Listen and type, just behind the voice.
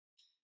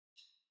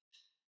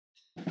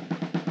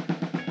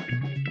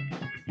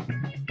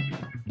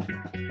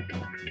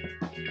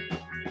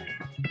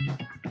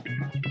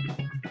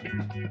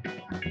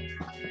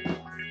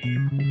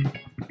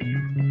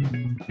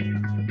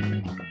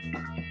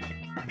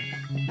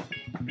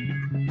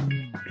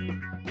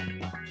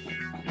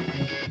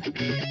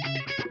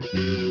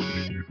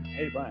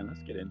Brian,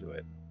 let's get into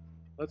it.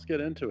 Let's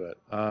get into it.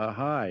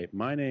 Hi,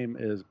 my name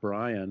is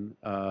Brian.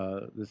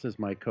 This is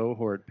my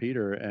cohort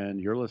Peter, and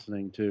you're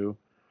listening to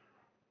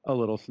A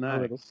Little A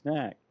Snack. little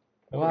snack,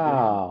 a little game.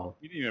 Wow.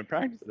 You didn't even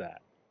practice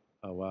that.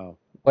 Oh wow.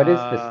 What is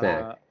the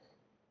snack?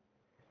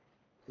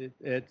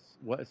 It's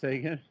what? Say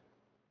again?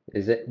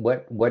 Is it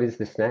what is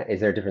the snack? Is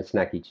there a different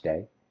snack each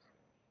day?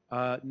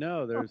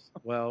 No,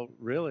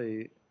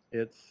 really,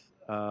 it's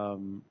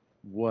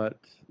what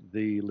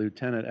the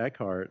Lieutenant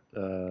Eckhart.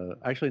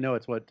 Actually, no,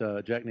 it's what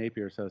Jack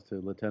Napier says to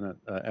Lieutenant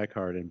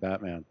Eckhart in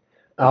Batman.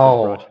 He says,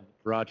 Oh,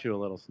 brought you a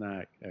little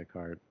snack,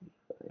 Eckhart."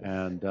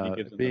 And He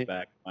gives him the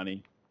back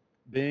money.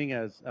 being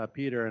as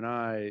Peter and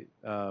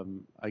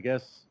I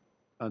guess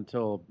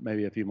until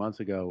maybe a few months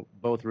ago,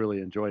 both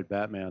really enjoyed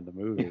Batman the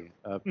movie.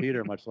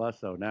 Peter much less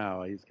so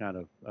now. He's kind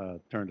of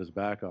turned his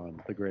back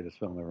on the greatest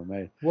film ever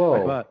made.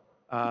 whoa.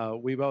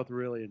 But we both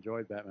really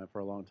enjoyed Batman for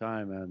a long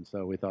time, and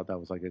so we thought that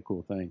was like a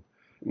cool thing.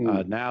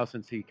 Mm, Now,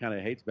 since he kind of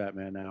hates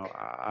Batman now,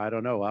 I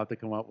don't know. I'll have to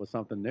come up with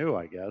something new,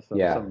 I guess,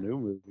 yeah. some new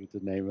movie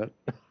to name it.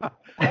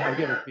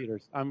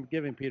 I'm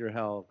giving Peter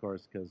hell, of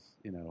course, because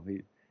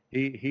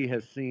he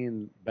has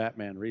seen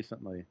Batman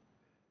recently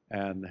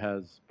and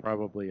has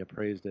probably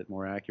appraised it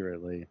more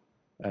accurately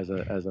as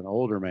an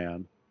older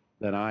man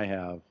than I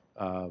have.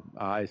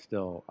 I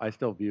still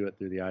view it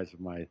through the eyes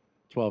of my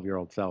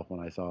 12-year-old self when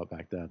I saw it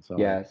back then. So,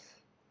 Yes.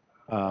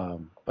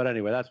 but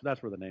anyway,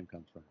 that's where the name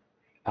comes from.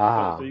 So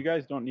Ah. you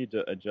guys don't need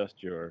to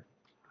adjust your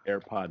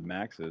AirPod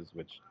Maxes,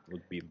 which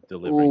will be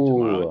delivering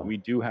tomorrow. Ooh. We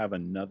do have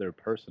another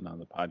person on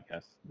the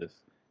podcast this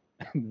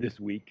this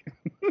week,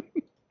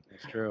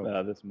 That's true.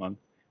 this month.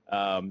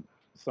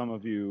 Some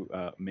of you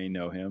may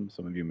know him.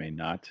 Some of you may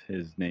not.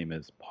 His name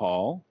is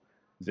Paul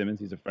Zimmons.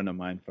 He's a friend of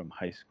mine from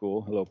high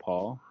school. Hello,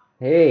 Paul.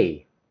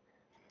 Hey,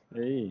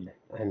 Hey.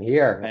 I'm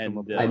here. Welcome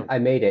And aboard. I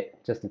made it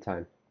just in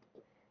time.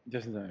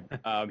 just in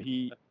time.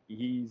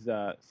 He's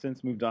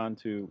since moved on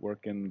to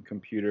work in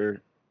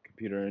computer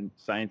and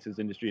sciences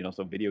industry, and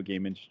also video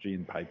game industry,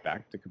 and probably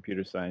back to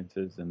computer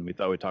sciences. And we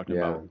thought we'd talk Yeah.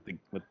 about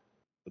what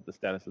the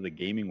status of the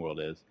gaming world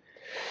is,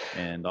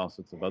 and all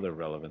sorts of other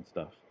relevant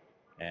stuff.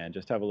 And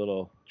just have a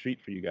little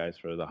treat for you guys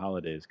for the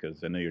holidays,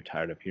 because I know you're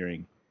tired of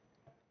hearing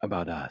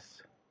about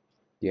us.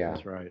 Yeah.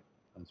 That's right.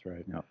 That's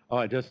right. No. Oh,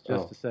 I just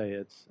Oh. to say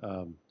it's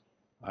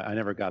I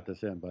never got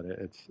this in, but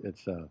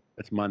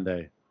it's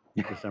Monday,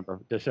 December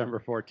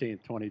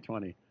 14th,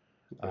 2020.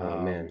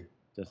 Oh man.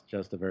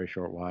 Just a very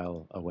short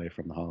while away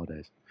from the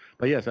holidays.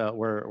 But yes,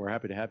 we're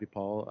happy to have you,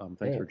 Paul.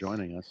 Thanks for Thanks.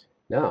 joining us.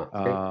 No,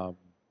 it's great.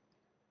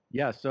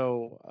 Yeah,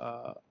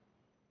 so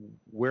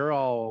we're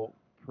all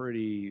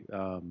pretty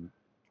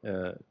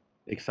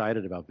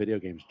excited about video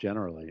games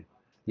generally,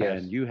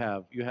 Yes. and you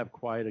have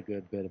quite a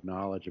good bit of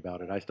knowledge about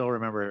it. I still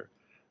remember,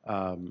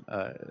 um,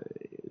 uh,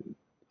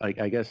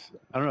 I guess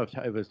I don't know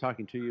if it was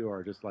talking to you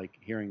or just like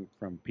hearing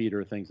from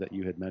Peter things that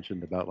you had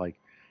mentioned about like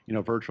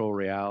virtual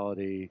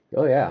reality,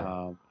 Oh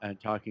yeah. and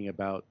talking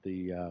about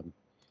the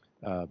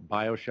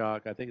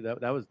Bioshock. I think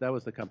that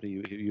was the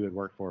company you had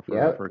worked for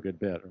Yep. for a good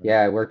bit, right?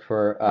 Yeah, I worked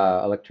for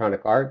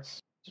Electronic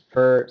Arts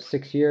for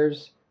 6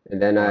 years,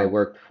 and then I Wow.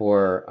 worked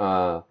for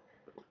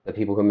the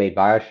people who made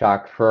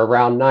Bioshock for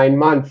around 9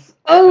 months.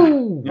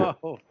 Oh,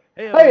 Oh,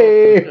 hey,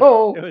 hey,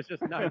 ho. it was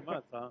just 9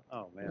 months, huh?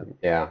 Oh man.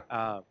 Yeah.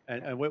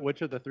 And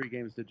which of the three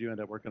games did you end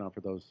up working on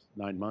for those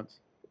 9 months?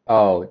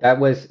 Oh, that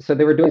was so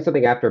they were doing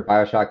something after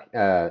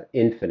Bioshock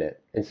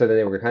Infinite, and so then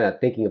they were kind of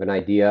thinking of an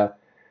idea,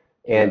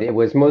 and Yeah. it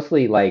was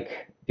mostly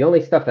like the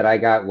only stuff that I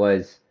got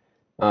was,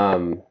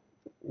 um,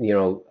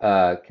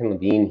 Ken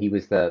Levine. He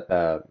was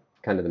the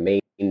kind of the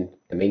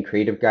main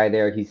creative guy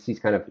there. He's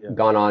kind of Yeah.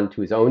 gone on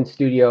to his own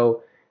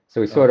studio,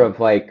 so he sort Okay. of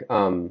like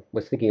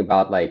was thinking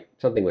about like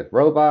something with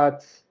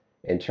robots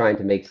and trying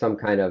to make some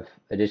kind of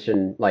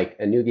addition, like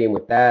a new game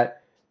with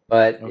that.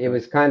 But it Okay.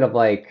 was kind of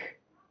like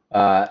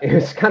it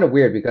was kind of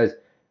weird because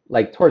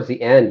like towards the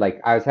end,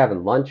 like I was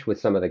having lunch with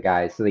some of the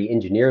guys, so the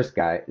engineers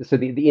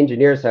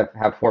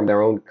have formed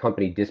their own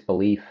company,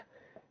 Disbelief,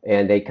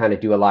 and they kind of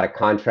do a lot of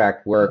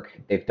contract work.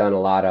 They've done a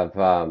lot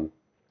of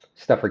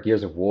stuff for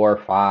Gears of War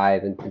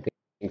 5 and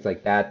things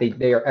like that.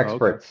 They are Oh, okay.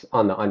 experts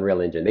on the Unreal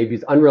Engine. They've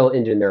used Unreal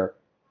Engine their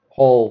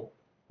whole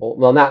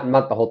well, not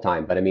the whole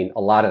time, but I mean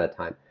a lot of the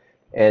time.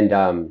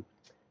 And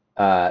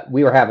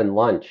we were having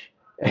lunch,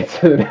 and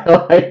so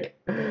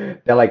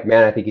they're like,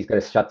 man, I think he's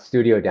going to shut the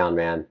studio down,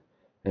 man.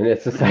 And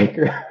it's just like,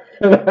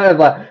 I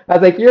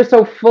was like, you're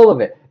so full of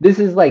it. This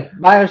is like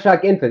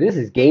Bioshock Infinite. This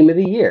is game of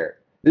the year.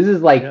 This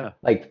is like Yeah.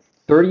 like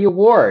 30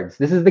 awards.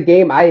 This is the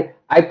game. I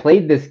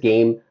played this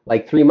game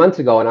like 3 months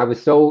ago, and I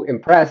was so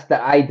impressed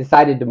that I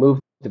decided to move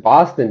to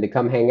Boston to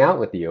come hang out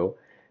with you.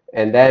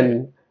 And Right.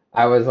 then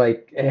I was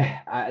like,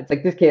 it's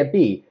like this can't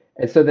be.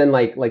 And so then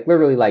like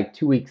literally like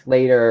 2 weeks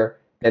later,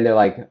 then they're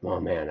like, oh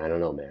man, I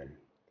don't know, man.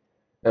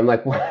 I'm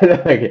like, what?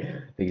 Like,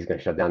 I think he's gonna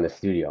shut down the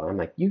studio. I'm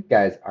like, you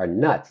guys are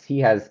nuts. He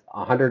has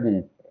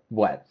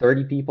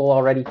 30 people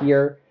already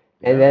here,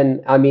 and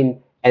Yeah.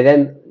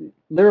 then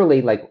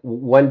literally like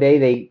one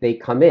day they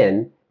come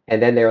in,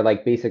 and then they're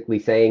like basically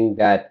saying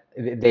that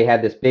they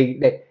had this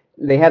big.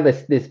 they had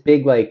this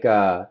big like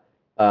like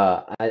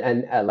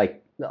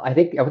I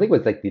think it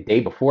was like the day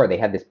before they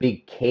had this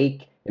big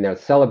cake and they were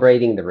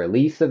celebrating the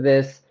release of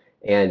this,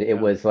 and it Yeah.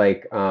 was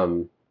like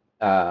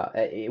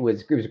it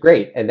was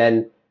great. And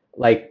then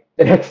like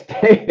the next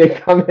day they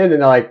come in and they're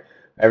like,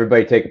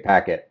 everybody take a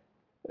packet.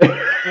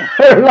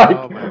 They're like,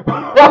 Oh my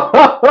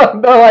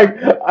they're like,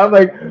 I'm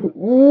like,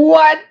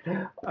 what?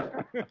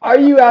 Are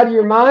you out of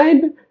your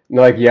mind? And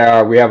they're like,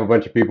 yeah, we have a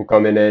bunch of people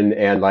coming in,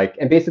 and like,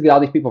 and basically all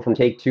these people from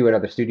Take Two and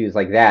other studios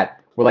like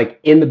that were like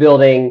in the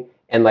building,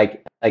 and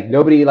like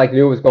nobody like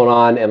knew what was going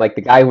on, and like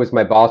the guy who was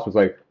my boss was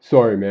like,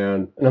 sorry,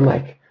 man, and I'm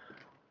like,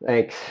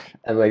 thanks.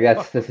 I'm like,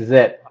 this is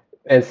it.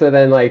 And so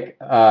then like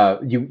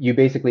you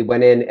basically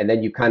went in, and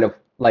then you kind of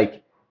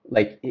like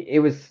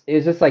it was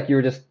just like you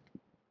were just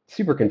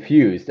super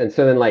confused. And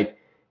so then like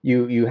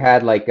you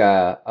had like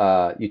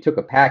you took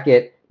a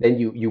packet, then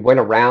you went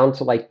around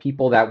to like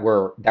people that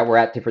were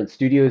at different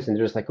studios, and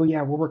they're just like, oh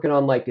yeah, we're working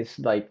on like this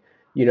like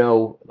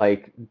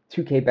like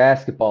 2K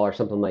basketball or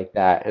something like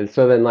that. And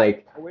so then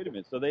like Oh, wait a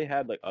minute. So they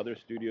had like other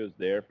studios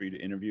there for you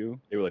to interview.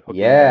 They were like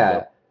hooking you guys yeah.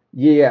 up.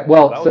 Yeah, Oh,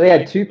 well, that so was they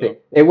had nice two though. things.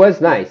 It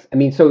was nice. I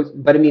mean, so,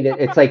 but I mean,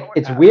 it's like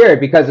it's weird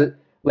because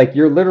like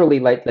you're literally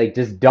like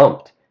just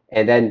dumped,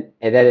 and then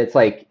it's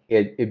like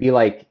it'd be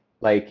like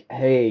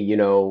hey,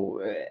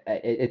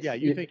 it's Yeah,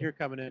 you think you're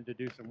coming in to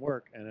do some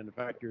work, and in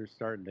fact, you're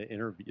starting the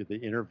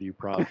interview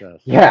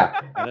process.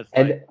 yeah, And it's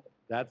and like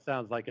that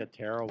sounds like a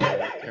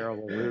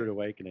terrible rude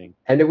awakening.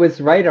 and it was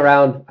right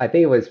around, I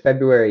think it was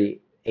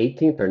February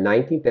 18th or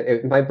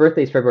 19th. My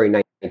birthday's February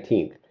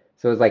 19th,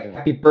 so it was like Yeah.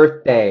 happy Oh, way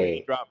birthday.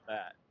 to drop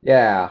that.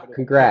 Yeah, What a-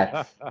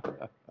 congrats.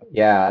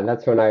 Yeah, and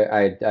that's when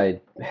I've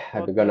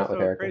Well, been going that's out with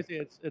so Erica.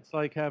 crazy. It's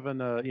like having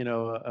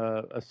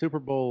a Super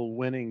Bowl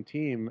winning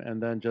team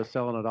and then just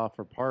selling it off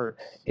for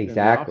parts in the off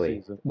Exactly.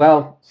 season.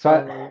 Well,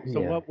 So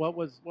yeah. what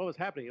was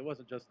happening? It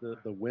wasn't just the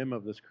whim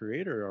of this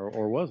creator,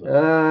 or was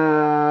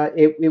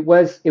it? It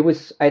was.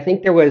 I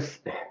think it was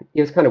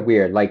kind of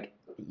weird. Like,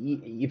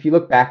 if you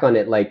look back on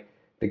it, like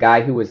the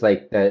guy who was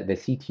like the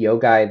CTO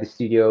guy of the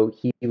studio,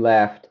 he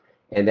left,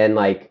 and then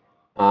like,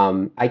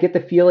 I get the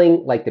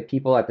feeling like the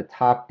people at the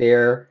top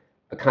there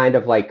are kind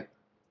of like,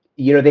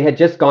 they had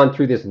just gone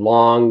through this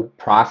long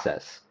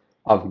process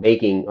of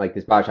making like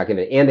this Bioshock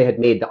game, and they had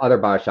made the other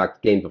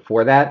Bioshock game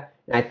before that.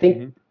 And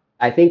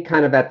I think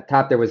kind of at the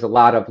top there was a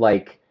lot of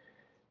like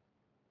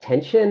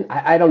tension.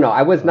 I don't know.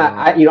 I was not.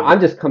 I'm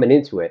just coming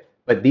into it,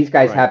 but these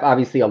guys Right. have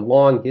obviously a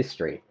long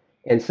history,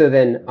 and so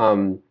then,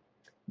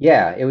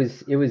 yeah, it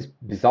was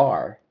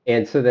bizarre,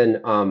 and so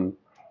then,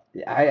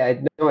 I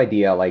had no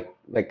idea, like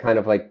kind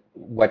of like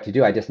what to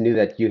do. I just knew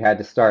that you had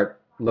to start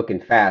looking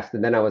fast,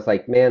 and then I was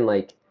like, man,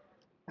 like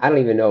I don't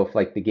even know if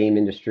like the game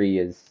industry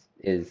is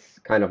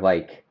kind of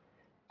like.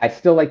 I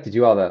still like to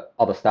do all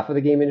the stuff of the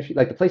game industry.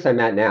 Like the place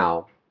I'm at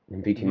now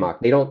in VT Mock,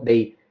 they don't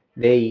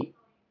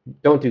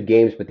do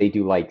games, but they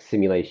do like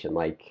simulation,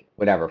 like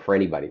whatever for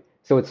anybody.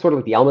 So it's sort of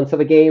like the elements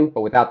of a game,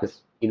 but without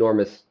this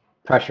enormous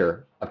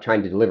pressure of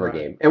trying to deliver a Right.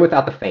 game, and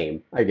without the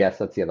fame. I guess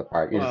that's the other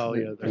part. You're Oh,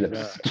 just yeah, in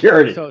there's that.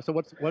 obscurity. So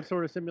what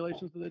sort of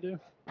simulations do they do?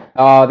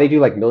 They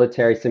do like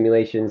military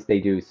simulations. They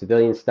do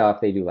civilian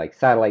stuff. They do like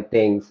satellite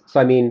things.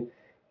 So I mean,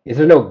 there's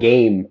no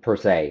game per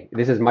se.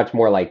 This is much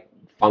more like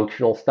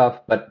functional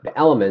stuff, but the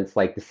elements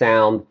like the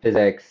sound,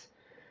 physics,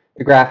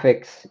 the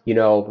graphics,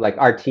 like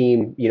our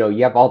team, you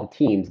have all the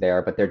teams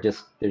there, but they're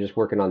just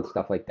working on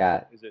stuff like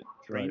that. Is it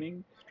Right.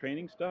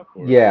 training stuff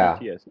or Yeah.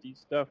 PTSD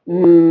stuff or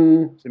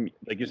Mm,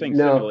 like you're saying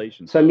no.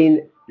 simulation? So I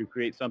mean, you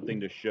create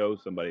something to show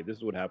somebody this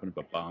is what happened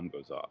if a bomb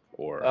goes off,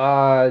 or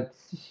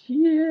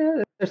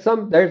yeah,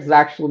 there's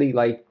actually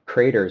like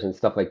craters and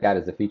stuff like that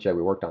as a feature that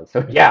we worked on.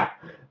 So yeah,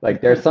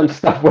 like there's some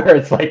stuff where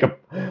it's like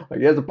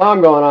there's a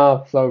bomb going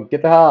off, so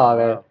get the hell out of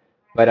there. Wow.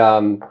 But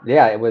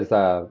yeah, it was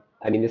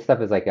I mean, this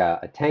stuff is like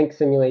a tank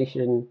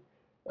simulation.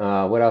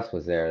 What else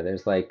was there?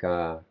 There's like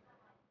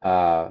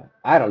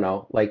I don't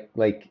know, like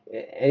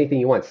anything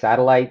you want.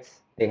 Satellites.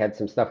 They had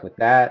some stuff with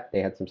that. They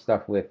had some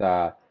stuff with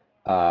uh,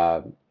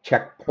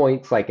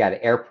 checkpoints, like at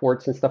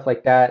airports and stuff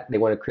like that. They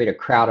want to create a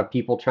crowd of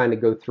people trying to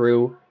go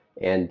through,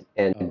 and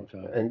and Oh,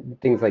 okay. and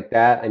things like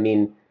that. I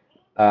mean,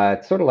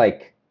 it's sort of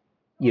like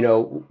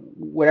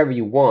whatever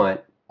you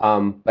want.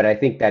 But I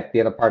think that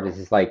the other part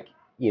is like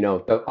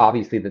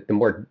obviously that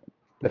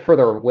the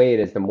further away it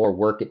is, the more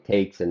work it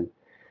takes, and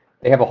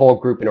they have a whole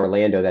group in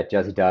Orlando that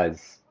just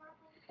does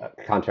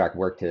contract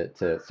work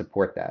to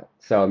support that.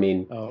 So I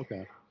mean, Oh,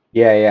 okay.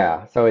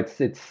 yeah. So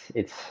it's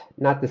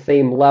not the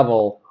same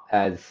level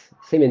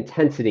same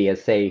intensity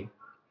as say,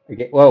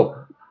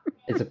 whoa,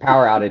 it's a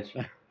power outage.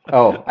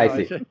 Oh, I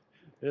see.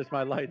 There's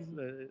my lights.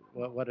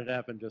 What had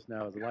happened just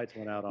now is the lights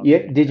went out on Yeah,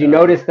 me. did you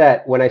notice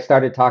that when I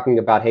started talking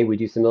about, hey, we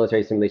do some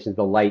military simulations,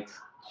 the lights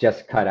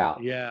just cut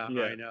out? Yeah,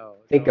 Yeah. I know.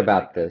 Think So I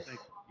about think- I this. think-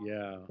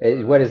 yeah.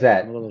 What is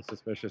that? I'm a little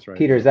suspicious right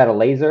Peter, now. is that a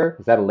laser?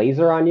 Is that a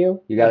laser on you?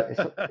 You got?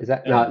 Is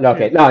that no?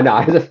 Okay, no.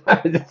 I was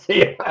just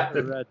seeing.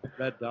 The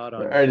red dot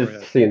on I your was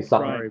forehead. just seeing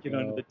something. Sorry, get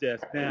bro. under the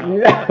desk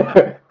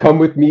now. Come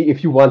with me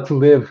if you want to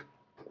live.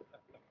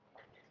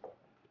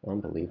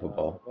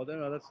 Unbelievable. Well,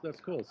 no, that's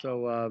cool.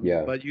 So,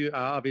 Yeah. but you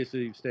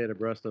obviously you've stayed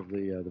abreast of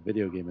the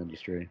video game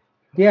industry.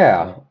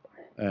 Yeah.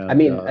 I And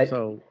mean,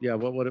 so, yeah,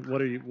 what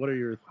are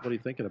you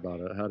thinking about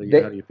it? How do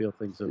the, you feel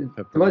things have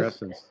the progressed most.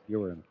 since you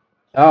were in?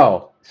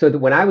 Oh, so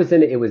when I was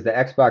in it, it was the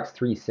Xbox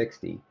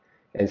 360,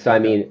 and so I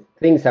Okay. mean,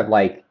 things have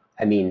like.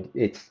 I mean,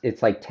 it's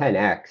like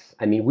 10x.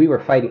 I mean, we were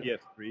fighting.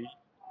 PS3.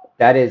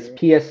 That is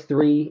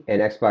PS3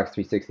 and Xbox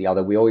 360.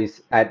 Although we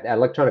always at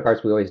Electronic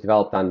Arts we always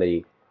developed on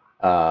the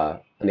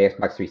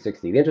Xbox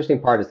 360. The interesting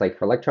part is like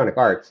for Electronic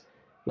Arts,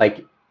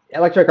 like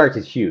Electronic Arts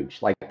is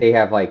huge. Like they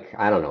have like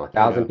I don't know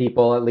 1,000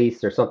 people at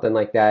least or something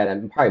like that,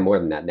 and probably more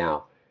than that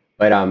now.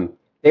 But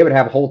they would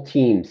have whole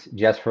teams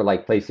just for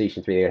like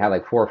PlayStation 3. They would have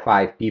like 4 or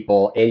 5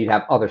 people, and you'd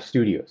have other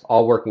studios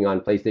all working on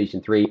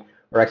PlayStation 3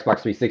 or Xbox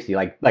 360,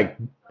 like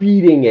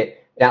beating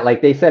it. That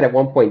like they said at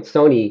one point,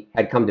 Sony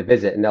had come to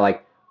visit, and they're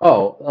like,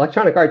 "Oh,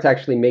 Electronic Arts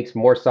actually makes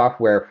more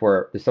software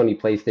for the Sony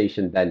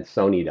PlayStation than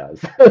Sony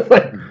does."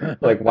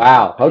 It's like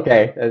wow,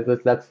 okay,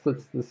 let's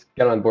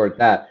get on board with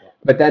that.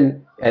 But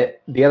then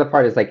the other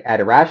part is like at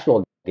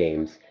Irrational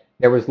Games,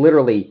 there was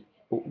literally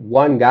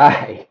one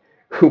guy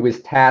who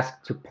was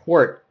tasked to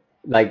port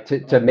like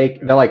to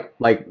make they're like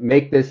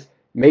make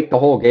the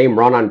whole game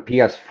run on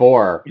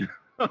PS4.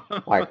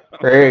 Like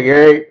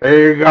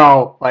there you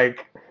go.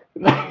 Like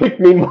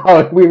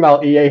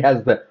meanwhile EA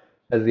has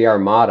the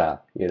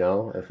Armada. You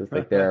know, it's just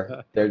like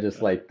they're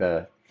just like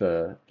the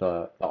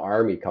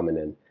army coming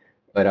in.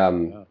 But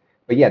Yeah.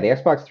 but yeah, the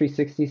Xbox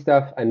 360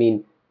 stuff. I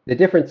mean, the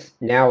difference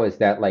now is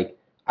that like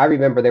I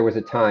remember there was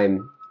a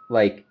time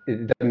like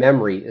the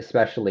memory,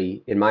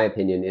 especially in my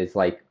opinion, is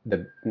like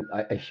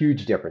a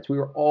huge difference. We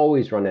were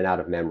always running out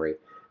of memory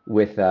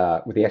with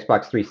the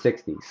Xbox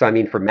 360. So I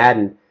mean, for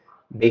Madden,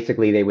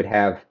 basically they would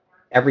have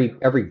every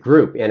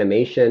group,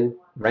 animation,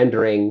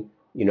 rendering,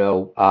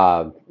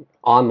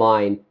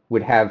 online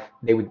would have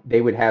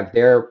they would have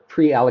their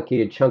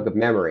pre-allocated chunk of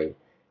memory,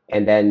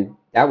 and then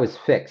that was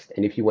fixed.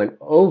 And if you went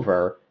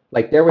over,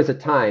 like there was a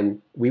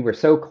time we were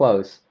so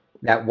close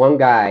that one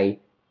guy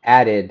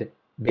added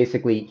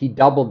basically he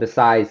doubled the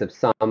size of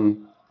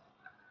some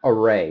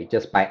array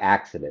just by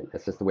accident.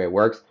 That's just the way it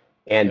works.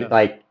 And Yeah.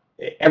 like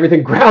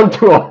everything ground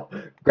to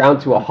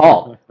a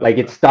halt. Like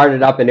it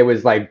started up and it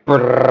was like,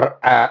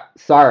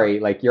 sorry,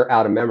 like you're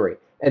out of memory.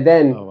 And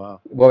then Oh wow.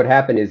 what would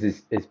happen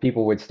is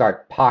people would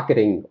start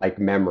pocketing like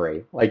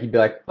memory. Like you'd be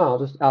like, oh, I'll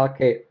just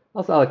allocate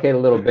a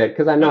little bit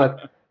because I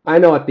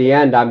know at the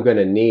end I'm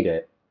gonna need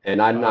it,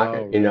 and I'm not,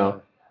 Oh, you know.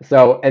 really?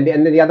 So and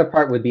then the other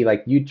part would be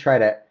like you'd try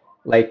to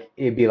like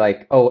it'd be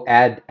like, oh,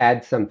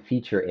 add some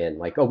feature in,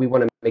 like, oh, we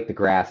want to make the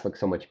grass look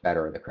so much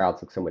better or the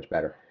crowds look so much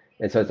better.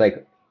 And so it's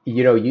like,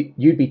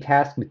 you'd be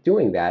tasked with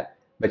doing that,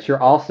 but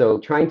you're also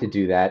trying to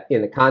do that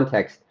in the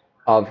context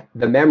of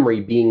the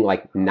memory being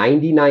like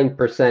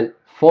 99%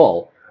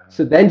 full.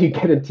 So then you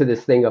get into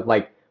this thing of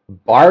like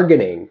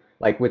bargaining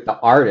like with the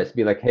artist,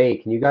 be like, hey,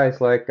 can you guys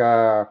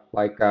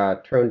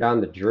turn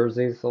down the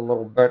jerseys a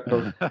little bit?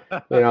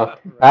 How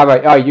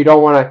about, oh, you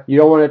don't want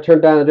to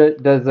turn down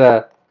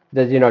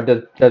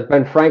does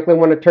Ben Franklin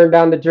want to turn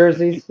down the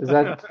jerseys? Is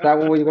that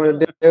what we want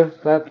to do?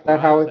 That Now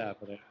how it's it?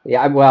 happening.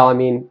 Yeah. Well, I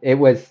mean, it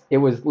was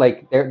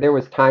like there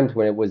was times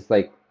when it was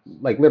like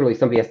literally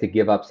somebody has to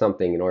give up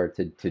something in order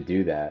to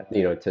do that.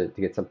 To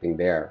get something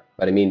there.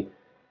 But I mean,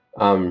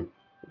 It's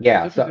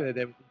yeah. interesting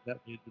So that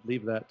you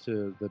leave that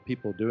to the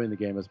people doing the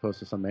game as opposed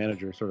to some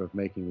manager sort of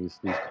making these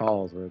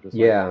calls where it's just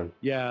like, yeah,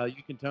 yeah,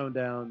 you can tone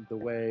down the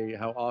way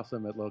how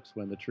awesome it looks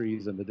when the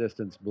trees in the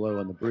distance blow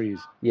in the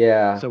breeze,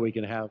 yeah, so we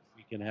can have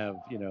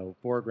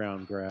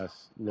foreground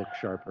grass look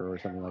sharper or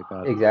something like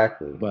that.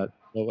 exactly. But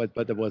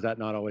was that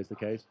not always the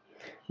case?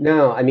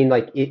 No, I mean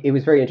like it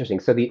was very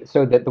interesting. So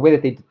the way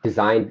that they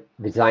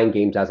design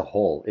games as a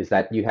whole is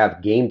that you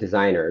have game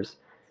designers,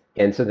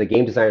 and so the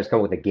game designers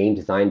come with a game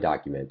design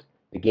document.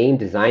 The game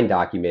design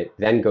document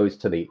then goes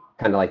to the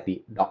kind of like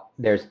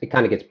there's it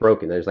kind of gets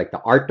broken. There's like the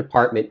art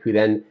department who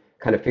then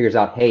kind of figures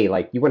out, hey,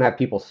 like you want to have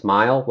people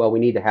smile. Well, we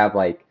need to have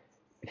like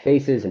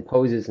faces and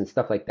poses and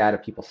stuff like that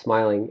of people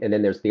smiling. And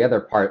then there's the other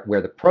part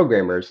where the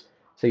programmers.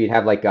 So you'd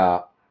have like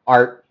a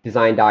art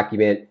design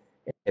document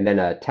and then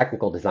a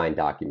technical design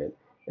document.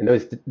 And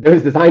those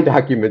design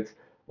documents,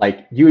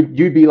 like you'd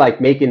be like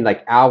making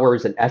like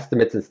hours and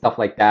estimates and stuff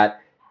like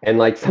that. And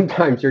like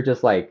sometimes you're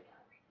just like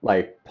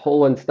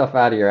pulling stuff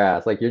out of your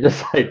ass. Like you're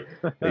just like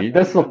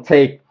this will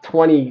take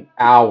 20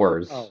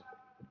 hours. Oh,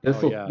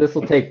 yeah. This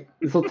will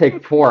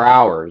take 4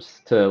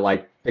 hours to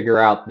like figure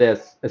out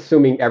this,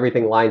 assuming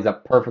everything lines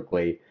up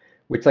perfectly,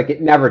 which like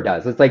it never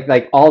does. It's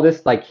like all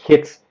this like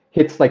hits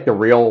like the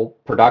real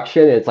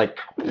production. And it's like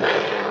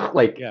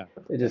like Yeah.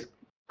 it just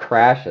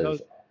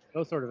crashes.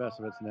 Those sort of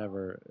estimates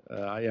never.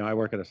 I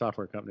work at a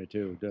software company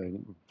too,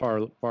 doing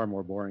far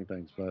more boring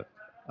things, but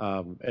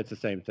it's the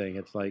same thing.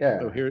 It's like, Yeah.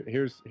 oh,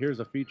 here's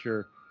a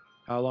feature.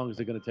 How long is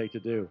it going to take to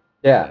do?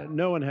 Yeah.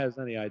 No one has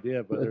any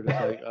idea, but they're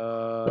just like, 10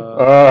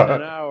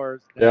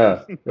 hours.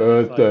 Yeah. It's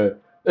like,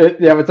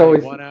 Yeah, it's take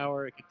always 1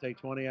 hour. It could take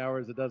 20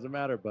 hours. It doesn't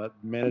matter. But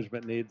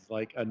management needs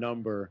like a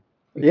number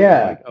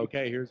Yeah, Like,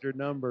 okay, here's your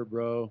number,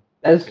 bro.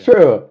 that's Yeah.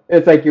 true.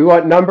 It's like, you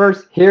want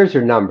numbers? Here's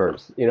your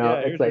numbers. Yeah,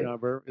 It's here's your like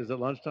number. Is it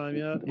lunchtime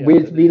yet? Yeah. we'd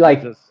And be then he's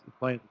like, just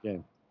playing the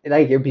game.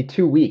 it'd be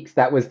 2 weeks.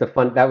 That was the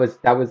fun. That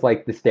was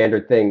like the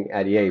standard thing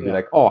at EA. It'd be Yeah.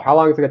 like, oh, how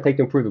long is it gonna take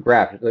to improve the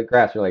graph? The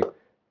graphs. You're like,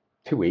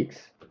 2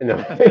 weeks.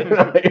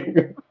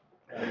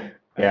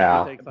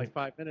 Yeah. It takes like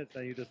 5 minutes,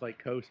 and you just like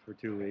coast for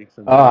 2 weeks,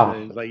 and Oh.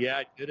 then he's like, "Yeah,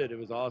 I did it. It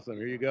was awesome.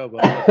 Here you go,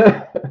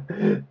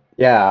 bud."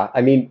 Yeah,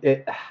 I mean,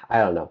 I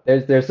don't know.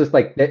 There's just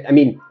like, I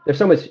mean, there's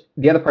so much.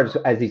 The other part is,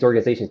 as these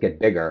organizations get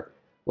bigger,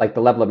 like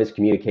the level of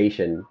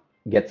miscommunication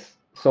gets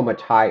so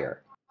much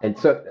higher. And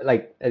so,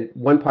 like,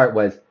 one part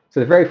was, so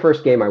the very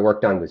first game I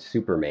worked on was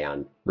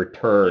Superman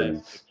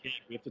Returns. Yes, the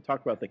cape. We have to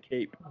talk about the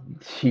cape.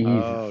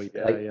 Jesus. Oh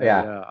yeah, Like,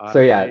 yeah.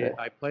 So yeah,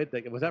 I played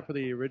that. Was that for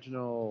the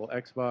original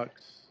Xbox?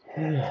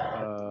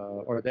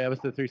 Or that was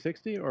the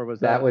 360, or was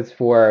that was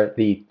for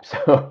the,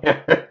 so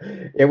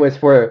it was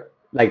for,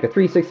 like, the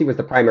 360 was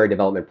the primary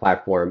development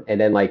platform, and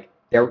then like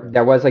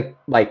there was like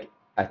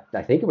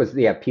I think it was,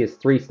 yeah,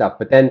 PS3 stuff,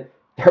 but then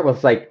there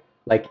was like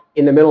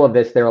in the middle of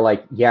this they were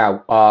like,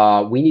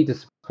 yeah, we need to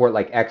support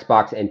like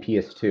Xbox and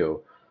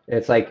PS2, and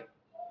it's like,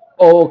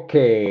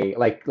 okay,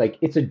 like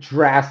it's a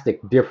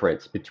drastic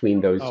difference between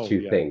those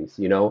two things,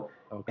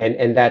 Okay.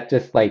 and that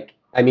just, like,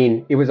 I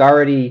mean, it was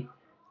already,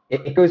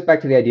 it goes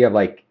back to the idea of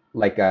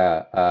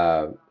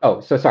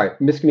oh, so sorry,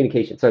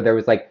 miscommunication. So there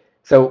was like,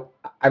 so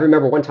I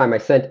remember one time I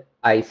sent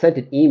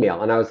an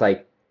email, and I was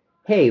like,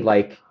 hey,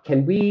 like,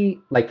 can we,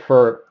 like,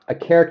 for a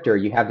character,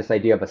 you have this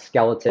idea of a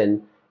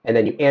skeleton, and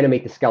then you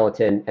animate the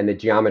skeleton, and the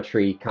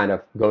geometry kind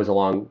of goes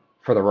along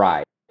for the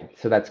ride.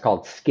 So that's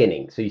called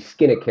skinning. So you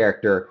skin a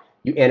character,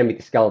 you animate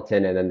the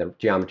skeleton, and then the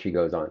geometry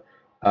goes on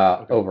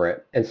over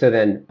it. And so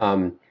then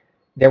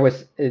there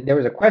was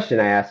a question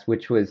I asked,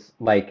 which was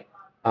like,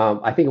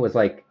 I think it was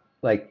like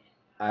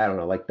I don't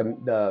know, like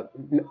the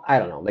I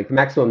don't know, like the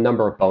maximum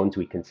number of bones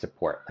we can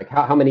support. Like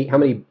how many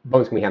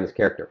bones can we have in this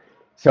character?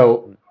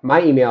 So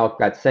my email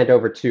got sent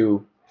over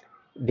to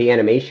the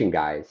animation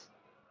guys.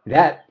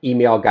 That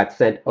email got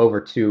sent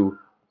over to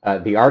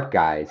the art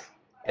guys,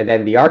 and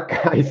then the art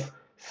guys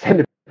sent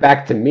it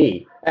back to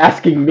me,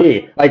 asking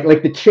me, like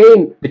the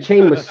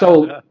chain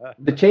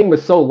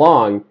was so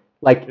long,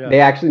 like they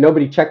actually,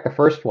 nobody checked the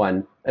first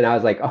one, and I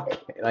was like, okay,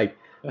 like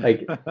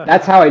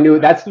that's how I knew.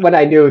 That's when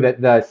I knew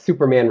that the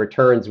Superman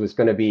Returns was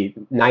going to be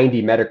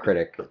 90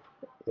 Metacritic.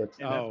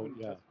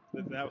 Yeah.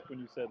 That was when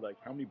you said, like,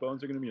 how many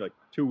bones are going to be? Like,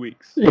 2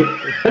 weeks.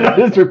 I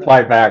just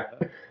replied back,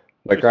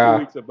 like, 2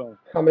 weeks of bones.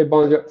 How many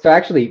bones? So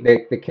actually,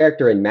 the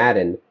character in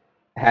Madden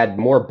had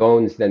more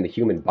bones than the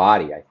human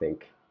body, I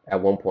think, at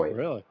one point.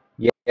 Really?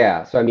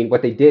 Yeah. So I mean,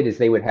 what they did is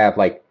they would have,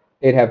 like,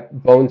 they'd have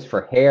bones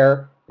for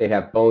hair. They'd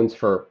have bones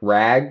for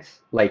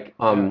rags. Like,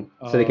 so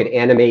they could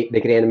animate.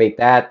 They could animate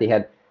that. They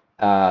had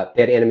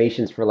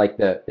animations for, like,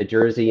 the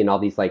jersey and all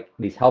these, like,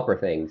 these helper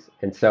things.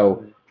 And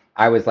so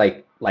I was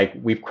like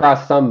we've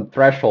crossed some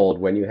threshold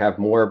when you have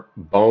more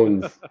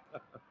bones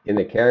in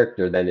the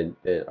character than in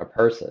a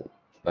person.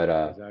 But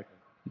exactly.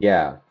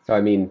 Yeah. So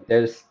I mean,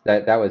 there's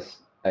that was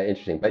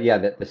interesting. But yeah,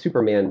 the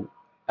Superman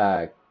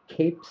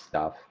cape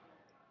stuff.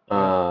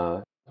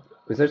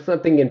 Was there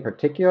something in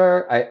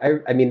particular?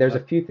 I mean, there's a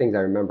few things I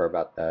remember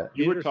about that.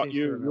 You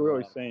were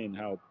always saying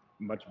how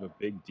much of a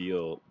big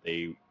deal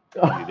they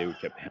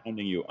kept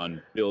hounding you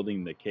on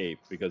building the cape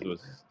because it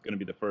was going to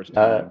be the first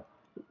time.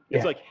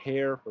 It's like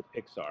hair for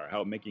Pixar,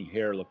 how making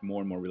hair look more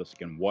and more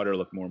realistic and water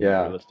look more and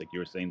more realistic. You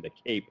were saying the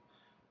cape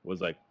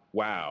was like,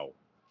 wow,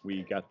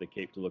 we got the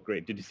cape to look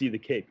great. Did you see the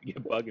cape? You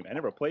bugging. I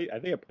never played. I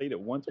think I played it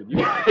once with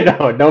you.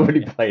 No,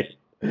 nobody played.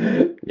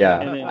 Yeah,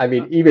 then, I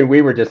mean, even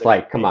we were just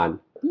like, come on.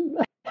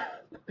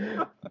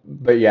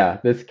 But yeah,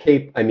 this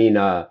cape. I mean,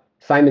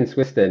 Simon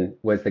Swiston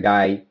was the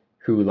guy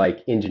who,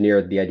 like,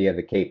 engineered the idea of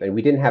the cape, and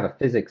we didn't have a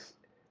physics.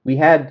 We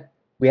had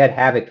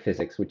Havoc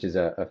Physics, which is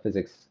a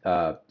physics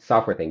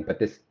software thing, but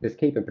this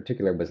cape in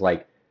particular was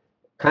like,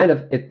 kind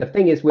of, the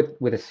thing is with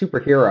a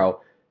superhero,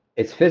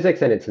 it's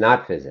physics and it's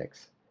not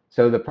physics.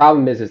 So the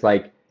problem is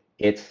like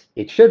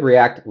it should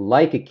react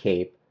like a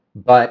cape,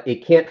 but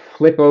it can't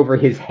flip over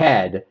his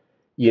head,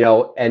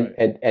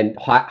 and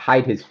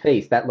hide his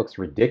face. That looks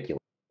ridiculous.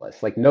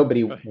 Like,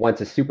 nobody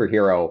wants a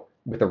superhero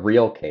with a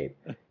real cape.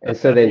 And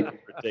so then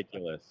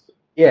ridiculous.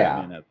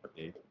 Yeah.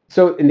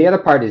 So, and the other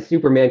part is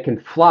Superman can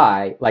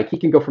fly, like, he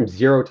can go from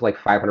 0 to like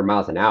 500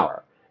 miles an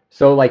hour.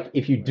 So, like,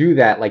 if you do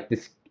that, like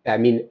this, I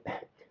mean,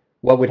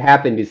 what would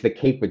happen is the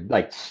cape would,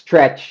 like,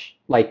 stretch,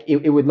 like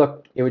it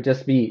would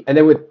just be, and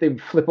then they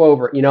would flip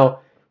over,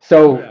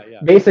 So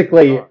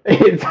basically,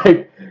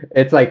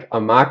 it's like a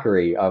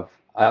mockery of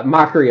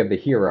the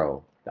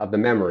hero, of the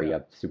memory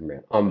of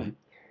Superman.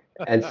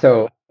 And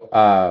so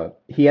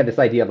he had this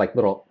idea of, like,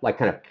 little, like,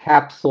 kind of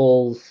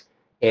capsules.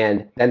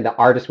 And then the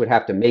artist would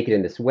have to make it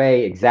in this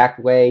exact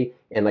way,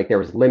 and, like, there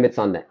was limits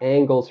on the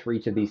angles for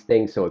each of these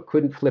things, so it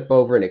couldn't flip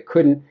over and it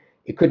couldn't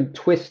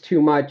twist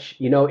too much.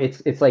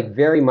 It's like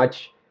very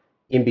much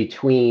in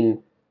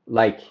between.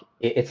 Like,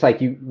 it's like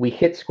we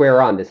hit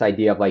square on this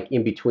idea of, like,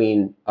 in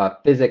between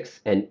physics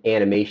and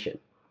animation.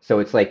 So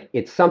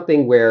it's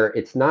something where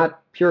it's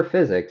not pure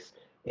physics,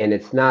 and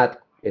it's not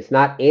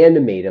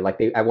animated. Like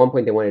at one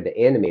point they wanted to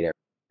animate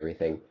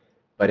everything,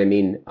 but I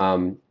mean,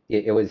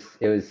 it was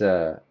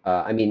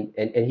I mean,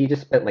 and he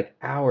just spent like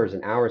hours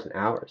and hours and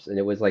hours, and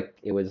it was like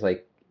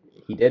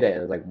he did it, and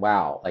it was like,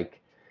 wow,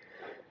 like,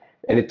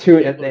 and It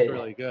looked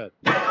really good.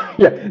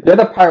 Yeah, the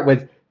other part was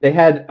they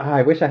had.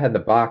 I wish I had the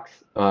box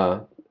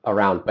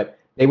around, but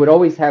they would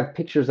always have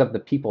pictures of the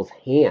people's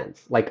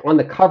hands, like on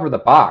the cover of the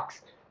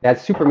box.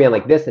 That's Superman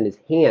like this in his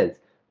hands,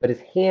 but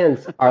his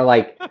hands are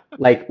like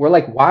we're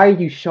like, why are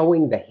you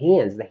showing the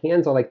hands? The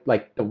hands are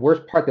like the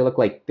worst part.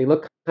 They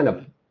look kind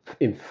of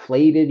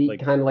inflated,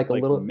 kind of like a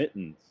little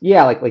mittens.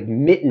 Yeah, like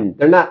mitten.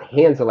 They're not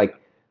hands. They're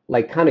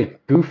like kind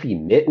of goofy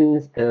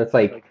mittens, and it's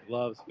like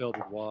gloves filled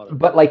with water.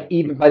 But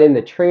but in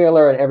the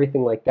trailer and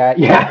everything like that,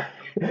 yeah,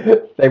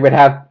 they would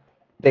have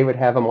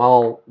them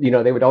all.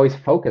 They would always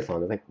focus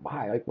on it. Like,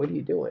 why? Like, what are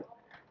you doing?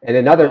 And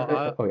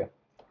another. Oh yeah.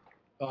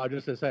 I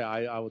just to say,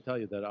 I will tell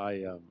you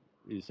that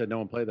you said no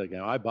one played that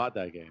game. I bought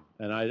that game,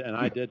 and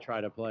I did try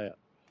to play it,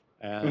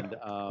 and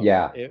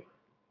yeah.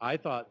 I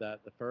thought that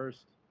the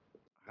first,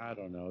 I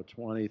don't know,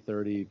 20,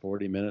 30,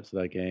 40 minutes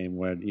of that game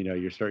when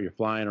you're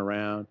flying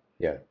around.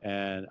 Yeah.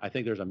 And I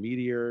think there's a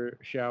meteor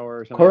shower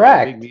or something.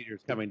 Correct. Big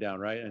meteors coming down,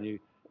 right? And you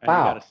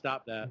Wow. got to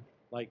stop that.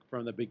 Like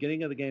from the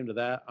beginning of the game to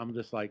that, I'm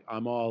just like,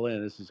 I'm all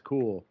in. This is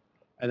cool.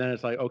 And then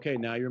it's like, okay,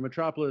 now you're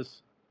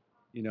Metropolis.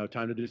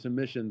 Time to do some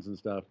missions and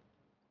stuff.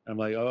 I'm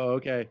like, oh,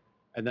 okay.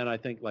 And then I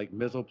think like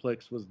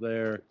Mizzleplex was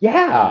there.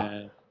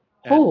 Yeah.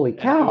 Holy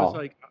cow! And it was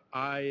like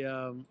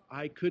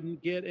I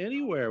couldn't get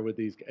anywhere with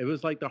these. It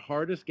was like the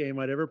hardest game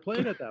I'd ever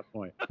played at that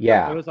point.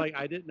 Yeah. It was like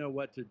I didn't know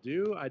what to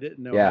do. I didn't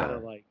know how to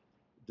like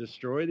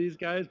destroy these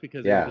guys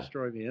because they would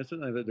destroy me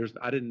instantly.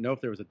 I didn't know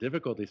if there was a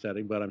difficulty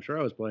setting, but I'm sure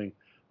I was playing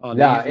on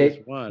the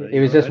easiest one. It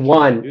was just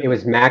one. It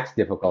was max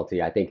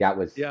difficulty. I think that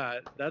was. Yeah,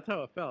 that's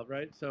how it felt,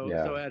 right? So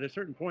at a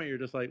certain point, you're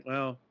just like,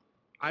 well,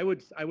 I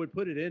would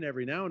put it in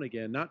every now and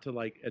again, not to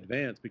like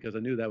advance because I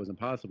knew that was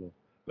impossible,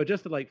 but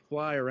just to like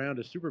fly around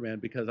as Superman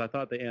because I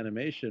thought the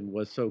animation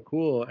was so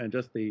cool and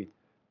just the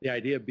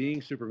idea of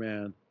being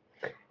Superman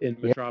in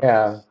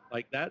Metropolis,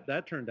 like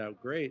that turned out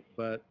great,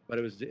 but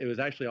it was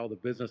actually all the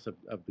business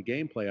of the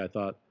gameplay, I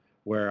thought,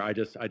 where I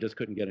just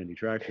couldn't get any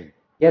traction.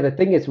 Yeah, the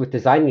thing is with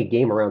designing a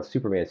game around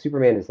Superman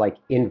is like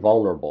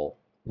invulnerable,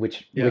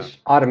 which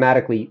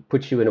automatically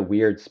puts you in a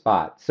weird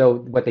spot. So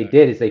what they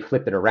did is they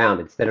flipped it around.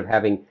 Instead of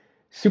having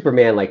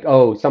Superman like,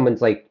 oh,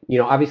 someone's like,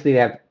 obviously they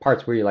have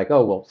parts where you're like,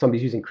 oh, well,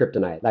 somebody's using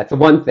kryptonite. That's the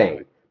one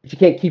thing. But you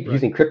can't keep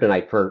using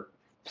kryptonite for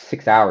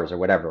 6 hours or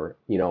whatever.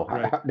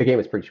 The game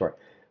was pretty short.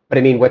 But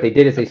I mean, what they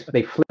did is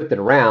they flipped it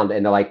around,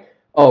 and they're like,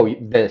 oh,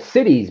 the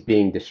city's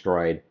being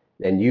destroyed,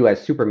 and you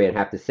as Superman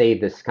have to save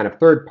this kind of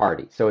third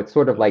party. So it's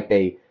sort of like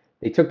they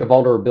took the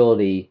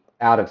vulnerability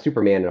out of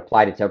Superman and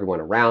applied it to everyone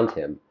around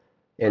him.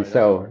 And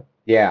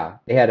they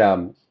had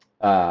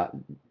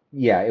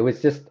it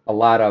was just a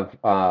lot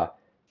of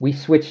we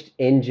switched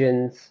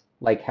engines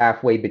like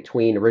halfway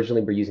between.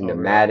 Originally we're using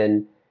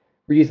Madden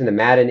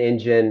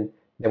engine.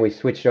 Then we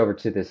switched over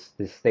to this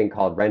thing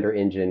called Render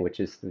Engine, which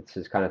is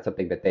kind of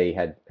something that they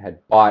had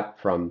bought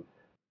from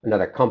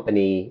another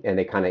company, and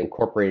they kind of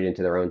incorporated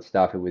into their own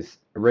stuff. It was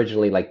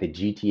originally like the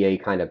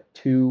GTA kind of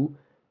 2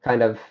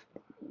 kind of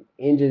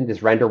engine, this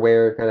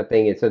renderware kind of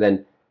thing. And so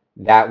then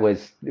that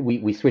was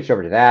we switched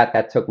over to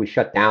that. We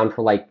shut down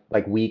for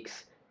like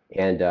weeks,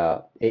 and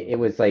it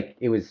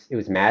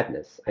was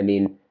madness. I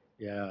mean,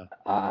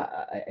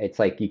 it's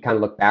like you kind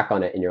of look back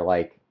on it and you're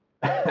like,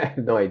 I have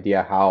no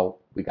idea how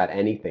we got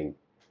anything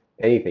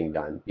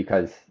done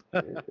because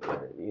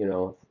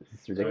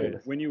it's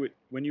ridiculous. So when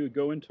you would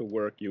go into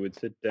work, you would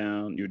sit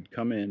down, you'd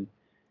come in,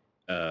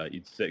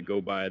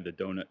 go by the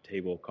donut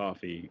table,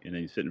 coffee, and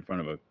then you sit in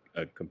front of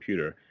a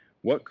computer.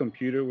 What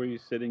computer were you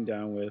sitting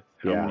down with?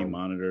 How many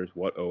monitors?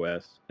 What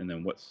OS? And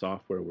then what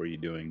software were you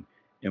doing?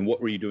 And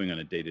what were you doing on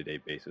a day-to-day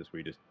basis? Were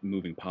you just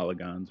moving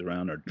polygons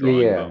around or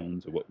drawing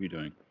bones, or what were you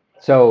doing?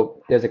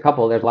 So there's a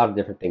lot of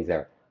different things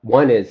there.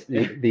 One is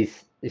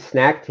these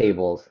snack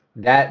tables,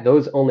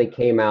 those only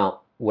came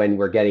out when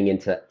we're getting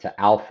into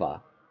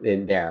alpha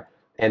in there.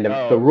 And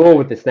the rule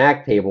with the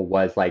snack table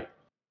was like,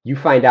 you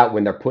find out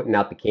when they're putting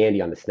out the candy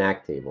on the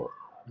snack table.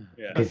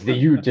 Because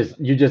you're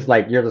just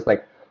like,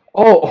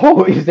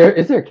 oh, is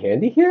there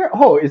candy here?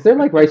 Oh, is there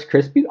like Rice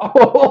Krispies?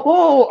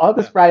 Oh, I'll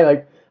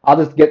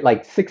just get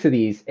like 6 of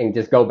these and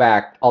just go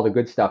back all the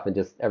good stuff, and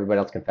just everybody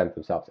else can fend for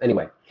themselves.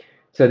 Anyway,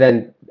 so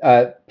then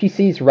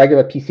PCs,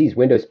 regular PCs,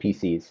 Windows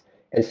PCs.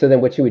 And so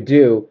then what you would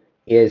do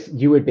is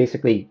you would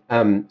basically,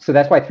 so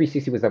that's why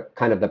 360 was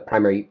kind of the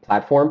primary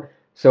platform.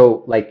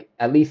 So like,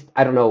 at least,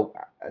 I don't know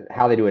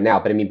how they do it now,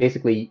 but I mean,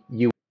 basically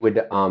you would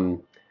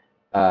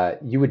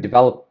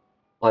develop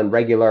on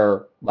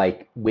regular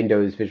like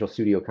Windows Visual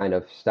Studio kind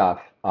of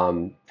stuff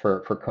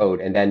for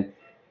code. And then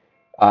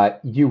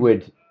you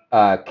would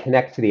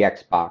connect to the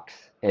Xbox,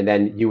 and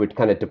then you would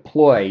kind of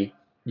deploy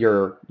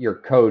your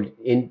code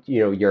in,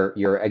 your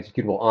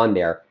executable on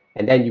there.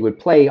 And then you would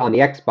play on the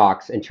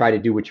Xbox and try to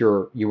do what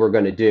you were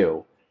going to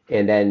do.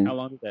 and then how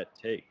long did that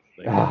take?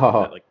 Like,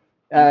 was that like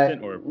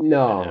instant or an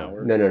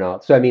hour? No.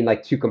 So I mean,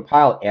 like to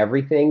compile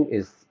everything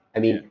is, I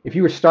mean, if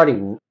you were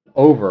starting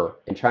over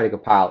and trying to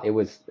compile, it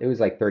was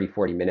like 30,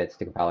 40 minutes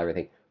to compile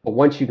everything. But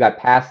once you got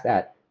past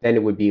that, then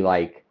it would be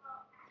like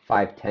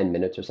 5, 10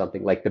 minutes or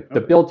something. Like the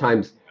build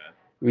times.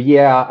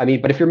 Yeah, I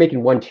mean, but if you're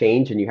making one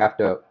change and you have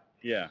to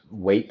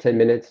wait 10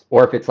 minutes,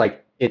 or if it's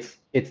like it's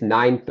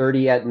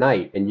 9:30 at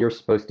night and you're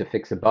supposed to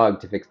fix a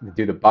bug to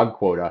do the bug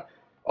quota,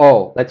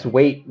 oh, let's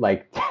wait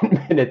like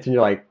 10 minutes, and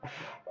you're like,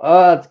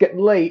 oh, it's getting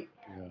late.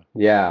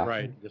 Yeah.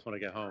 Right. Just want to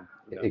get home.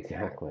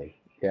 Exactly.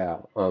 Yeah.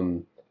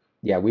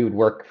 Yeah, we would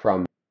work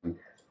from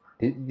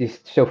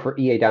so for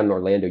EA down in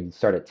Orlando, you'd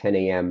start at 10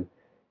 a.m.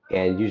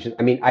 and usually,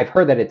 I mean, I've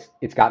heard that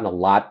it's gotten a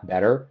lot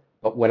better,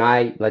 but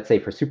when let's say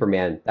for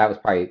Superman, that was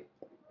probably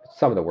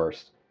some of the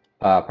worst,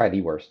 probably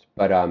the worst.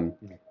 But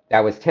that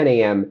was 10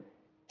 a.m.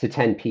 to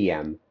 10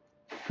 p.m.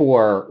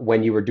 for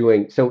when you were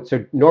doing so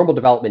normal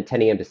development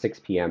 10 a.m. to 6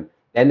 p.m.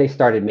 Then they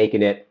started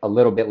making it a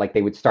little bit like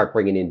they would start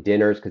bringing in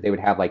dinners because they would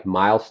have like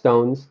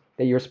milestones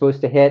that you were supposed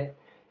to hit.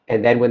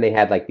 And then when they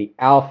had like the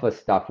alpha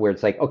stuff where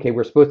it's like, okay,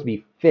 we're supposed to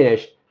be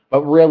finished,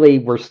 but really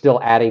we're still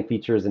adding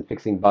features and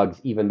fixing bugs,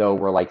 even though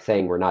we're like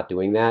saying we're not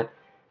doing that.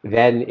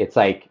 Then it's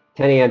like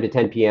 10 a.m. to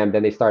 10 p.m.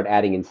 Then they start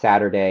adding in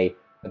Saturday,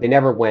 but they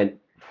never went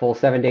full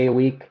 7 day a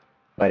week.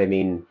 But I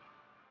mean,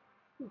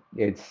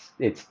 it's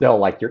still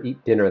like you're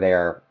eating dinner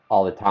there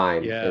all the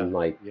time. Yeah. And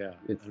like,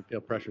 It's, I feel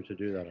pressure to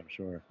do that, I'm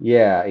sure.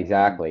 Yeah,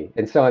 exactly.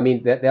 And so, I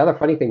mean, the other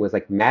funny thing was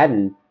like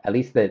Madden, at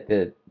least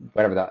the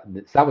whatever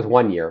so that was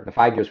 1 year, the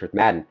 5 years with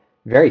Madden,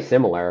 very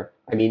similar.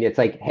 I mean, it's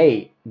like,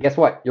 hey, guess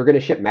what? You're going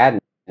to ship Madden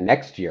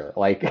next year.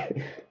 Like,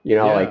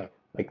 like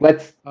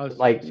let's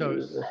like.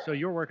 So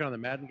you were working on the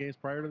Madden games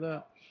prior to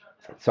that?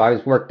 So I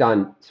worked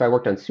on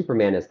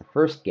Superman as the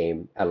first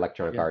game at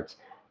Electronic Arts.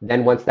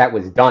 Then once that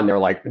was done, they're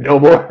like, no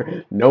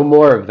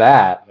more of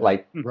that.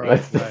 Like,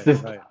 let's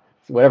just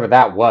whatever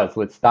that was,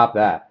 let's stop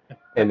that.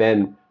 And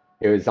then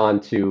it was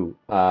onto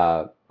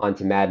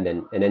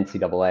Madden and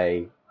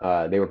NCAA.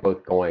 They were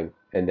both going,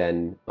 and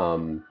then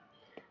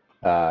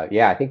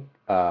I think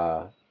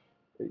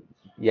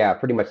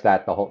pretty much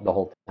that the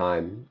whole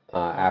time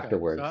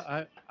afterwards. So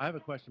I have a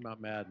question about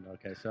Madden.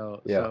 Okay,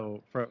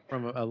 so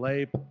from a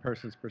lay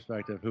person's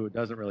perspective who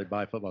doesn't really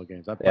buy football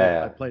games,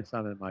 I played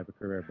some in my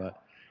career,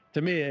 but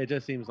to me it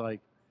just seems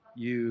like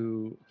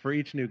you for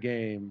each new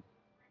game,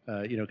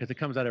 because it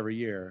comes out every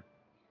year,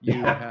 you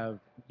have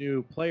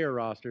new player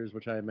rosters,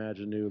 which I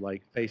imagine new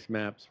like face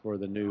maps for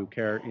the new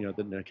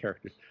the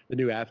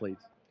new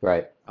athletes.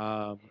 Right.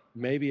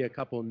 Maybe a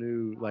couple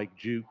new like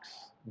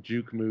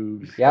juke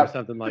moves or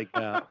something like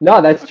that.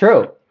 No, that's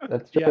true.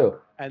 That's true.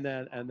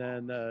 Yeah. And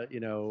then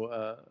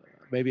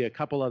maybe a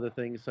couple other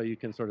things so you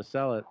can sort of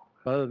sell it.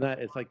 But other than that,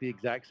 it's like the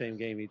exact same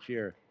game each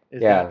year.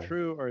 Is that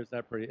true, or is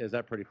that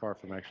pretty far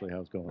from actually how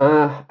it's going?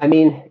 I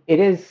mean, it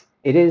is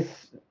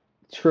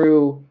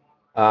true.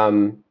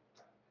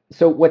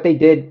 So what they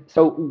did,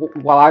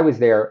 while I was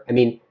there, I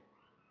mean,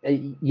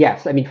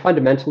 yes, I mean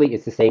fundamentally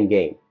it's the same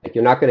game. Like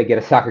you're not going to get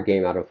a soccer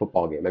game out of a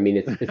football game. I mean,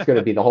 it's going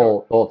to be the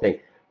whole thing.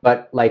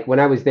 But like when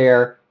I was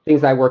there,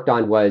 things I worked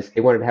on was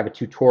they wanted to have a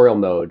tutorial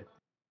mode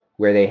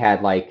where they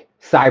had like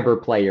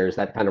cyber players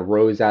that kind of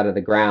rose out of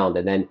the ground,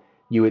 and then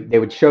they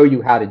would show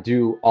you how to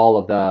do all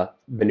of the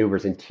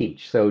maneuvers and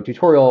teach. So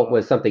tutorial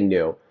was something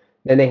new.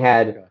 Then they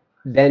had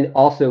then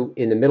also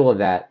in the middle of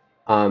that,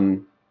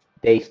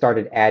 they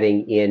started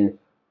adding in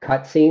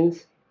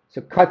cutscenes.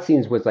 So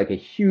cutscenes was like a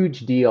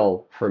huge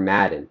deal for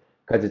Madden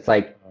because it's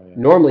like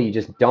normally you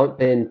just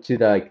dump into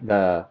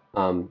the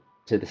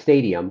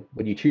stadium.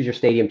 When you choose your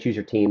stadium, choose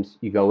your teams,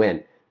 you go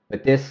in.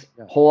 But this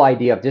whole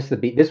idea of this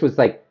was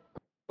like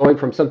going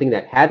from something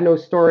that had no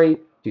story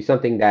to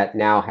something that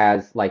now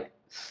has like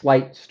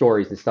slight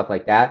stories and stuff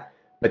like that.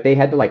 But they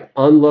had to like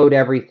unload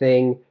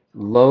everything,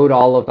 load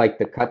all of like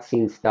the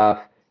cutscene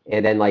stuff,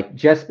 and then like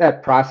just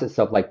that process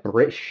of like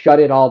shut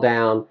it all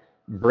down,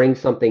 bring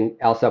something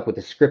else up with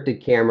a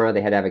scripted camera.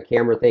 They had to have a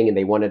camera thing, and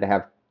they wanted to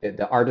have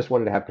the artist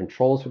wanted to have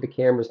controls for the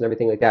cameras and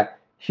everything like that.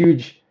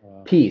 Huge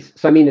piece.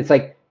 So I mean, it's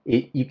like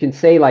you can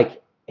say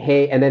like,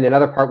 hey, and then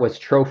another part was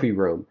trophy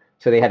room.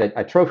 So they had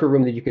a trophy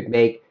room that you could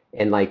make,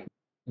 and like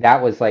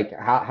that was like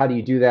how do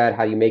you do that?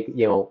 How do you make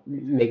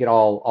it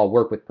all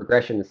work with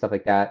progression and stuff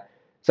like that?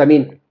 So I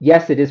mean,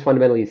 yes, it is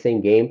fundamentally the same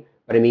game,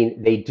 but I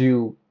mean they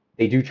do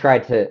try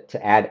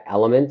to add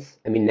elements.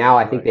 I mean, now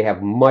I think they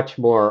have much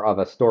more of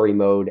a story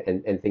mode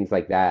and things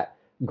like that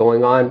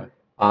going on.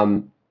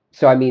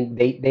 So I mean,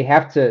 they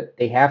have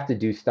to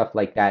do stuff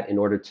like that in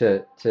order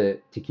to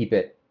keep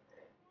it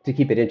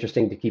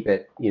interesting, to keep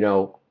it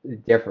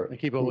different, and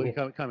keep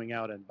it coming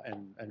out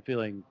and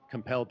feeling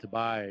compelled to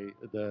buy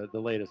the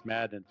latest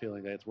Madden and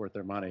feeling that it's worth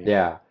their money.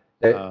 Yeah,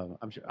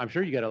 I'm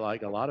sure you get a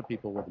lot of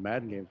people with the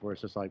Madden games where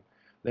it's just like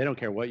they don't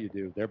care what you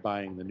do, they're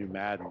buying the new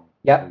Madden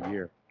every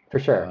year. For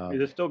sure. Is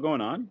it still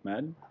going on,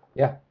 Madden?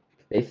 Yeah,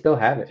 they still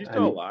have it. Is he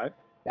still alive?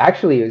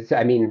 Actually,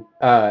 I mean,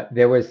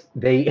 there was I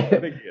think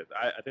he is.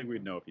 I think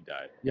we'd know if he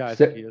died. Yeah, I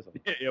So- think he is.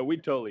 Yeah, we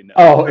totally know.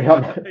 Oh,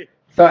 yeah.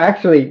 So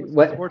actually,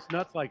 what? Sports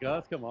nuts like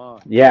us? Come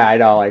on. Yeah, I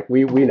know. Like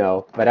we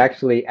know, but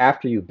actually,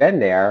 after you've been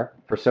there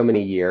for so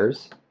many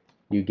years,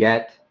 you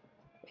get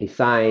a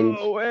signed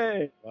No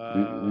way.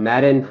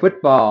 Madden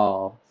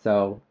football.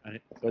 So And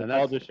So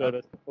Paul just showed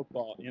us the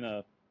football in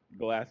a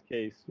glass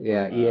case.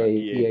 yeah, from,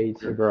 EA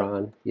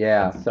Tiburon.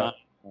 Yeah, so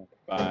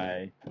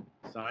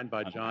signed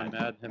by John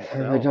Madden by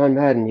himself. John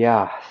Madden.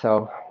 Yeah,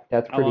 so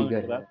that's how pretty long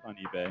good. ago that's on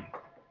eBay?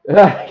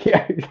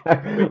 Yeah,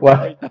 exactly.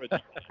 Well,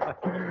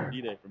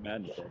 D-Day for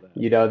Madden sold that.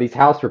 you know, these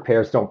house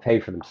repairs don't pay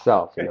for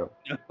themselves. You know,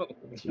 No.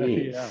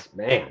 jeez, Yeah.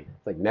 man,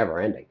 it's like never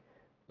ending.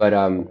 But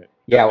I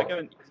yeah, got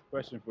an easy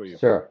question for you.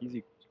 sure.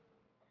 Easy.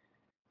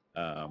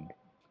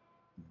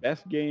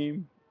 Best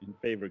game and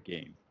favorite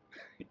game.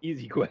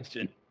 Easy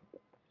question.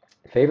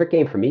 Favorite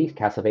game for me is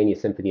Castlevania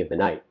Symphony of the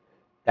Night.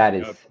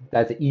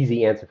 That's an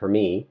easy answer for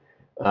me.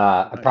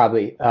 I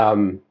probably, I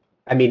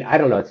mean, I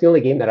don't know. It's the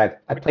only game that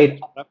I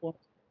played. Platform?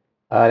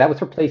 That was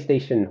for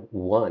PlayStation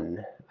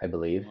 1, I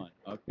believe.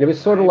 Okay. It was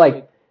sort of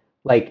like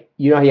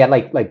you know, he had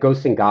like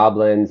Ghosts and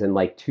Goblins and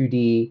like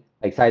 2D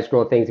like side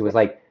scroll things. It was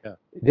like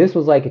this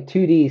was like a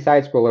 2D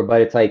side scroller,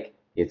 but it's like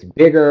it's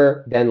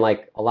bigger than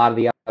like a lot of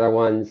the other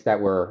ones that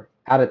were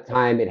out at the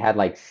time. It had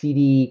like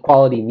CD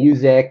quality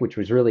music, which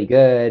was really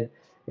good.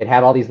 It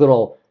had all these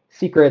little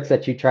secrets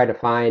that you try to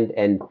find,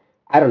 and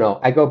I don't know.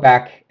 I go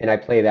back and I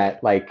play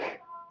that like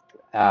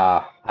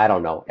I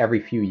don't know, every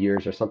few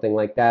years or something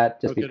like that,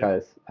 just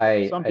because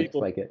I Some just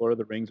people like it. Lord of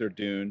the Rings or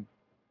Dune.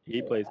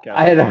 He plays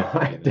I know,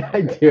 Castlevania.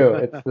 I do.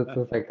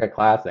 It's like a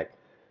classic.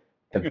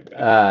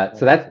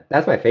 So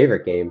that's my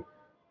favorite game.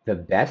 The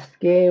best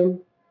game?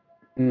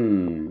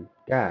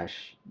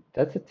 Gosh,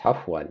 that's a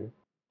tough one.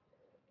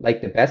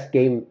 Like the best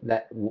game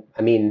that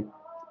I mean,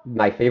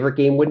 my favorite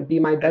game wouldn't be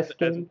my best As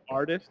game. an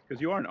artist,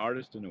 because you are an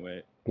artist in a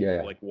way.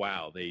 Yeah. Like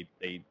wow, they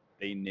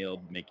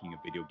nailed making a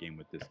video game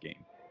with this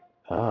game.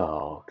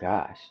 Oh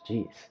gosh,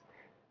 jeez.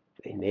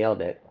 They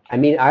nailed it. I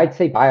mean, I'd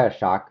say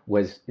Bioshock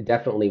was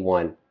definitely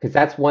one because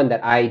that's one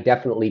that I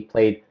definitely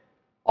played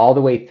all the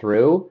way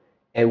through.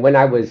 And when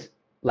I was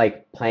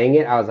like playing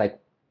it, I was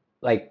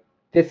like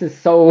this is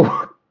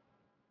so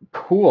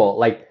cool.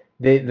 Like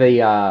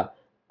uh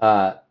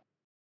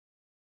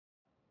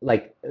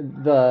like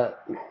the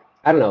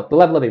I don't know the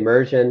level of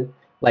immersion.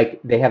 Like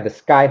they have the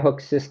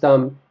skyhook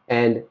system,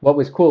 and what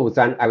was cool was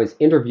I was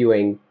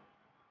interviewing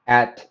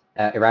at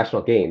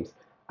Irrational Games,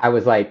 I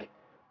was like,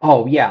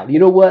 oh yeah, you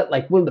know what?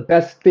 Like one of the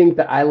best things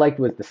that I liked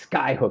was the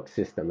skyhook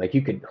system. Like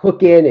you could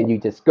hook in and you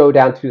just go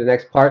down to the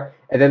next part.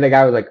 And then the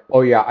guy was like,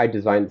 oh yeah, I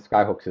designed the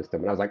skyhook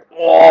system. And I was like,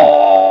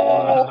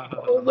 oh,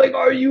 I was like,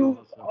 are you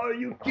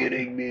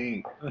kidding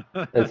me?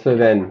 And so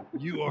then,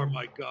 you are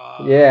my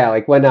god. Yeah,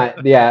 like when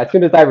as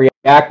soon as I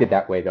reacted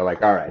that way, they're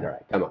like, all right,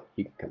 come on,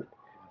 you can come in.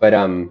 But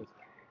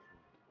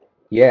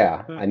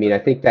yeah, I mean, I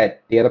think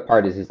that the other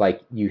part is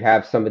like you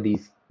have some of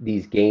these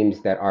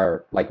games that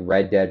are like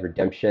Red Dead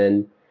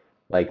Redemption,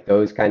 like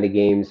those kind of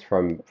games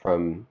from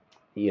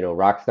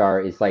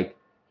Rockstar is like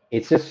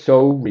it's just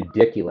so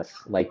ridiculous,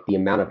 like the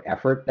amount of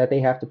effort that they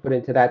have to put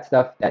into that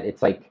stuff that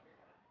it's like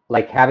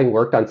having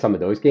worked on some of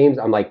those games,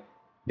 I'm like,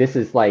 this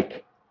is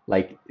like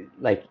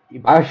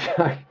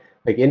Bioshock,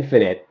 like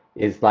Infinite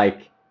is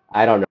like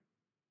I don't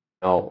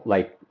know,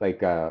 like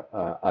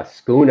a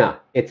schooner.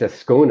 It's a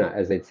schooner,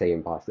 as they'd say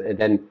in Boston. And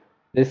then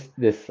this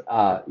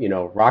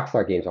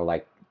Rockstar games are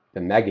like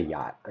the mega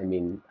yacht. I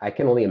mean, I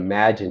can only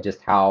imagine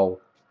just how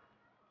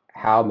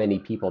many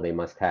people they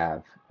must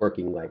have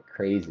working like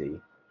crazy.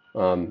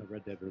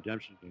 Red Dead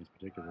Redemption games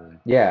particularly.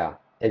 Yeah,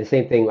 and the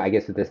same thing, I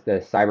guess, with the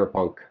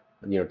Cyberpunk,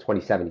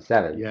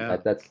 2077. Yeah.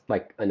 That's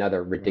like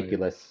another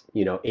ridiculous,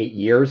 8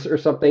 years or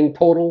something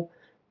total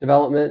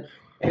development,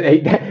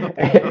 and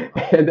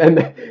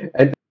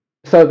and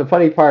so the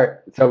funny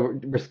part, so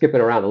we're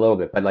skipping around a little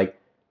bit, but like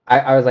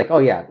I was like, oh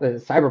yeah, the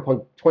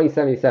Cyberpunk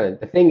 2077.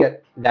 The thing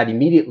that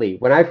immediately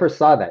when I first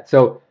saw that,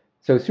 so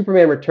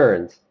Superman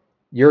Returns,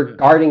 you're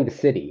guarding the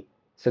city,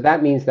 so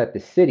that means that the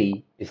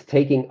city is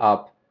taking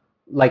up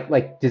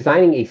like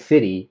designing a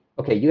city.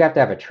 Okay, you have to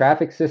have a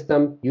traffic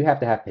system, you have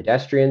to have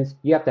pedestrians,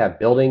 you have to have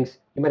buildings,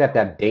 you might have to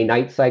have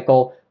day-night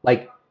cycle.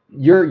 Like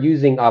you're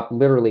using up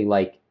literally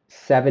like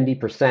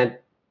 70%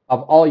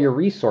 of all your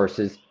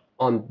resources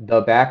on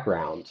the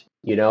background,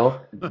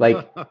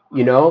 like,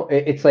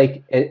 it's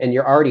like, and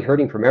you're already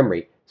hurting for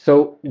memory.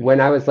 So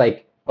when I was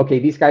like, okay,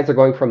 these guys are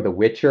going from The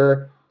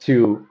Witcher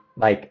to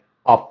like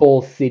a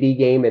full city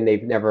game and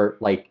they've never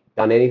like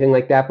done anything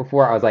like that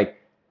before, I was like,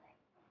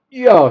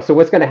 so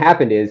what's going to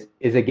happen is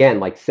again,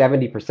 like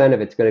 70%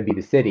 of it's going to be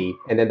the city,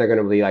 and then they're going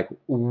to be like,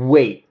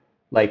 wait,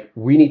 like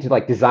we need to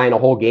like design a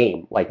whole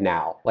game like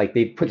now. Like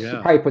they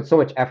probably put so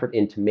much effort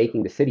into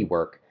making the city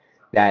work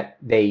that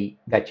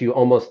you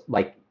almost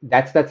like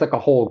that's like a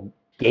whole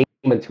game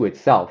unto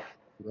itself.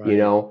 Right.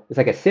 It's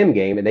like a sim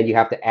game, and then you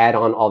have to add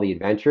on all the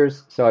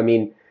adventures. So I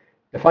mean,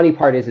 the funny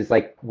part is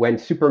like when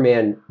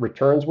Superman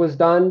Returns was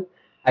done,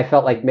 I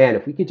felt like, man,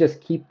 if we could just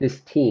keep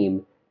this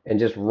team and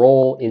just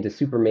roll into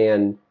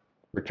Superman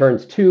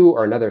Returns 2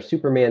 or another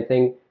Superman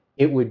thing,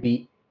 it would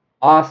be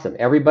awesome.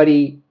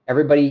 Everybody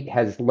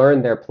has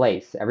learned their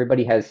place.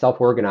 Everybody has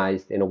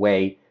self-organized in a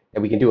way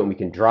that we can do it. And we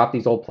can drop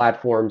these old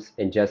platforms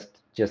and just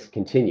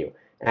continue.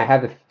 And I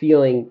have a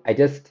feeling, I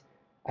just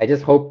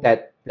hope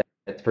that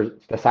for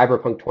the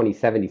Cyberpunk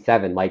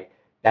 2077, like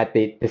that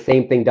the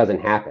same thing doesn't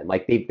happen.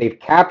 Like they've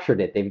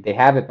captured it. They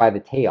have it by the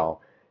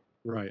tail.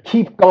 Right.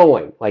 Keep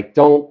going. Like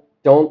don't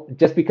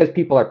just because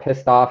people are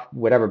pissed off,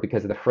 whatever,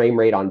 because of the frame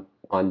rate on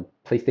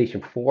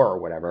PlayStation 4 or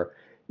whatever,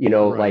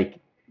 Right. like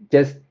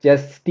just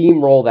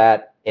steamroll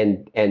that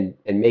and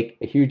make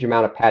a huge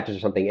amount of patches or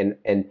something,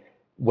 and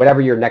whatever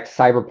your next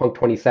Cyberpunk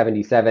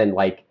 2077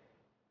 like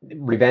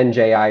Revenge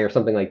AI or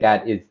something like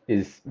that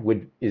is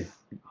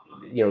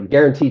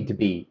guaranteed to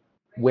be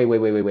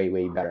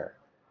way better.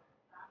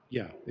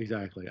 Yeah,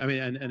 exactly. I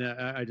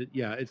mean,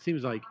 yeah, it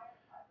seems like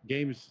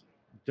games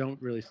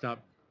don't really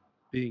stop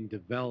being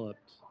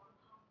developed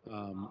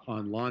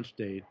on launch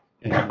date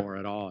anymore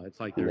at all.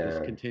 It's like they're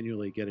just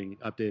continually getting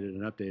updated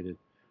and updated.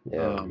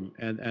 Yeah.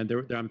 And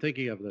I'm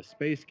thinking of the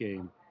space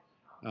game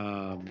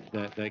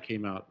that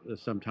came out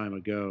some time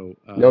ago.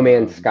 No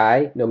Man's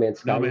Sky. No Man's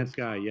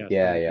Sky. Yes.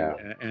 Yeah.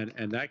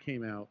 And that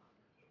came out,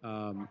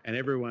 and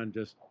everyone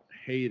just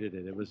hated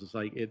it. It was just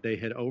like they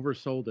had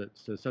oversold it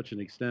to such an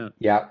extent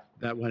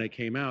that when it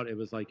came out, it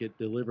was like it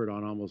delivered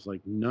on almost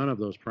like none of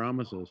those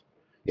promises.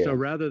 Yeah. So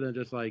rather than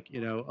just like,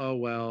 oh,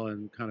 well,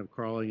 and kind of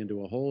crawling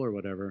into a hole or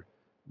whatever,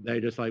 they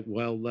just like,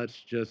 well, let's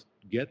just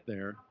get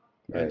there.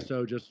 Right. And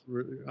so just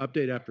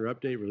update after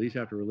update, release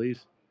after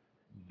release,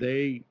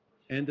 they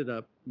ended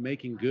up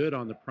making good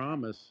on the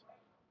promise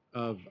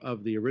of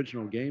the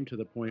original game to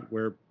the point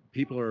where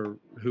people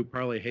who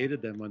probably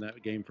hated them when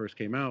that game first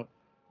came out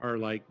are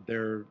like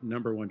their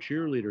number one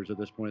cheerleaders at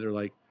this point. They're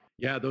like,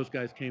 yeah, those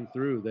guys came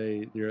through.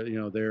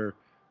 They're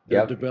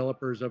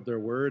developers of their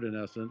word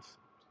in essence.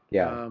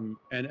 Yeah.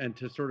 And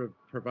to sort of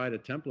provide a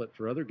template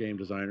for other game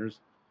designers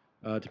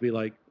to be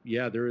like,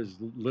 yeah, there is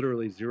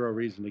literally zero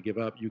reason to give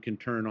up. You can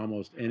turn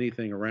almost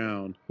anything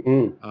around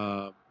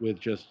with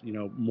just,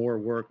 more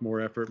work, more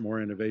effort,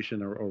 more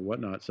innovation or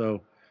whatnot.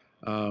 So,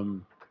 I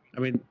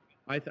mean,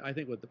 I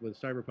think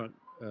with Cyberpunk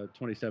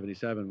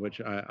 2077,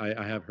 which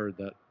I have heard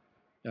that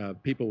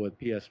people with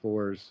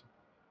PS4s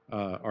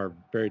are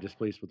very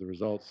displeased with the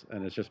results,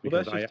 and it's just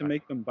because that's just to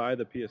make them buy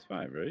the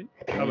PS5, right?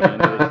 I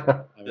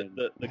mean,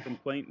 the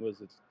complaint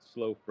was it's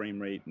slow frame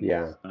rate and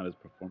it's not as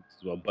performance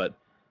as well. But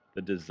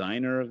the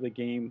designer of the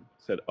game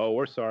said, "Oh,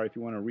 we're sorry. If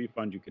you want a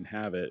refund, you can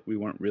have it. We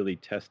weren't really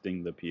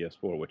testing the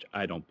PS4," which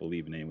I don't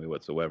believe in any way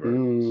whatsoever.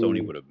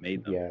 Sony would have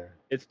made them. Yeah.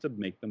 It's to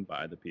make them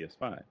buy the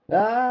PS5.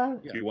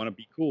 If you want to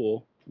be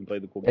cool and play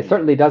the cool game. It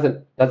certainly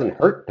doesn't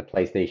hurt the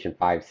PlayStation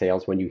 5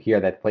 sales when you hear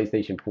that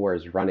PlayStation 4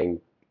 is running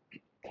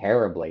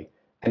terribly.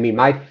 I mean,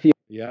 my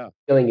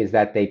feeling is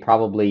that they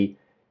probably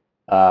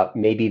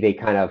maybe they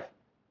kind of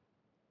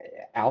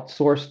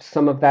outsourced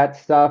some of that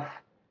stuff,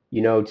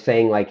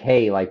 saying like,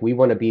 hey, like we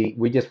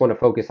just want to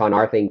focus on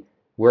our thing.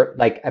 We're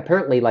like,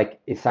 apparently,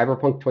 like, is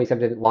Cyberpunk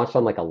 2077 launched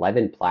on like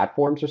 11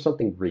 platforms or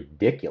something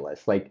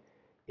ridiculous? Like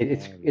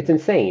it's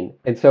insane.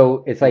 And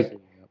so it's like,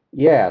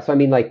 so I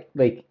mean, like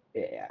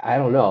I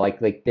don't know,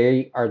 like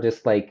they are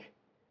just like,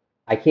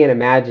 I can't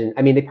imagine.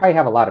 I mean, they probably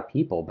have a lot of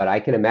people, but I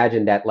can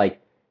imagine that like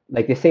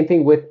the same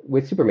thing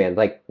with Superman.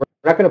 Like we're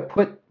not going to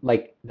put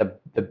like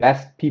the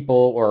best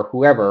people or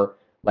whoever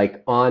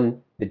like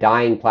on the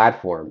dying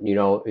platform.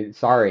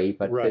 Sorry,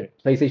 but the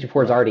PlayStation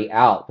 4 is already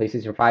out.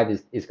 PlayStation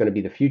 5 is going to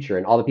be the future,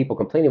 and all the people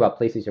complaining about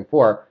PlayStation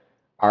 4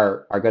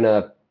 are going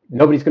to.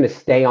 Nobody's going to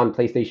stay on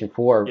PlayStation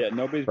 4. Yeah,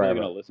 nobody's really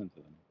going to listen to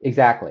them.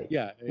 Exactly.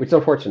 Yeah, which is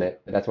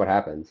unfortunate, but that's what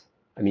happens.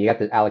 I mean, you have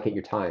to allocate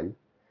your time.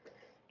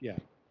 Yeah.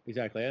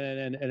 Exactly,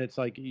 and it's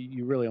like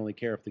you really only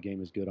care if the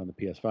game is good on the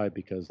PS5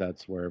 because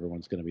that's where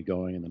everyone's going to be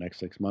going in the next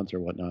 6 months or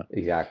whatnot.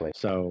 Exactly.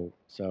 So,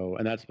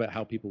 and that's about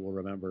how people will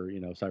remember,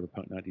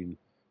 Cyberpunk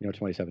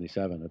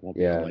 2077. It won't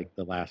be like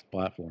the last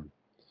platform.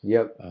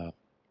 Yep.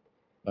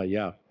 But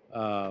yeah.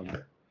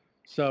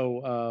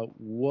 So,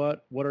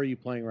 what are you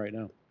playing right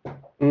now?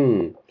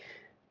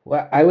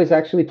 Well, I was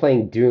actually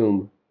playing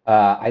Doom.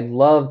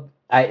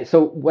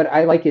 So what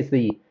I like is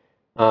the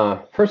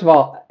first of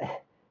all,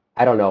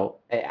 I don't know.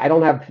 I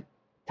don't have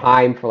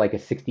time for like a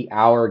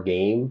 60-hour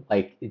game,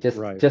 like just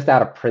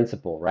out of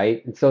principle,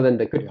 right? And so then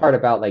the good part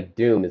about like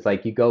Doom is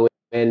like you go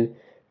in.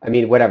 I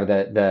mean, whatever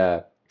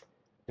the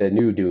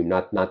new Doom,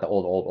 not the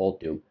old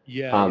Doom.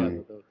 The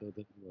one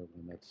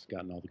that's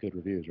gotten all the good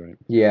reviews, right?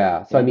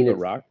 Yeah. So I mean, it's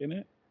The Rock in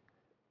it.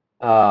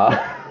 Oh,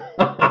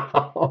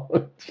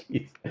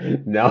 jeez.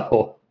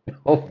 No,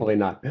 hopefully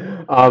not.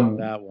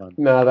 That one.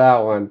 No, that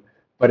one.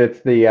 But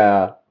it's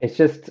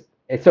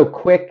it's so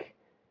quick.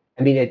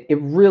 I mean, it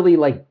really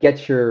like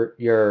gets your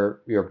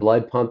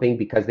blood pumping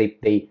because they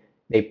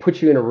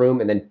put you in a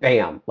room and then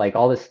bam, like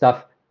all this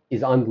stuff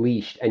is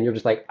unleashed and you're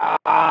just like,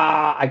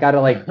 I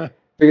gotta like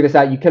figure this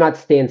out. You cannot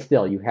stand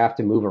still. You have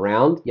to move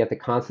around. You have to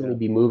constantly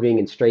be moving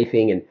and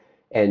strafing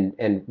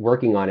and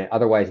working on it.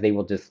 Otherwise, they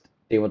will just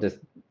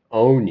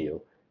own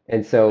you.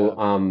 And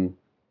so,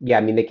 yeah,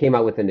 I mean, they came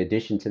out with an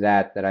addition to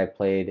that I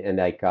played, and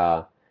like,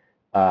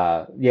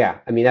 yeah,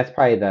 I mean, that's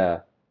probably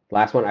the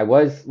last one. I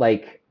was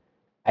like,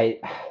 I,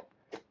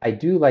 I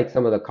do like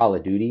some of the Call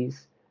of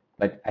Duties,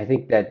 but I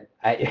think that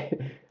I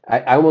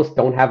almost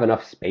don't have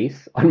enough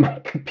space on my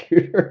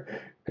computer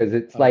because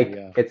it's like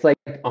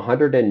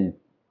 100 and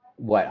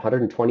what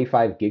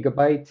 125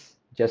 gigabytes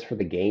just for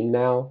the game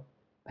now.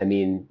 I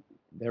mean,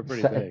 they're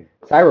pretty big.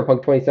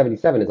 Cyberpunk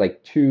 2077 is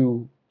like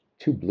two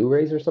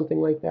Blu-rays or something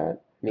like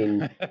that. I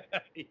mean,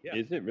 yeah.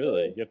 Is it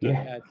really? You have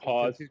to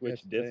pause,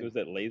 switch discs. Was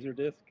that laser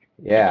disc?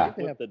 Yeah. I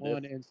think they have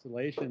one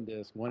installation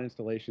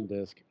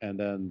disc, and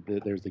then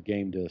there's the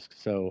game disc.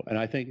 So, and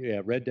I think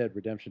Red Dead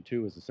Redemption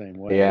 2 was the same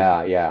way.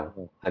 Yeah.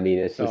 I mean,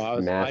 it's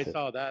just massive. I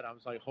saw that. I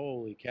was like,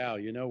 holy cow!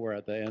 We're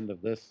at the end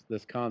of this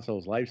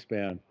console's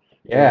lifespan.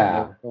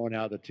 Yeah. Throwing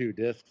out the 2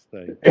 discs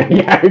thing.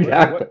 Yeah,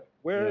 exactly.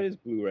 Where is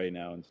Blu-ray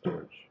now in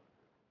storage?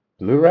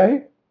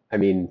 Blu-ray? I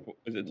mean,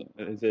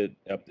 is it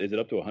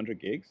up to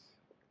 100 gigs?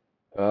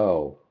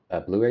 Oh,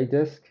 a Blu-ray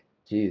disc?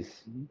 Jeez.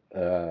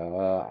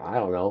 I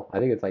don't know. I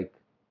think it's like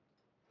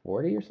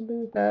 40 or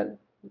something like that.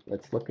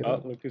 Let's look it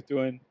up. Look who's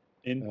doing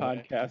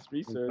podcast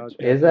research.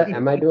 Is that?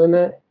 Am I doing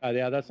that?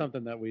 Yeah, that's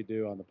something that we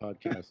do on the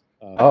podcast.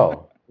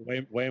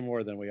 Way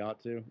more than we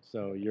ought to.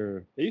 So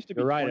They used to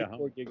be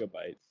 24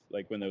 gigabytes,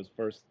 like when it was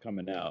first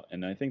coming out,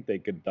 and I think they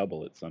could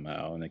double it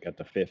somehow, and they got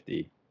to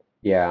 50.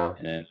 Yeah.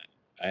 And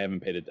I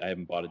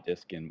haven't bought a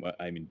disc in.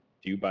 I mean,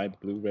 do you buy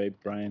Blu-ray,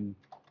 Brian?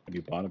 Have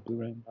you bought a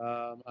Blu-ray?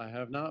 I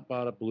have not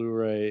bought a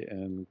Blu-ray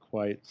in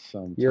quite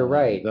some time. You're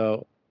right.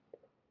 Though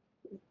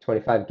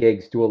 25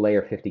 gigs, dual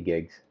layer, 50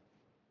 gigs.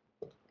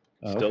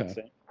 Still the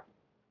same.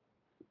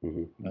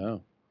 Mm-hmm.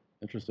 Oh,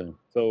 interesting.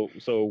 So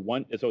it's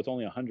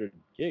only 100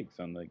 gigs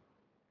on the.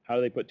 How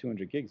do they put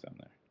 200 gigs on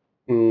there?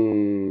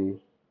 You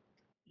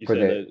said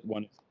that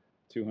one is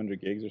 200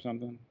 gigs or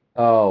something.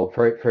 Oh,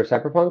 for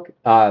Cyberpunk?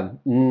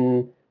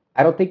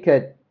 I don't think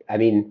that. I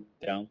mean,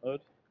 download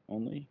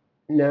only.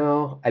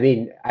 No, I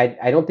mean,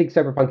 I don't think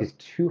Cyberpunk is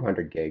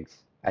 200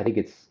 gigs. I think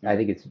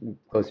it's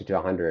closer to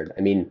 100.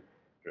 I mean,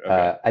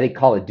 I think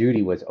Call of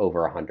Duty was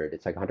over 100.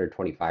 It's like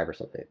 125 or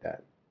something like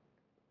that.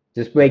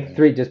 Just make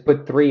three. Just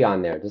put 3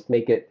 on there. Just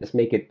make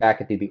it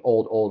back at the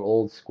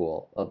old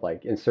school of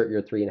like insert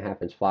your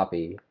 3.5-inch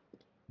floppy.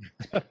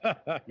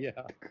 Yeah.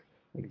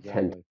 Like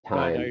 10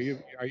 times.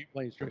 Are you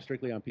playing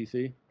strictly on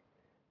PC?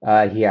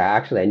 Yeah.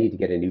 Actually, I need to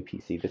get a new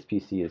PC. This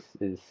PC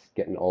is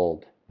getting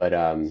old. But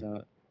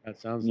that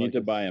sounds. You need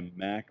to buy a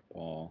Mac,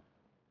 Paul.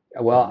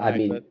 Well, I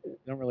mean, they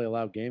don't really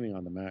allow gaming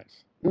on the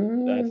Macs.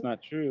 That's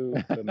not true.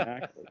 The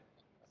Mac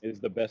is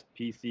the best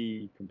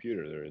PC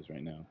computer there is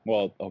right now.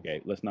 Well,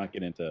 okay, let's not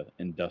get into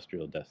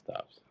industrial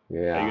desktops.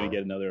 Yeah. Are you gonna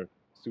get another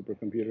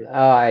supercomputer?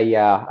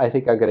 Yeah, I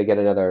think I'm gonna get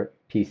another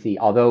PC.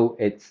 Although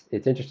it's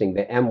interesting,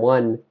 the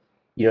M1,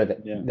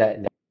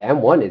 the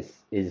M1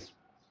 is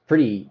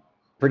pretty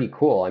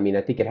cool. I mean,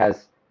 I think it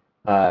has.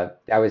 I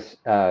was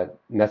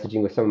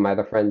messaging with some of my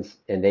other friends,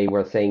 and they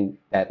were saying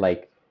that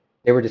like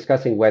they were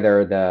discussing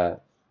whether the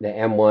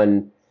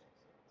M1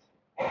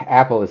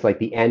 Apple is like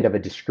the end of a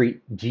discrete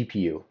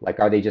GPU. Like,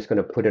 are they just going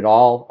to put it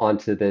all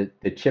onto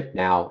the chip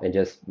now and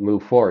just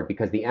move forward?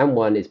 Because the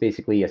M1 is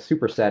basically a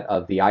superset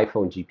of the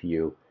iPhone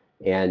GPU,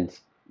 and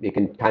it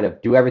can kind of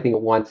do everything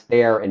at once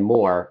there and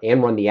more,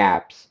 and run the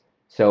apps.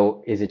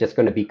 So is it just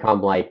going to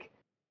become like,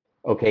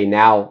 okay,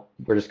 now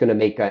we're just going to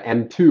make a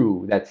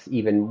M2 that's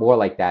even more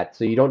like that.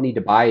 So you don't need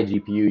to buy a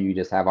GPU, you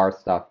just have our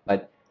stuff.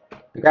 But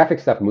the graphic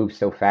stuff moves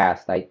so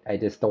fast, I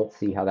just don't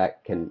see how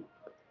that can,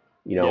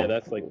 Yeah,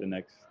 that's like the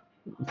next.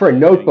 For a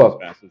notebook,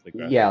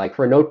 yeah, like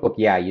for a notebook,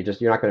 yeah, you're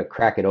not going to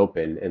crack it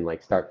open and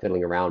like start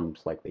fiddling around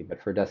most likely.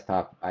 But for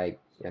desktop, I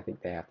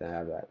think they have to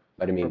have that.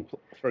 But I mean,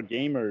 for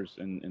gamers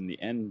and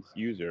the end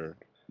user,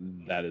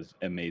 that is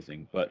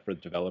amazing. But for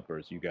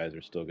developers, you guys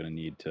are still going to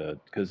need to,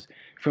 because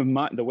from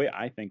the way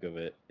I think of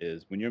it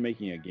is when you're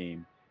making a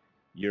game,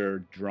 you're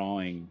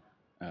drawing.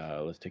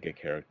 Let's take a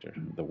character,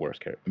 the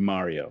worst character,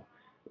 Mario.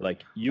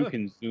 Like you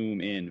can zoom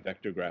in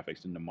vector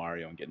graphics into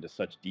Mario and get into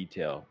such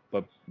detail,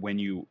 but when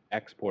you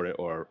export it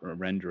or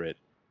render it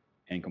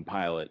and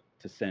compile it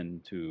to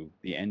send to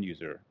the end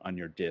user on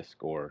your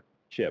disk or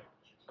chip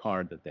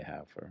card that they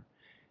have,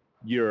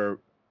 you're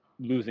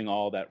losing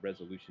all that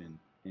resolution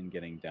in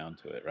getting down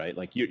to it, right?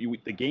 Like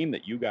the game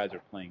that you guys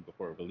are playing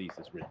before release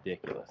is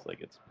ridiculous.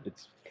 Like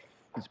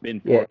it's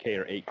been 4K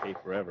or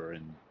 8K forever,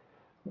 and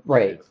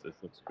right, this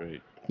looks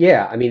great.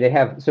 Yeah, I mean, they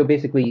have, so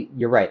basically,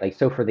 you're right. Like,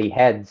 so for the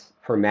heads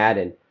for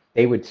Madden,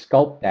 they would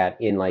sculpt that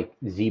in like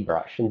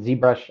ZBrush. And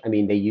ZBrush, I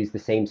mean, they use the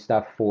same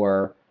stuff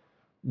for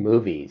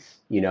movies,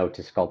 to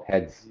sculpt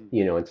heads,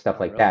 and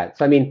stuff like that.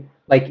 So I mean,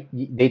 like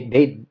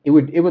it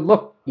would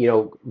look,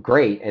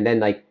 great. And then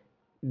like,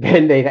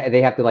 then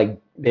they have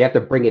to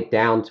bring it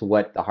down to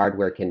what the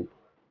hardware can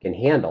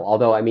handle.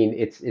 Although, I mean,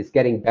 it's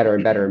getting better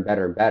and better and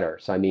better and better.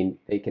 So I mean,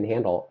 they can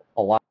handle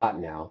a lot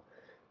now.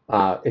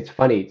 It's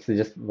funny. So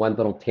just one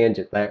little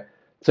tangent there.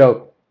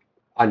 So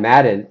on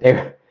Madden,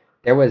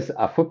 there was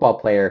a football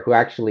player who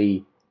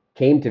actually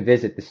came to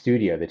visit the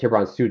studio, the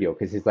Tiburon studio,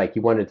 because he's like, he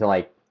wanted to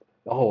like,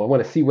 oh, I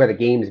want to see where the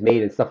game's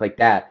made and stuff like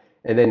that.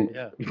 And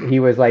then he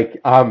was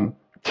like, so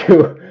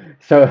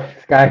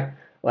this guy,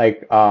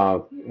 like,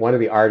 one of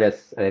the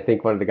artists, and I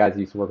think one of the guys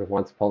who used to work with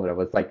Once Upon a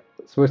was like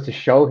supposed to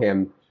show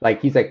him,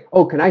 like, he's like,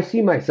 oh, can I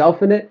see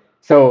myself in it?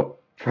 So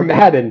for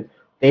Madden,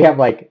 they have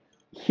like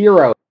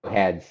hero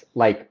heads,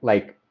 like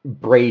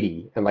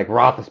Brady and like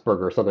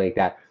Roethlisberger or something like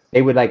that.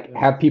 They would like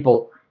have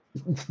people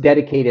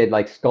dedicated,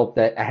 like sculpt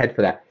a head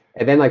for that.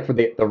 And then like for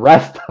the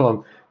rest of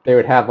them, they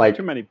would have like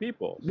too many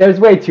people. There's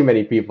way too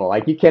many people.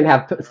 Like you can't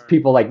have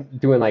people like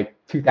doing like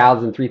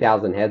 2,000,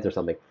 3,000 heads or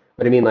something.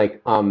 But I mean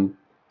like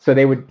so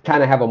they would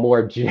kind of have a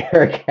more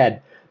generic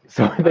head.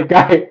 So the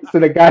guy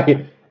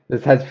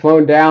this has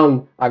flown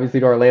down obviously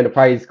to Orlando.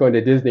 Probably he's going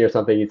to Disney or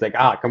something. He's like,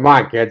 come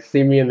on, kids,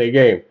 see me in the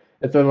game.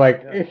 And so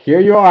like, here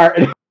you are.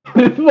 And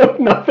it looked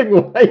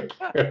nothing like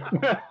you.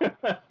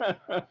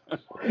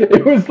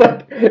 It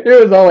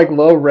was all like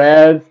low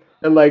res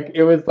and like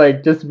it was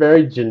like just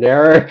very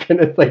generic, and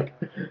it's like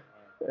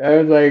I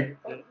was like,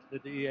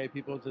 did the EA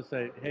people just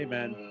say, hey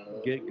man,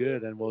 get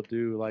good and we'll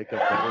do like a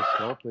better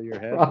sculpt of your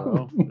head,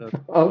 bro?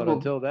 But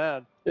until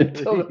then,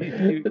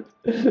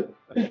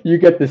 you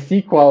get the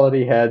C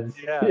quality heads.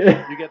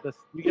 Yeah, you get the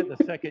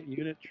second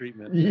unit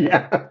treatment.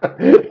 Yeah.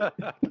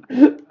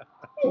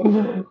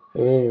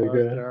 Oh my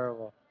God.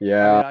 Terrible.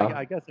 Yeah. I mean,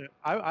 I guess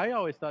I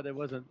always thought it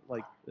wasn't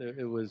like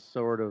it was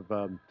sort of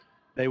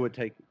they would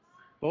take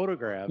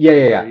photographs.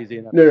 Yeah. Easy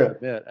enough to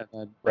submit,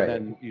 and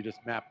then you just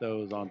map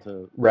those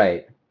onto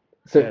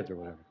heads or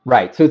whatever.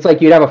 Right. So it's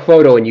like you'd have a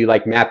photo and you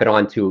like map it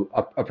onto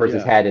a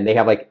person's head, and they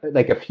have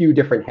like a few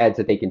different heads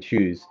that they can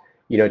choose,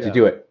 to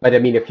do it. But I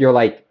mean, if you're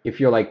like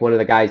one of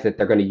the guys that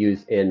they're going to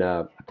use in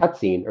a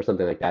cutscene or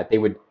something like that, they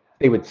would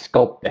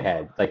sculpt the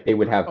head. Like they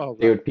would have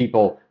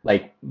people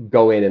like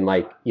go in and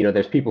like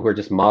there's people who are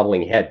just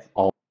modeling heads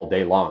all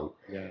day long.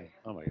 Yeah.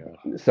 Oh my gosh.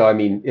 So I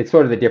mean, it's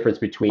sort of the difference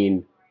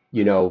between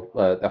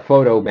a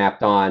photo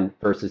mapped on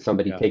versus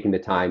somebody taking the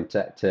time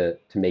to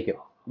make it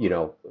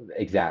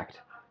exact.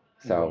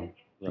 So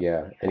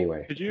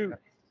anyway. Could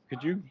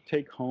you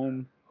take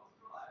home,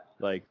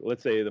 like,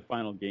 let's say the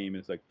final game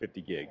is like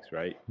 50 gigs,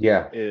 right?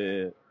 Yeah.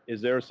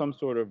 Is there some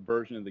sort of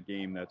version of the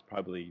game that's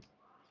probably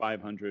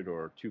 500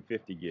 or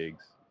 250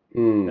 gigs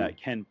that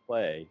can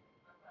play?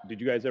 Did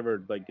you guys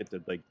ever like get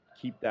to like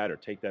keep that or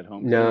take that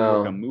home? No. When you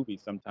work on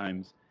movies,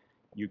 sometimes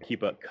you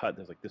keep a cut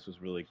that's like, this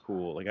was really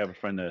cool. Like I have a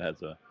friend that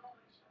has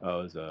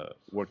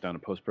worked on a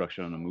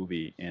post-production on a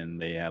movie,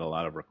 and they had a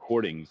lot of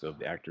recordings of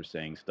the actors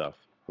saying stuff.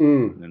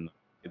 And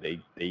they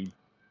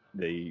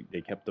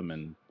kept them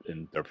and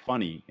they're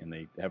funny, and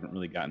they haven't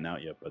really gotten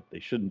out yet, but they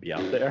shouldn't be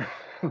out there.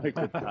 Like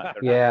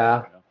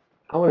yeah.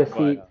 I want to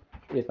see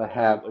if I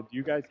have. Do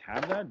you guys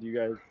have that? Do you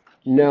guys?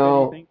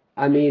 No.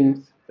 I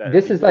mean,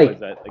 this is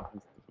like.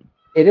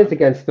 It is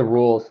against the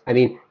rules. I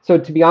mean, so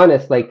to be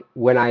honest, like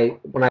when I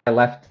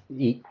left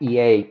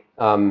EA,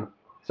 so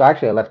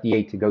actually I left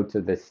EA to go to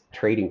this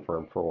trading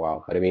firm for a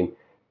while. But I mean,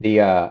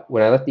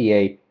 when I left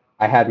EA,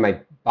 I had my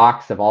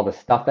box of all the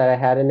stuff that I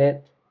had in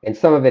it, and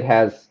some of it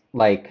has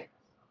like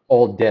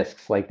old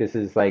discs. Like this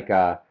is like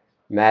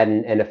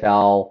Madden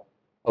NFL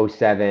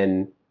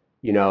 07.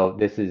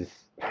 This is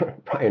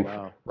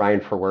Ryan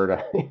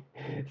Ferwerda.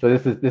 So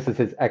this is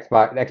his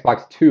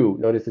Xbox 2.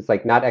 Notice it's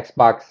like not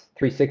Xbox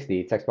 360,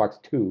 it's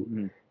Xbox 2.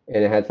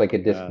 And it has like a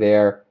disc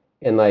there.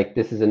 And like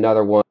this is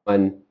another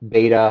one,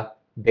 beta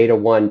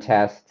 1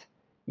 test,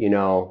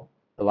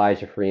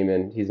 Elijah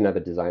Freeman, he's another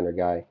designer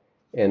guy.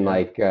 And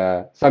like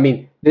so I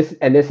mean this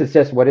is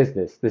just, what is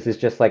this? This is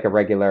just like a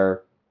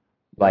regular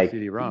like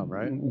CD-ROM,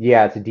 right?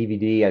 Yeah, it's a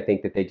DVD, I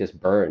think, that they just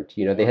burned.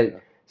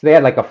 They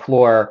had like a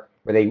floor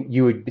where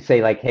you would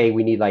say like, hey,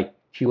 we need like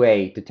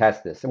QA to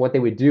test this. And what they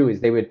would do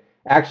is they would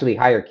actually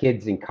hire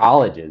kids in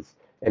colleges.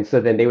 And so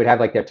then they would have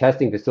like their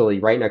testing facility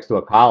right next to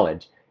a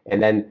college.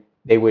 And then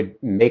they would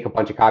make a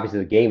bunch of copies of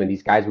the game, and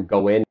these guys would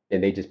go in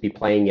and they'd just be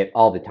playing it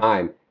all the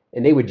time.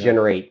 And they would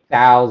generate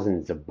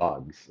thousands of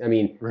bugs. I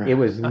mean, it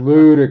was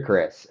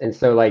ludicrous. And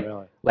so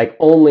like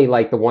only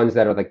like the ones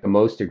that are like the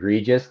most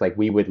egregious, like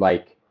we would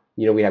like,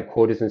 we have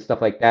quotas and stuff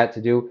like that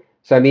to do.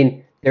 So I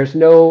mean,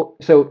 so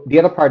the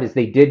other part is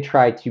they did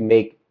try to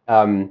make,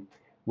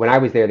 when I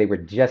was there, they were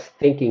just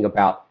thinking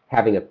about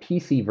having a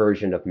PC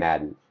version of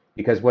Madden,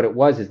 because what it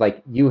was is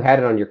like you had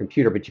it on your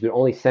computer, but you could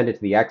only send it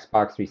to the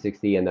Xbox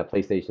 360 and the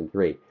PlayStation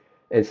 3.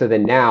 And so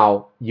then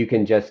now you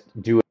can just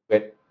do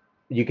it.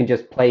 You can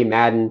just play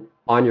Madden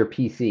on your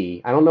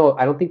PC. I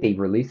don't think they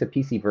released a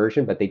PC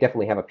version, but they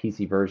definitely have a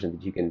PC version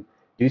that you can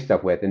do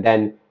stuff with. And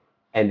then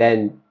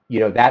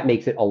that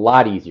makes it a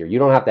lot easier. You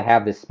don't have to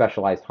have this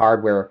specialized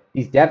hardware.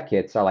 These dev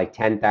kits are like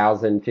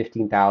 10,000,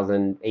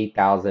 15,000,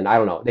 8,000. I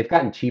don't know. They've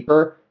gotten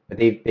cheaper, but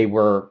they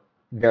were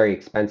very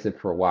expensive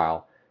for a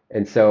while.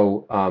 And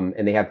so,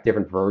 and they have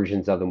different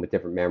versions of them with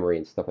different memory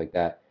and stuff like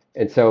that.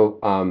 And so,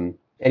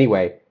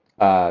 anyway,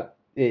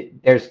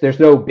 there's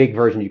no big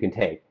version you can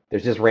take.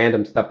 There's just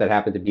random stuff that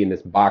happened to be in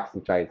this box,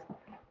 which I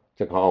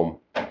took home.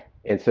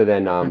 And so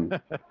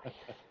then,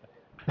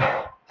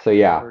 So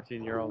yeah.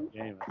 13-year-old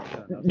game.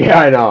 Yeah,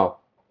 I know.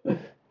 I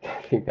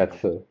think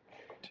that's the.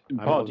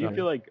 Paul, do you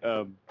feel like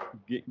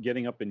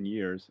getting up in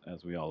years,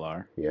 as we all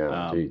are?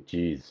 Yeah.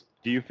 Geez.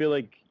 Do you feel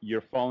like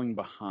you're falling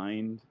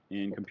behind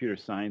in computer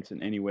science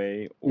in any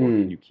way, or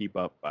can you keep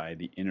up by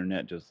the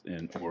internet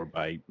or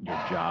by your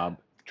job,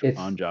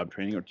 on-job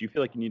training, or do you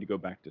feel like you need to go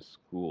back to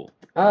school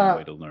in a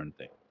way to learn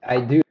things? I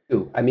do.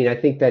 I mean, I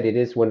think that it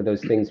is one of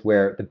those things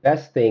where the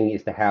best thing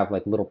is to have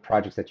like little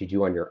projects that you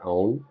do on your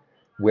own,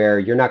 where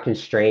you're not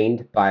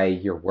constrained by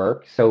your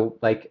work. So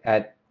like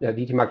at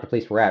VT Mark, the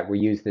place we're at, we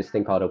use this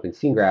thing called Open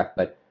Scene Graph,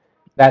 but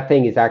that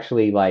thing is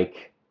actually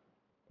like,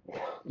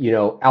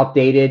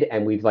 outdated,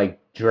 and we've like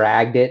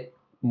dragged it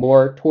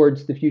more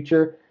towards the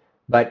future.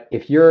 But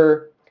if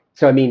you're,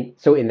 so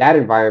in that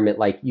environment,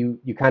 like you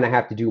kind of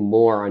have to do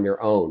more on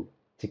your own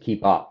to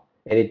keep up.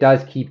 And it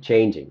does keep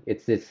changing.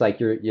 It's like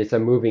it's a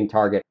moving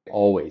target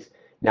always.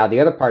 Now, the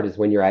other part is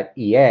when you're at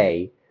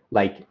EA,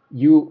 like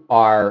you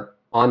are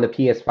on the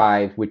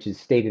PS5, which is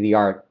state of the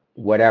art,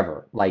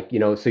 whatever. Like,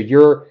 so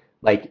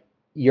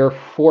you're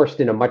forced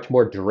in a much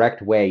more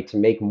direct way to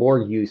make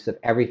more use of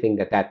everything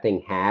that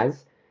thing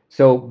has.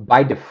 So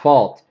by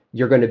default,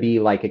 you're going to be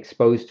like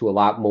exposed to a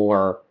lot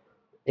more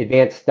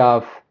advanced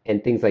stuff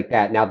and things like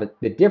that. Now,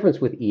 the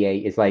difference with EA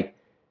is like,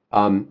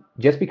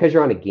 just because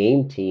you're on a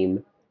game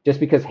team, just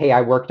because, hey,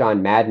 I worked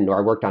on Madden or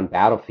I worked on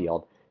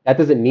Battlefield, that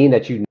doesn't mean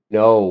that you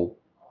know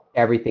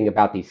everything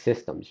about these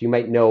systems. You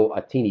might know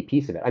a teeny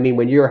piece of it. I mean,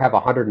 when you have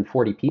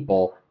 140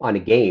 people on a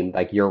game,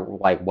 like you're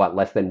like what,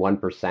 less than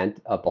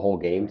 1% of the whole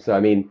game. So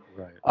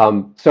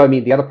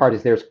the other part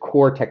is there's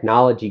core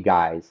technology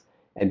guys,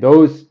 and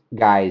those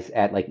guys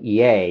at like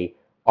EA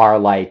are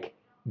like,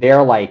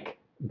 they're like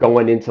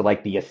going into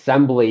like the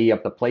assembly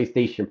of the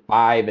PlayStation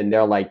 5, and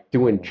they're like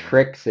doing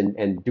tricks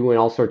and doing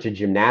all sorts of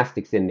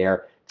gymnastics in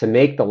there to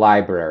make the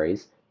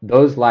libraries.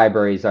 Those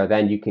libraries are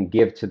then you can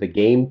give to the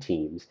game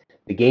teams.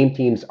 The game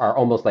teams are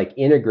almost like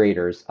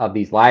integrators of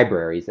these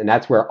libraries, and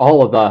that's where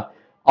all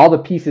the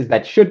pieces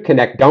that should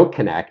connect don't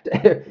connect.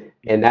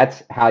 And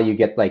that's how you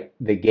get like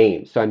the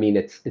game. So I mean,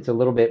 it's a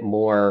little bit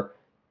more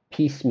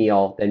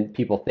piecemeal than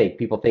people think.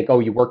 People think, oh,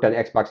 you worked on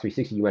Xbox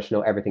 360, you must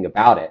know everything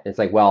about it. And it's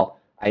like, well,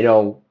 I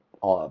know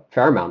a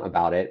fair amount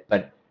about it,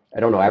 but I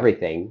don't know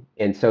everything.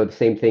 And so the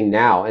same thing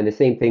now, and the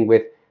same thing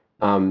with,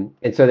 and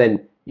so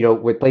then,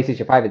 with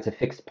PlayStation 5, it's a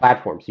fixed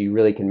platform, so you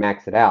really can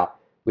max it out.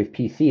 With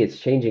PC, it's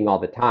changing all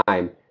the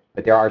time,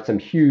 but there are some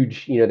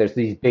huge, there's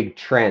these big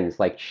trends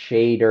like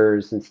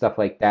shaders and stuff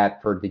like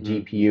that for the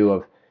GPU,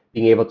 of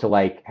being able to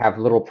like have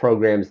little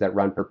programs that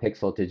run per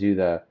pixel to do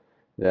the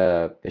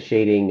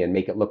shading and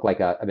make it look like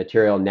a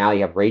material. Now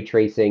you have ray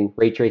tracing.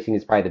 Ray tracing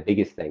is probably the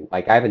biggest thing.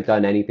 Like I haven't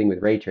done anything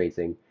with ray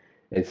tracing.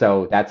 And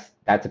so that's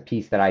a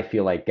piece that I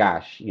feel like,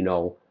 gosh,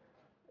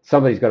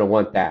 somebody's going to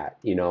want that,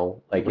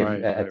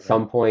 at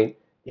some point.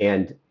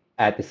 And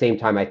at the same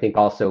time, I think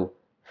also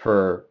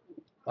for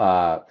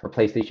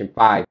PlayStation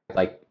 5,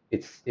 like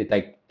it's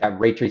like that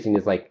ray tracing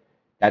is like,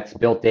 that's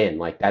built in.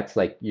 Like that's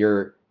like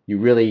you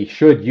really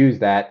should use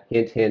that.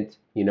 Hint, hint.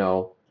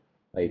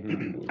 Like.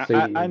 So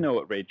I know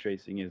what ray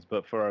tracing is,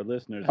 but for our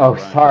listeners. Oh,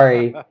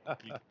 sorry.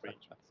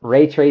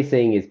 Ray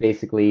tracing is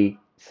basically.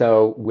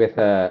 So with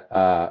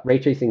ray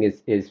tracing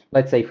is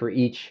let's say for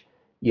each,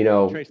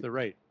 You trace the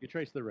rate.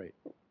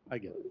 I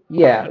get it.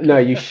 Yeah, no,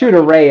 you shoot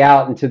a ray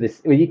out into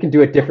this. Well, you can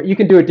do it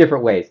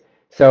different ways.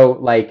 So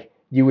like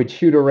you would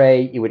shoot a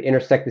ray, it would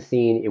intersect the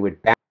scene, it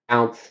would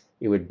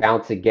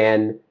bounce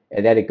again,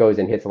 and then it goes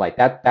and hits the light.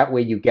 That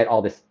way you get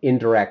all this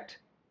indirect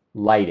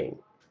lighting.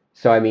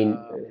 So I mean,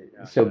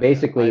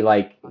 basically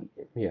like,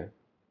 yeah.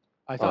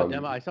 I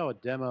saw a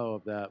demo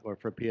of that, or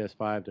for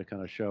PS5 to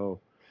kind of show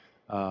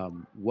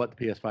what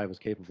the PS5 was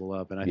capable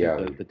of, and I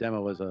think the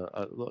demo was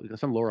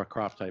some Lara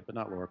Croft type, but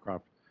not Lara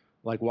Croft,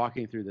 like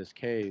walking through this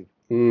cave,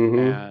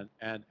 and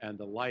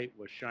the light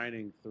was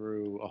shining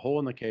through a hole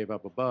in the cave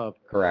up above.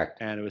 Correct.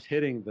 And it was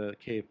hitting the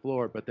cave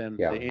floor, but then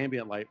the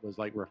ambient light was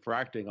like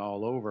refracting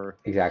all over.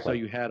 Exactly. So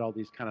you had all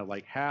these kind of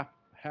like half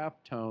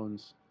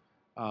tones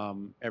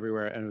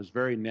everywhere, and it was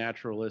very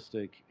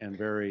naturalistic and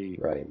very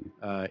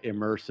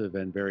immersive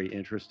and very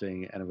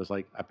interesting. And it was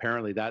like,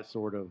 apparently that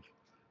sort of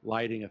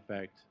lighting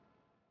effect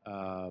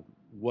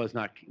was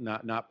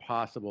not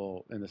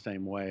possible in the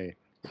same way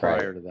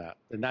prior to that.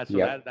 And that's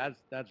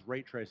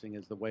ray tracing,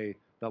 is the way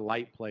the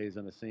light plays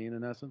in a scene,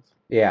 in essence.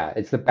 Yeah,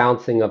 it's the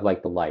bouncing of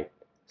like the light.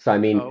 So I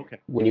mean,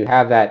 when you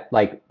have that,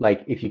 like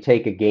if you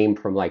take a game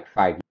from like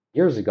 5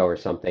 years ago or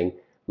something,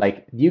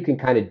 like you can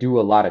kind of do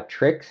a lot of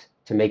tricks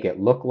to make it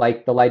look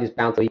like the light is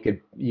bouncing.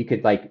 You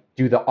could like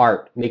do the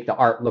art, make the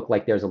art look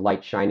like there's a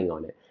light shining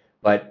on it.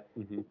 But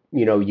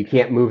you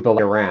can't move the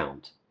light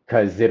around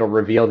because it'll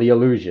reveal the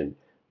illusion.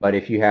 But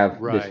if you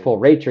have this full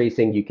ray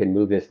tracing, you can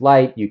move this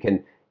light. You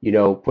can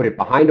put it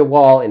behind a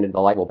wall, and the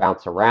light will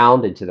bounce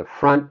around into the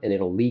front, and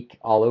it'll leak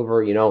all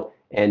over.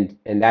 And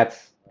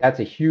that's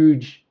a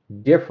huge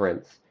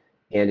difference,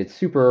 and it's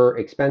super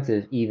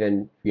expensive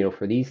even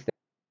for these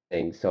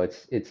things. So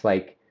it's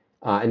like,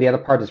 and the other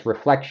part is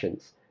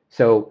reflections.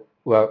 So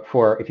well,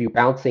 for if you're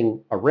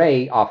bouncing a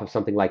ray off of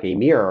something like a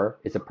mirror,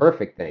 it's a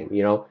perfect thing,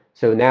 you know.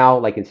 So now,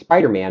 like in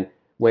Spider-Man,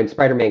 when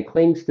Spider-Man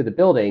clings to the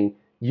building,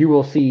 you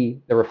will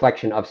see the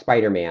reflection of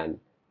Spider-Man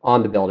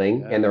on the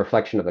building and the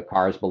reflection of the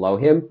cars below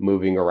him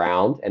moving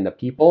around and the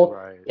people.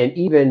 Right. And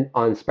even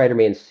on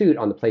Spider-Man's suit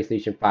on the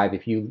PlayStation 5,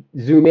 if you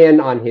zoom in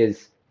on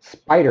his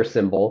spider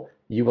symbol,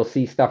 you will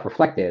see stuff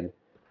reflected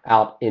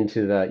out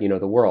into the, you know,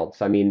 the world.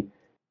 So I mean,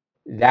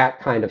 that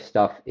kind of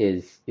stuff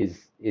is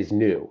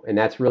new, and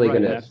that's really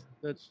Right. going to,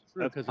 That's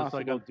true That's because it's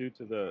like possible due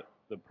to the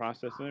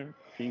processor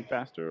being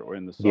faster, or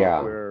in the yeah,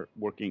 software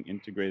working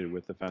integrated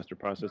with the faster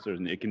processors,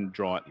 and it can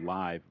draw it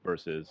live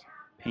versus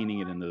painting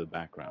it into the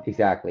background.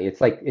 exactly. It's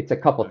like, it's a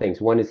couple Okay.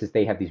 things. One is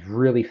they have these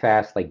really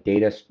fast like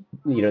data,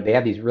 you know, they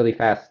have these really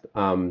fast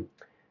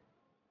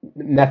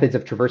methods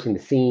of traversing the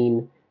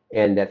scene,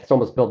 and that's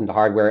almost built into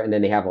hardware. And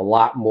then they have a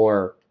lot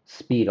more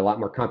speed, a lot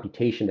more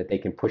computation that they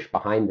can push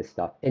behind this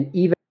stuff. And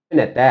even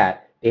at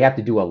that, they have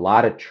to do a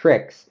lot of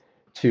tricks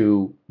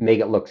to make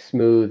it look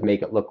smooth,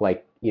 make it look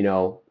like, you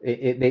know,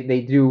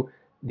 they do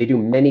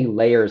many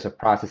layers of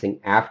processing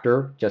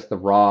after just the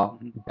raw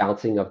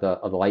bouncing of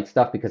the light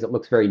stuff, because it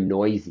looks very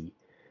noisy.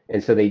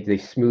 And so they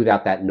smooth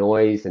out that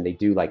noise, and they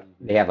do like,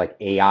 they have like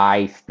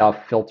AI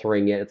stuff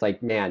filtering it. It's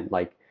like, man,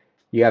 like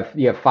you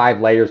have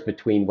 5 layers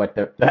between what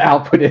the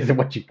output is and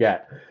what you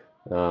get.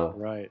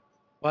 right.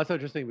 Well, that's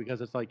interesting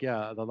because it's like,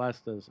 yeah, the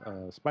last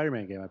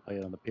Spider-Man game I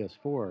played on the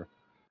PS4,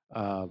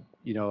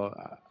 you know,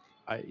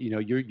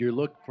 you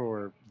look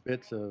for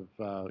bits of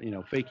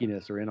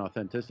fakiness or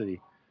inauthenticity.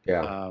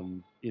 Yeah,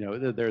 You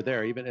know, they're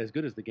there even as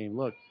good as the game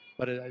looked.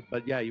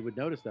 But yeah, you would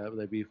notice that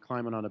they'd be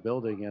climbing on a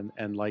building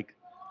and like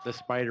the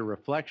spider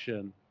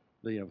reflection,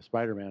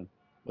 Spider-Man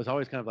was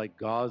always kind of like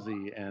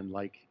gauzy and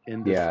like yeah,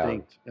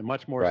 indistinct, and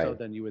much more so right.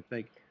 than you would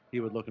think he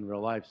would look in real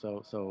life.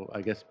 So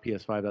I guess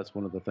PS5, that's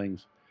one of the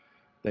things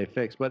they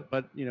fixed. But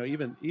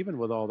even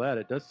with all that,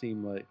 it does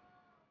seem like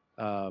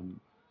um,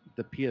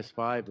 the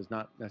PS5 is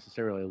not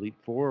necessarily a leap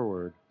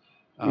forward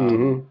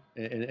Mm-hmm.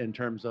 in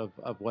terms of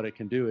what it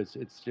can do.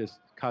 It's just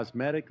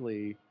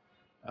cosmetically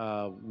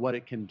what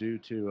it can do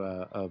to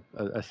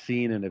a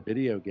scene in a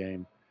video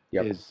game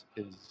Yep.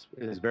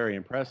 is very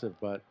impressive.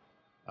 But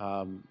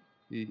um,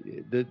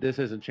 this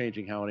isn't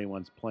changing how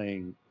anyone's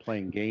playing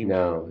games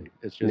No, really.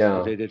 It's just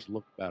no, it just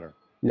looks better.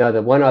 no.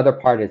 The one other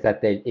part is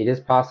that it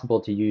is possible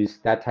to use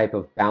that type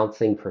of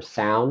bouncing for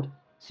sound,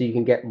 so you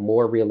can get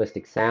more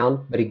realistic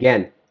sound. But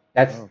again,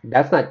 Oh,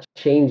 that's not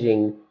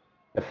changing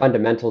the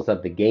fundamentals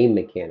of the game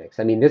mechanics.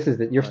 I mean, this is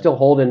that you're right, still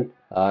holding,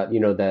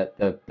 you know,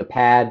 the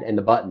pad and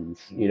the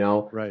buttons. You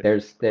know, right,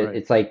 there's the, right.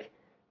 it's like,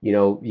 you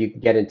know, you can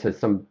get into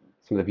some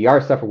of the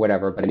VR stuff or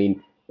whatever. But I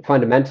mean,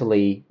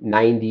 fundamentally,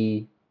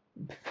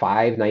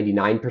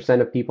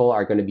 99% of people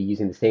are going to be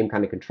using the same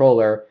kind of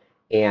controller,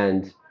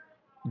 and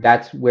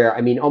that's where,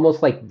 I mean,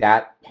 almost like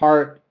that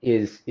part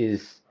is,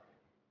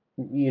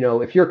 you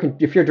know, if you're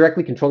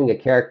directly controlling a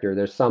character,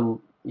 there's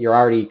some, you're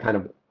already kind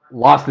of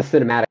lost the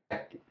cinematic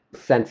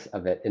sense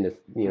of it in this,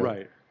 you know,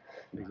 Right.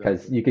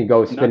 because Exactly. you can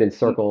go spin Not in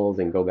circles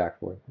and go back and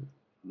forth.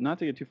 not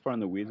to get too far in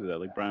the weeds with that,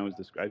 like Brian was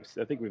describing.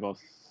 I think we've all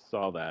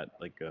saw that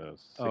like Oh,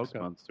 six okay.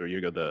 months or a year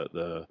ago,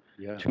 the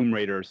Yeah. Tomb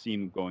Raider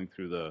scene going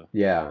through the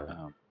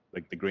Yeah.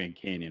 like the Grand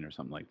Canyon or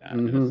something like that,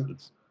 and Mm-hmm.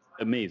 it's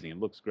amazing. It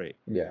looks great,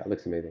 Yeah, it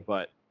looks amazing.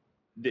 but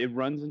it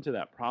runs into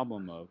that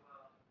problem of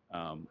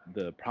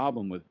the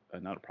problem with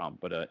not a problem,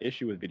 but an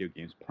issue with video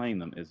games playing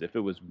them is if it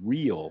was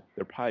real,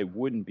 there probably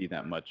wouldn't be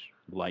that much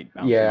light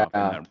bouncing Yeah, off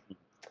in that room,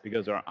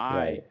 because our eye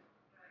right.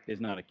 is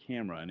not a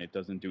camera and it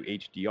doesn't do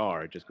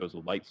HDR. It just goes to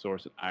light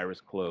source,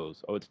 iris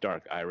close. Oh, it's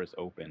dark, iris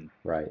open,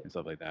 Right. and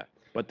stuff like that.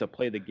 But to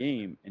play the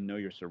game and know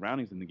your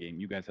surroundings in the game,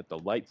 you guys have to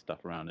light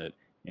stuff around it,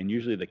 and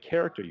usually the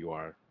character you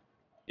are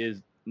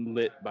is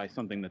lit by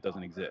something that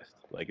doesn't exist.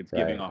 Like it's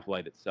giving Right. off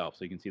light itself,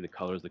 so you can see the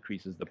colors, the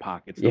creases, the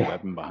pockets, the Yeah.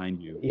 weapon behind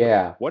you.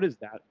 Yeah. What is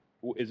that?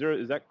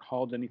 Is that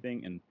called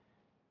anything? And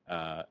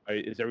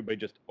is everybody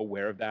just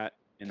aware of that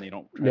and they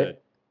don't try to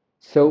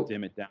So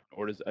dim it down?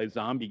 Or does a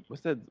zombie?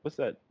 What's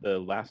that? The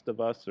Last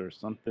of Us or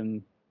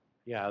something?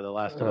 Yeah. The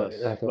Last of Us.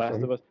 that's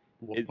Last of Us.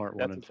 Part one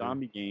That's and a two.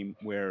 zombie game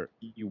where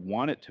you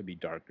want it to be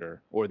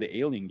darker, or the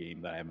Alien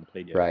game that I haven't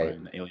played yet, right.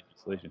 Brian, the Alien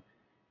Isolation,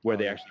 where Oh,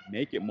 they yeah. actually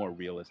make it more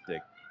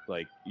realistic,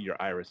 like your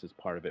iris is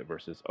part of it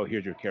versus, oh,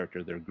 here's your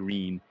character, they're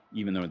green,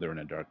 even though they're in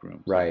a dark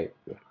room. So, Right.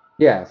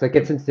 Yeah. So it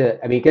gets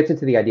into, I mean, it gets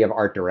into the idea of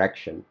art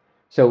direction.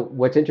 So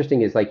what's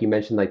interesting is, like you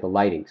mentioned, like the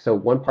lighting. So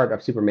one part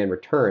of Superman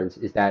Returns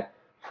is that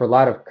for a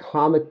lot of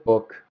comic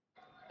book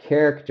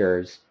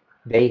characters,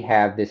 they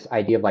have this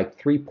idea of like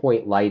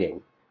 3-point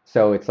lighting.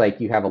 So it's like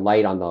you have a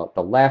light on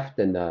the left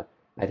and I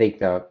think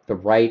the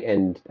right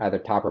and either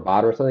top or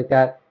bottom or something like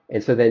that.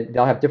 And so then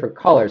they'll have different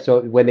colors.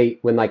 So when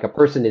like a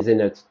person is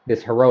in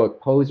this heroic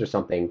pose or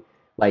something,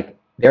 like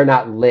they're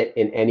not lit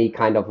in any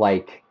kind of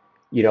like,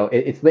 you know,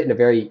 it's lit in a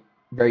very,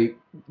 very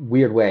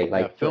weird way. Yeah,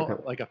 Like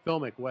for, like a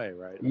filmic way,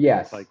 right? I mean, it's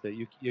yes, like that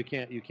you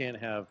can't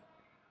have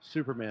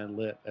Superman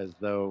lit as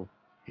though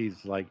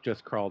he's like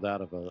just crawled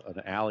out of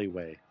an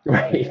alleyway.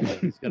 Right.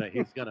 He's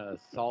gonna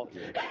assault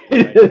you.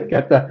 Right?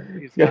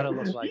 He's got to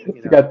look like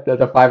he's got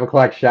the 5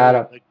 o'clock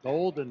shadow. The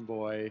golden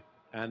boy,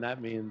 and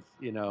that means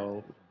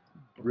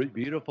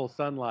beautiful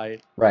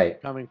sunlight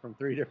Right. coming from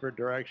 3 different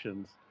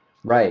directions.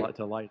 Right.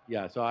 To light.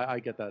 Yeah. So I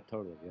get that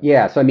totally.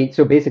 Yeah. So I mean,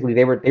 so basically,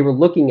 they were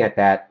looking at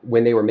that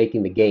when they were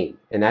making the game,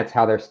 and that's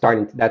how they're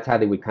starting. That's how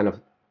they would kind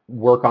of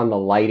work on the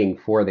lighting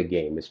for the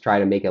game, is try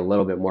to make it a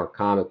little bit more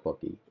comic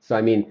booky. So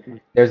I mean,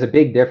 there's a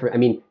big difference. I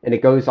mean, and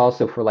it goes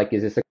also for like,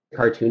 is this a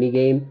cartoony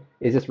game?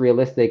 Is this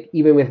realistic?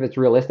 Even if it's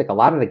realistic, a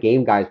lot of the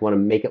game guys want to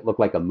make it look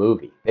like a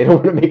movie. They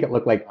don't want to make it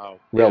look like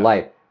real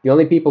life. The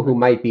only people who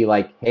might be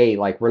like, hey,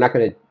 like we're not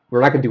gonna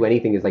do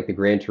anything is like the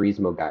Gran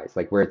Turismo guys,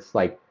 like where it's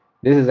like,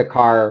 this is a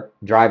car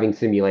driving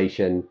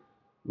simulation.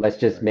 Let's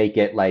just make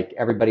it like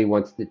everybody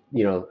wants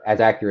to,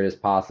 as accurate as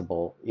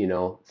possible,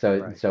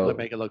 so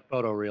make it look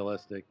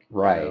photorealistic,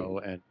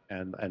 right?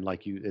 And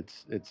like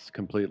it's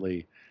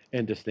completely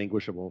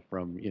indistinguishable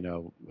from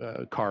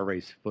car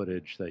race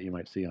footage that you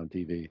might see on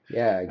TV.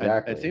 Yeah,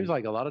 exactly. And it seems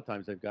like a lot of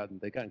times they've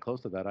gotten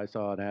close to that. I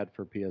saw an ad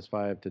for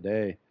PS5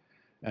 today,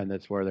 and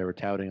that's where they were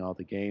touting all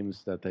the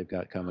games that they've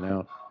got coming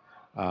out.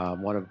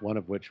 One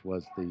of which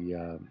was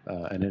an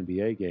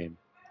NBA game,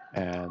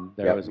 and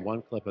there was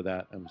one clip of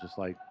that, and was just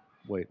like,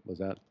 wait, was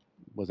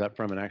that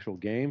from an actual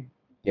game?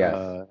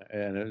 Yes.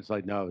 And it's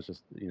like, no, it's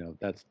just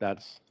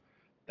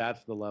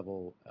that's the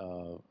level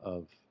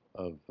of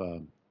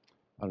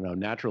I don't know,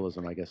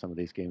 naturalism, I guess some of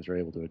these games are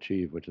able to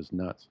achieve, which is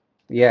nuts.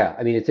 Yeah,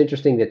 I mean, it's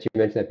interesting that you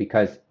mentioned that,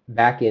 because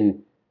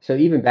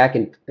even back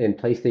in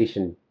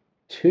PlayStation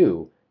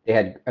 2, they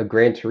had a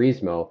Gran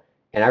Turismo,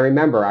 and I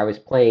remember I was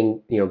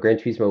playing, Gran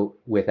Turismo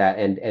with that,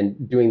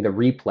 and doing the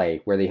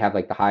replay where they have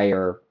like the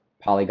higher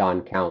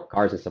polygon count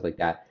cars and stuff like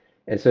that.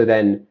 And so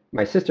then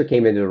my sister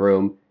came into the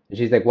room, and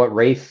she's like, "What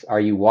race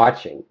are you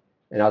watching?"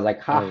 And I was like,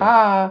 "Ha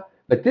ha!"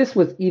 But this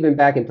was even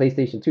back in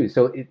PlayStation 2,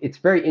 so it's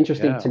very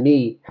interesting to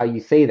me how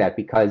you say that,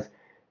 because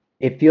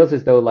it feels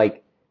as though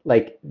like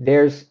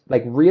there's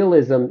like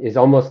realism is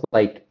almost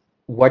like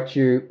what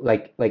you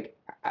like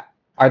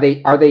are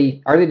they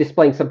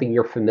displaying something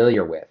you're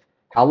familiar with?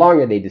 How long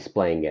are they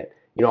displaying it?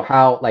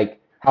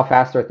 How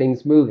fast are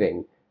things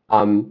moving?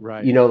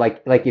 Right.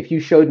 Like if you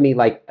showed me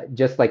like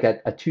just like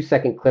a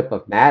 2-second clip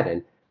of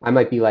Madden, I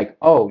might be like,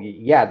 oh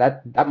yeah,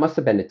 that must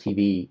have been a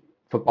TV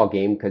football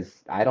game,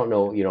 because I don't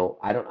know,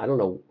 I don't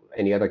know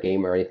any other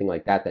game or anything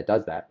like that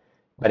does that.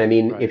 But I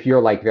mean, if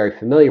you're like very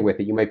familiar with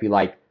it, you might be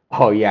like,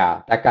 oh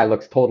yeah, that guy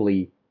looks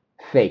totally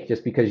fake,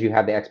 just because you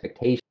have the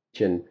expectation,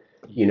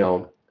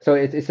 So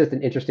it's just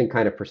an interesting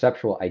kind of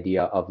perceptual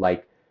idea of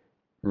like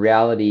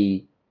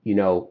reality.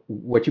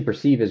 What you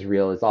perceive as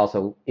real is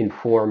also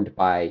informed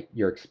by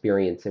your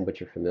experience and what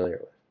you're familiar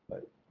with.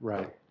 But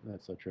right,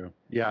 that's so true.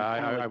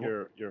 Yeah,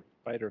 your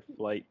fight or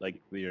flight, like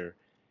the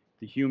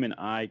human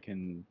eye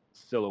can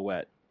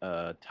silhouette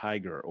a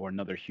tiger or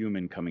another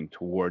human coming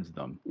towards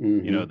them.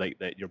 Mm-hmm.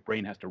 That your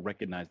brain has to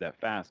recognize that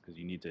fast, because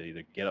you need to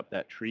either get up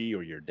that tree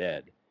or you're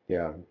dead.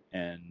 Yeah.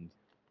 And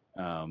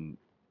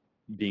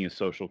being a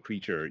social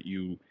creature,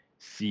 you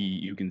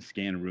can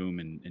scan a room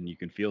and you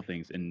can feel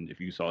things. And if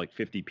you saw like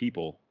 50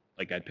 people,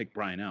 like I'd pick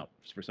Brian out.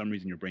 For some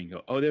reason, your brain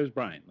go, oh, there's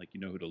Brian. Like,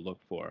 who to look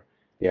for.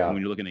 Yeah. And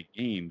when you're looking at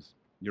games,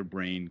 your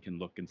brain can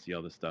look and see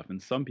all this stuff.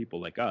 And some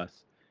people like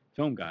us,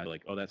 film guys,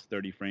 like, oh, that's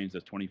 30 frames,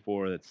 that's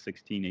 24, that's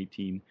 16,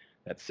 18,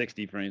 that's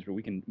 60 frames, but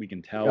we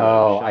can tell.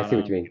 Oh, I see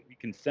what you mean. We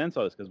can sense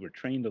all this because we're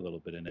trained a little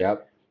bit in it.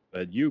 Yep.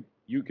 But you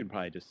can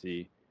probably just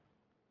see,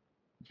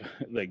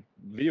 like,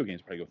 video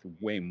games probably go through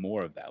way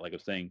more of that. Like I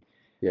was saying,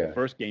 the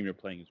first game you're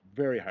playing is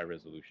very high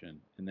resolution,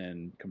 and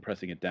then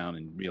compressing it down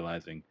and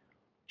realizing,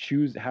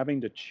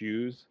 having to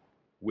choose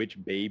which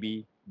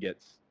baby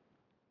gets,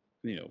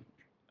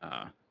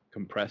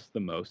 compressed the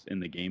most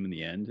in the game in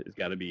the end has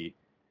got to be,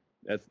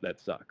 that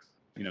sucks.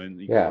 And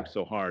you work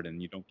so hard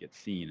and you don't get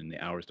seen and the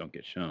hours don't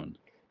get shown.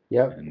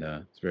 Yep. And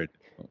it's very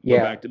difficult.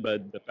 Yeah.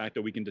 But the fact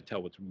that we can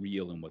tell what's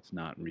real and what's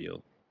not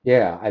real.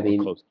 Yeah, I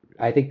mean,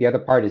 I think the other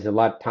part is a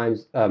lot of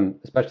times,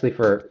 especially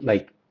for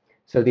like,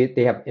 so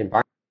they have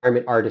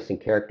environment artists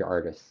and character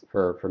artists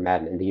for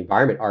Madden, and the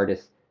environment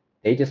artists,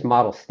 they just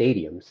model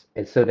stadiums,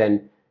 and so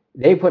then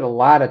they put a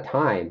lot of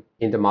time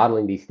into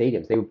modeling these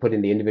stadiums. They would put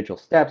in the individual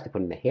steps, they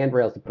put in the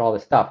handrails, they put all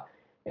this stuff,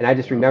 and I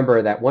just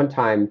remember that one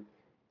time,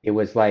 it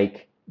was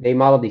like they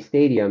modeled these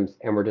stadiums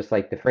and were just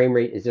like, the frame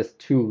rate is just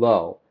too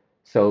low,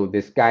 so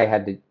this guy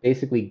had to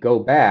basically go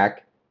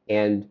back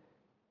and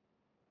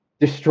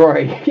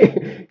destroy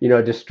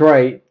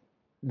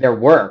their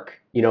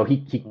work.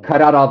 He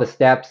cut out all the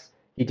steps.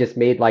 He just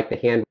made like the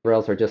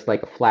handrails are just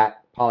like a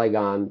flat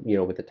polygon,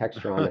 with the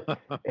texture on it.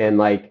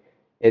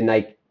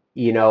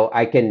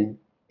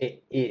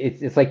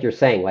 It's like you're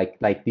saying,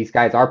 like these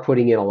guys are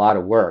putting in a lot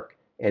of work.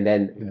 And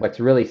then what's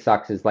really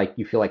sucks is like,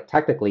 you feel like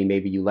technically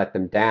maybe you let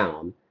them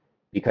down,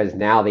 because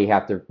now they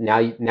have to,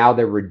 now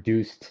they're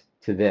reduced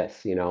to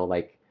this,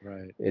 like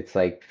Right. It's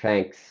like,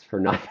 thanks for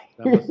nothing.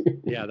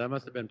 That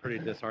must have been pretty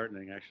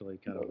disheartening, actually,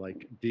 kind of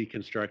like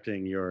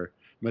deconstructing your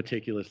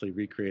meticulously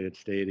recreated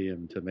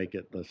stadium to make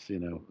it this,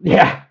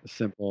 Yeah.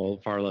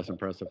 simple, far less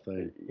impressive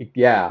thing.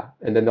 Yeah.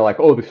 And then they're like,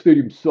 oh, the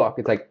stadium suck.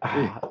 It's like,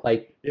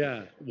 like,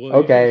 Yeah.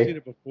 Well, you should have seen okay,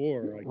 it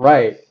before, I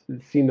right.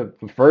 guess. Seen the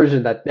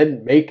version that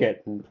didn't make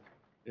it.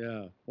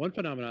 Yeah. One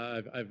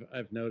phenomenon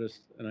I've noticed,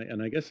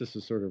 and I guess this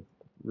is sort of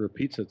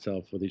repeats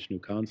itself with each new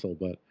console,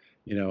 but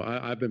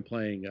I've been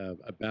playing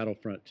a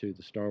Battlefront 2,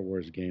 the Star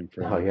Wars game,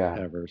 Oh, yeah.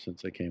 forever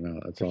since it came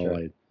out. That's For all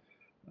sure.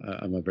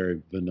 I'm a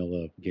very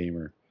vanilla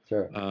gamer.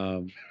 Sure.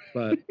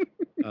 But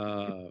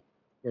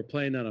we're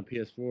playing that on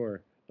PS4.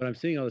 But I'm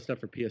seeing all this stuff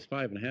for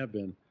PS5 and have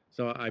been.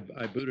 So I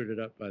booted it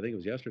up. I think it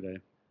was yesterday,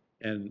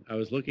 and I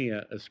was looking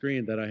at a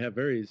screen that I have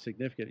very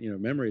significant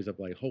memories of.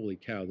 Like, holy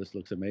cow, this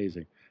looks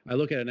amazing. I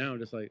look at it now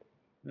and just like,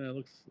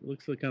 it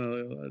looks like kind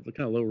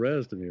of low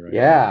res to me right now.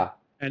 Yeah.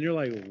 And you're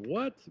like,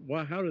 what?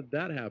 Wow, how did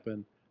that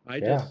happen? I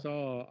just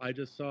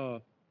saw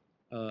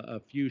a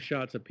few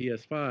shots of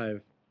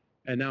PS5,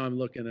 and now I'm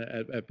looking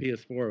at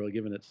PS4,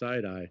 giving it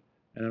side eye,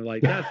 and I'm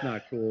like, that's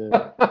not cool.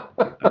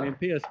 I mean,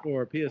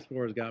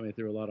 PS4 has got me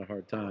through a lot of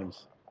hard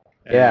times,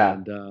 Yeah.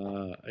 and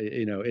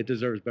it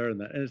deserves better than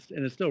that,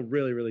 and it's still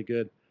really really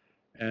good,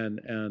 and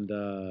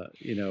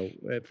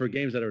for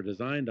games that are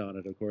designed on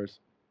it, of course,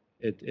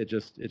 it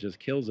just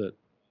kills it.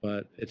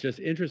 But it's just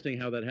interesting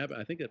how that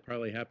happened. I think it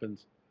probably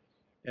happens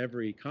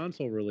every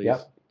console release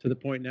to the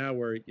point now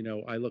where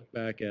I look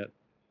back at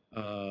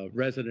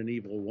Resident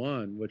Evil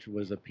 1, which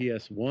was a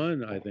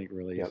PS1 I think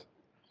release,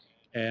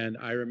 and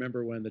I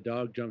remember when the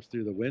dog jumps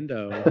through the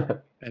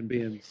window and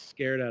being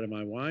scared out of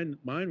my mind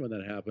when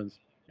that happens,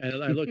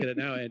 and I look at it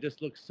now and it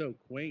just looks so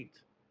quaint,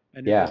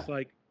 and you're just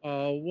like,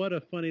 oh, what a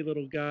funny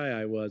little guy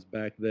I was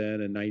back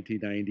then in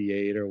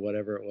 1998 or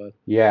whatever it was.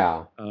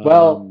 Yeah.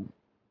 Well,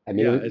 I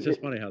mean, it's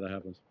just funny how that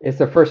happens. It's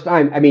the first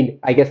time. I mean,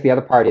 I guess the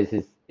other part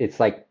is it's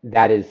like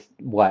that is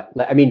what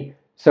I mean.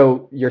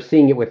 So you're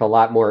seeing it with a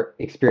lot more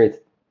experienced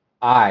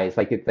eyes.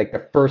 Like it's like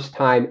the first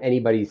time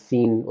anybody's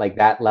seen like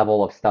that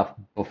level of stuff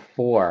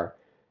before.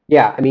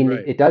 Yeah, I mean,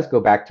 it does go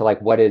back to like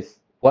what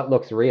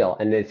looks real,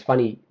 and it's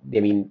funny.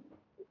 I mean,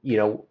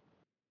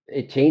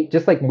 it changed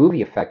just like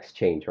movie effects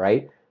change,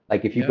 right?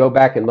 Like if you go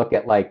back and look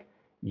at like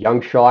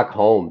young Sherlock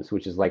Holmes,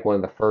 which is like one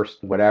of the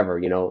first whatever,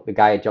 the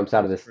guy that jumps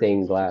out of the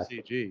stained glass.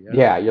 CG,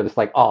 yeah, you're just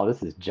like, oh,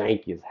 this is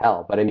janky as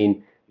hell. But I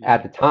mean,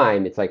 at the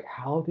time, it's like,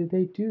 how did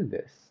they do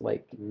this?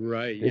 Like,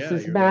 this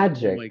is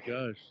magic. Like, oh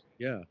my gosh,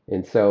 yeah.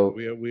 And so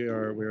we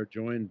are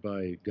joined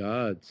by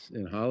gods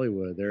in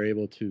Hollywood. They're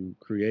able to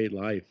create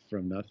life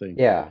from nothing.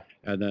 Yeah.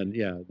 And then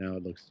now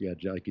it looks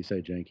like you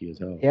say, janky as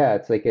hell. Yeah,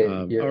 it's like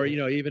or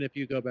even if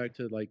you go back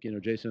to like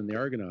Jason and the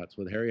Argonauts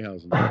with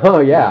Harryhausen.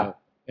 Oh yeah.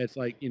 It's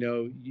like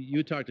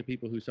you talk to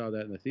people who saw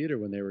that in the theater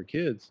when they were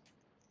kids,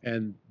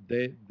 and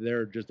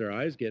their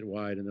eyes get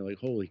wide and they're like,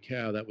 holy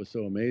cow, that was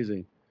so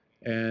amazing.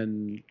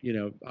 And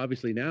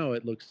obviously now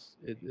it looks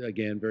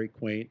again very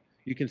quaint.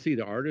 You can see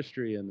the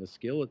artistry and the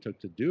skill it took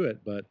to do it,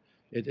 but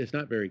it's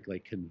not very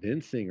like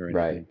convincing or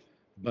anything. Right.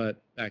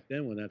 But back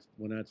then when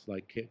that's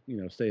like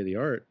state of the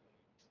art,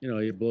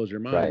 it blows your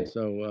mind. Right.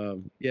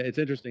 So it's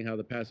interesting how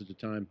the passage of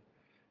time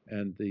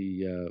and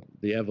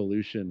the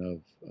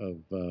evolution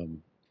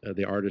of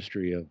the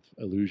artistry of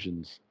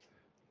illusions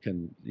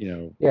can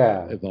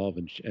evolve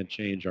and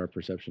change our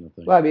perception of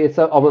things. Well, I mean, it's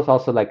almost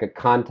also like a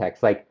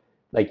context, like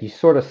you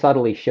sort of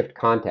subtly shift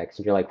context,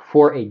 and you're like,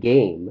 for a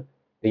game,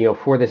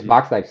 for this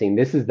box I've seen,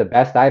 this is the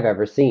best I've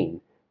ever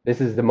seen. This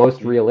is the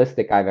most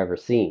realistic I've ever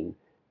seen.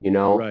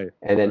 Right.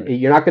 And then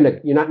you're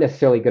not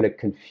necessarily gonna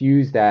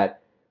confuse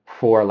that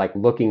for like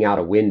looking out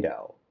a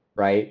window,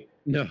 right?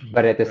 No.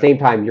 But at the same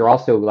time, you're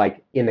also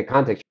like in the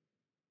context,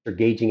 you're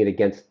gauging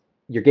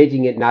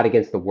it not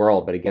against the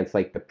world, but against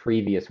like the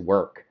previous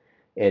work.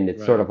 And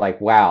it's sort of like,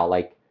 wow,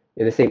 like,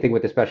 and the same thing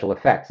with the special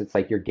effects. It's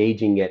like you're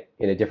gauging it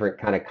in a different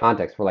kind of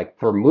context.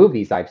 For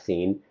movies I've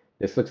seen,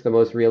 this looks the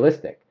most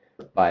realistic.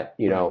 But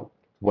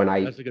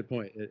that's a good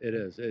point. It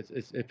is.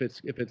 It's if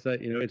it's that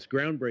it's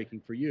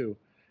groundbreaking for you.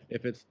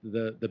 If it's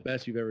the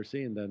best you've ever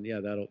seen, then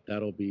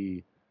that'll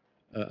be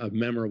a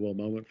memorable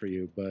moment for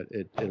you. But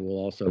it will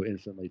also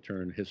instantly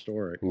turn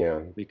historic. Yeah.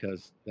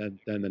 Because then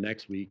the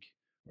next week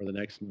or the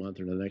next month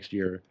or the next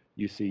year,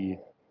 you see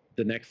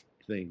the next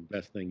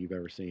best thing you've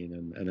ever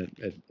seen, and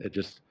it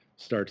just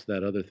starts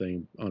that other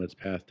thing on its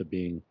path to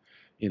being,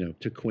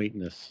 to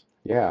quaintness.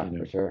 Yeah,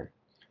 for sure.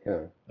 Yeah.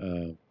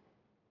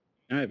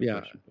 I have a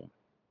question, Paul.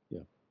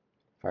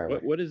 Yeah.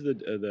 What is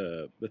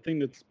the thing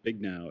that's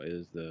big now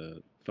is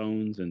the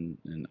phones and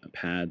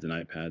pads and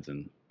iPads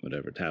and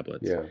whatever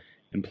tablets. Yeah.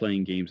 And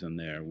playing games on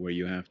there where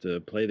you have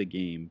to play the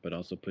game but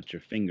also put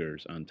your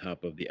fingers on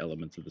top of the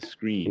elements of the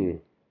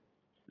screen.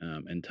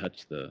 And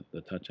touch the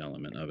touch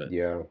element of it.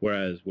 Yeah.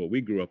 Whereas what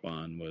we grew up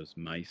on was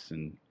mice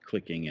and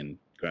clicking and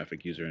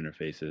graphic user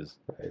interfaces.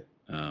 Right.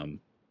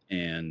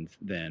 And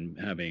then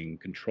having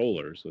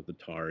controllers with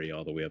Atari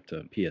all the way up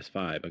to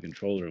PS5, a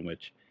controller in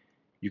which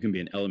you can be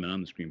an element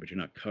on the screen, but you're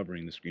not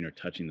covering the screen or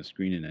touching the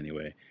screen in any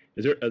way.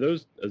 Is there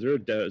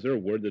a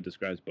word that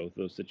describes both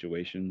those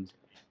situations?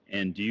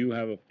 And do you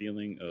have a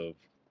feeling of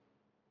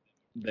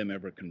them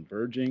ever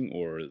converging,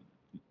 or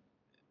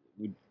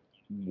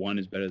one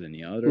is better than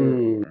the other?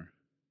 Or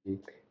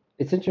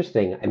It's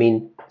interesting. I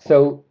mean,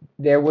 so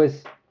there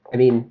was, I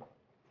mean,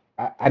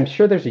 I'm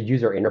sure there's a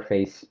user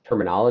interface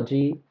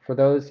terminology for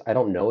those. I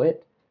don't know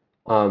it.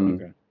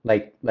 Okay.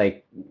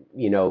 Like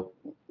you know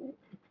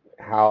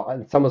how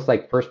it's almost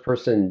like first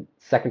person,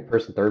 second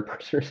person, third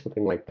person, or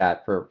something like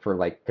that for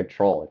like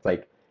control. It's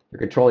like you're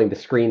controlling the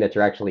screen that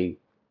you're actually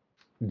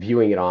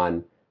viewing it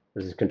on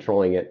versus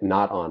controlling it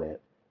not on it.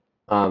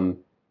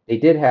 They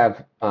did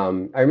have.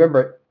 I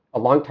remember a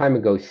long time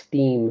ago,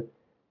 Steam,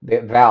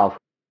 Valve,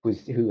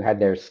 who had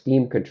their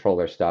Steam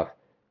controller stuff.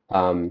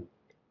 Well,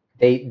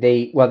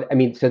 I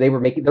mean, so they were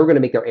going to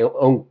make their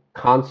own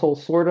console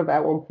sort of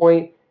at one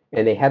point,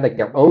 and they had like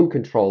their own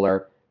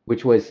controller,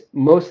 which was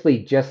mostly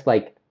just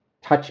like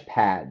touch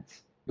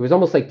pads. It was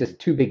almost like just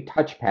two big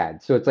touch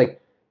pads. So it's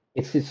like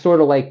it's just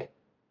sort of like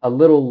a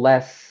little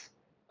less,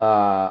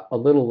 a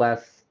little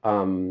less,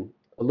 a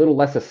little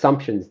less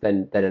assumptions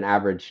than an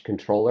average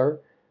controller.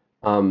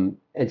 And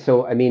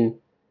so I mean,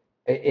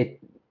 I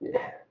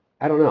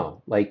don't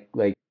know,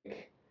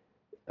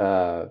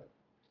 uh,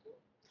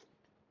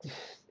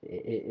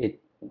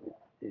 it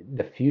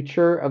the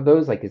future of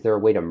those, like, is there a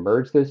way to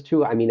merge those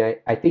two? I mean,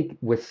 I think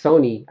with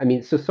Sony, I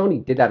mean, so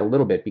Sony did that a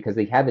little bit because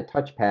they had the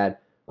touchpad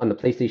on the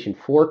PlayStation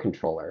 4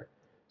 controller.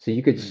 So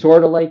you could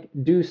sort of like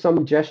do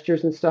some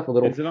gestures and stuff a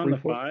little. Is it on the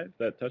 5,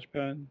 that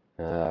touchpad?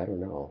 I don't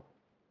know.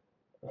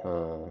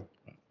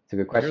 It's a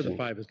good question. I hear the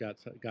 5 has got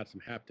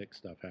some haptic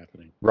stuff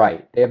happening.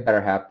 Right. They have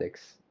better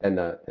haptics than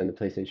the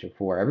PlayStation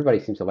 4. Everybody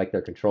seems to like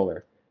their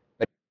controller.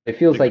 But it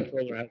feels the like the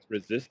controller has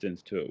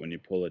resistance to it when you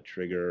pull a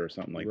trigger or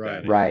something like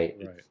that. Right.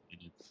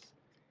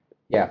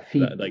 Yeah,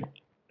 like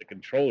the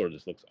controller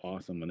just looks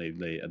awesome when they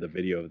the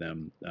video of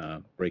them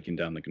breaking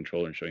down the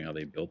controller and showing how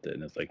they built it,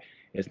 and it's like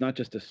it's not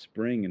just a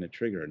spring and a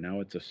trigger. Now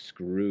it's a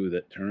screw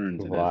that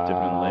turns and has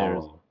different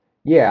layers.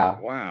 Yeah.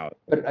 Wow.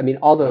 But I mean,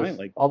 all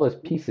those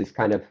pieces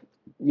kind of,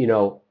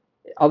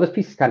 all those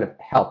pieces kind of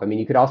help. I mean,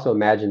 you could also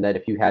imagine that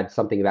if you had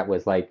something that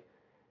was like,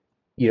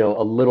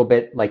 a little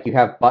bit like you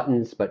have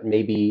buttons, but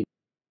maybe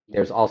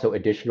there's also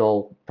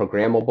additional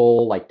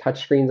programmable like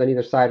touch screens on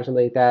either side or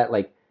something like that.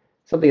 Like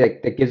something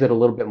that gives it a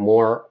little bit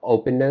more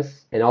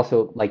openness, and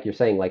also, like you're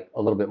saying, like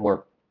a little bit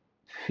more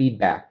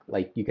feedback.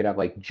 Like you could have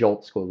like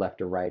jolts go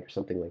left or right or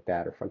something like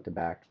that, or front to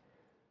back.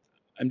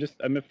 I'm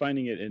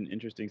finding it an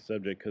interesting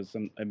subject because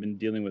I've been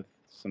dealing with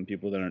some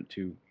people that aren't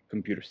too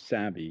computer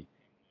savvy,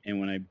 and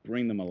when I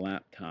bring them a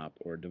laptop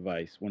or a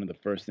device, one of the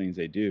first things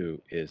they do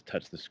is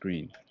touch the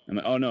screen. I'm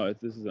like, oh no,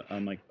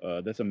 I'm like,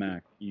 that's a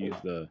Mac.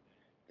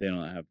 They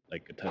don't have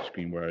like a touch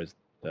screen, whereas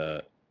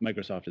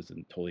Microsoft is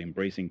totally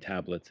embracing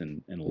tablets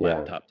and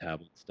laptop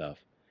tablet stuff,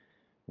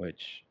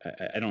 which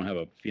I don't have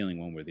a feeling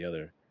one way or the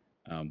other,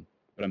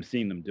 but I'm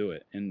seeing them do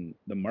it, and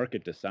the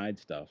market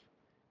decides stuff,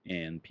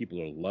 and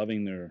people are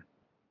loving their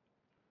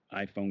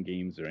iPhone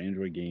games or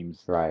Android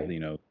games, right?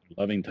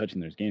 Loving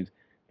touching those games.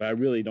 But I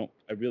really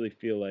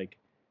feel like,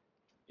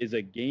 is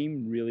a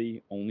game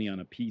really only on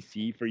a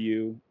PC for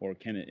you, or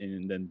can it?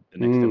 And then the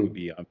next step would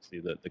be obviously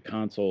the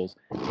consoles.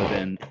 But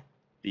then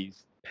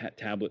these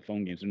tablet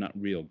phone games are not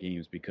real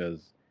games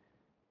because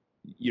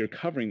you're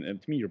covering.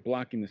 To me, you're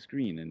blocking the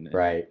screen, and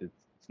right.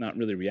 It's not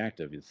really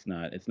reactive. It's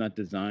not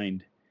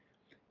designed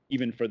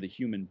even for the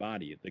human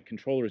body. The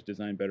controller is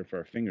designed better for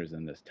our fingers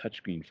than this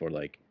touchscreen for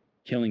like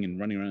killing and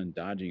running around and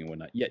dodging and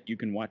whatnot. Yet you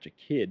can watch a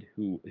kid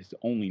who has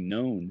only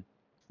known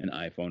an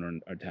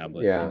iPhone or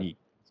tablet, and he's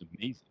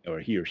amazing,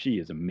 or he or she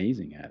is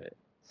amazing at it.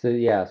 So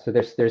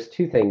there's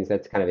two things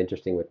that's kind of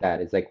interesting with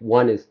that. Is like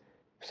one is,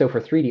 so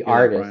for 3D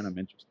artists, Brian, I'm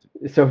interested.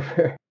 So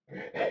for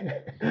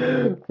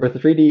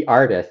 3D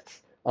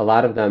artists, a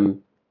lot of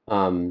them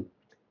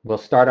will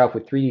start off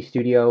with 3D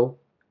Studio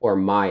or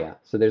Maya.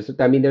 So there's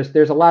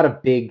a lot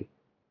of big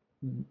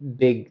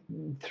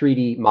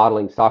 3D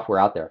modeling software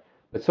out there.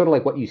 But sort of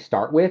like what you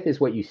start with is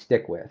what you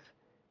stick with.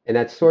 And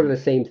that's sort of the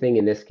same thing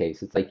in this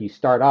case. It's like you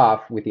start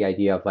off with the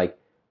idea of like,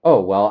 oh,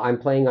 well, I'm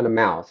playing on a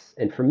mouse.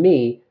 And for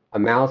me, a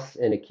mouse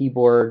and a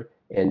keyboard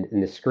and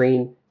the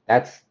screen,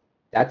 that's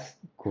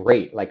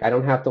great. Like I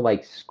don't have to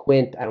like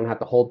squint. I don't have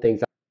to hold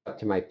things up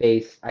to my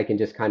face. I can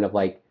just kind of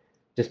like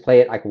just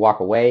play it. I can walk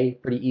away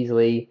pretty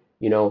easily.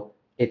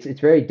 It's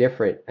very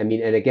different. I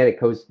mean, and again, it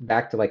goes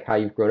back to like how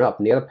you've grown up.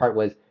 And the other part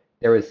was,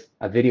 there was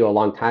a video a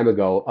long time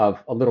ago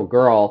of a little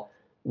girl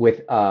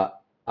with a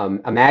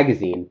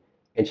magazine,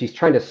 and she's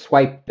trying to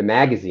swipe the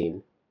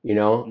magazine,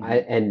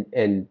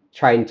 and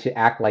trying to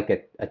act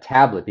like a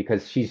tablet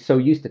because she's so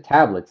used to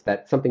tablets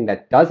that something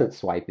that doesn't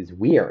swipe is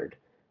weird,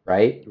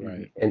 right?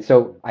 And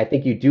so I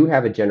think you do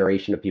have a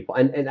generation of people,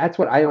 and that's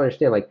what I don't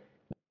understand.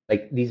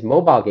 Like these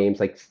mobile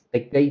games, like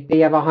they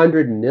have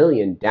 100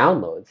 million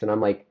downloads, and I'm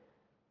like,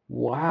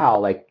 wow,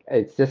 like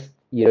it's just,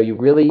 you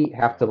really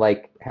have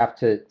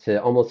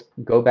to almost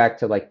go back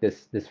to like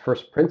this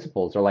first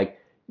principles, or like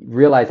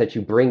realize that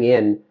you bring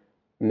in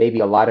maybe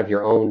a lot of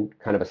your own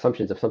kind of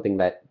assumptions of something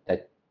that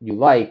you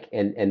like,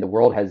 and the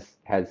world has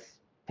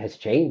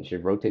changed.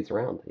 It rotates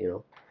around,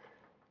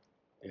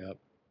 Yep.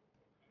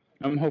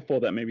 I'm hopeful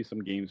that maybe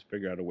some games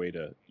figure out a way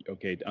to,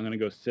 okay, I'm going to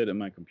go sit at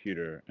my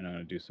computer and I'm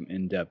going to do some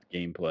in-depth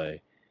gameplay,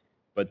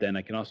 but then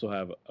I can also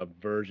have a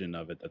version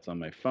of it that's on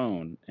my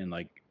phone, and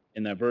like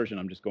in that version,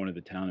 I'm just going to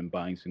the town and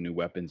buying some new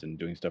weapons and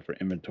doing stuff for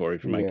inventory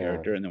for my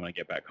character, and then when I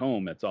get back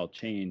home, that's all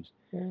changed.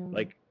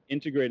 Like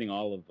integrating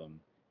all of them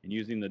and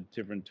using the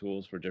different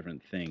tools for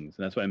different things.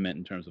 And that's what I meant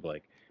in terms of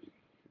like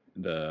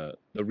the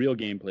real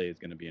gameplay is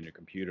going to be in your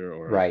computer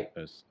or a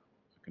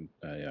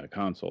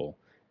console,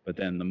 but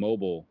then the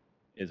mobile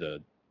is a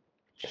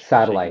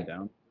satellite.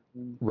 down.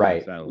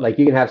 Right. Satellite. Like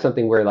you can have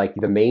something where like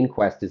the main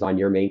quest is on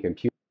your main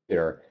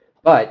computer,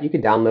 but you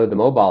could download the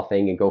mobile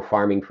thing and go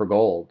farming for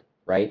gold,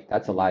 right?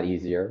 That's a lot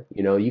easier.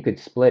 You could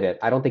split it.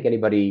 I don't think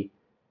anybody,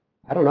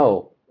 I don't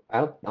know.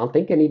 I don't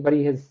think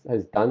anybody has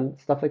done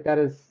stuff like that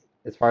as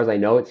far as I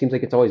know. It seems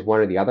like it's always one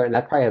or the other, and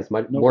that probably has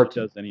much more to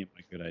does any of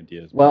my good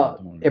ideas.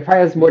 Well, it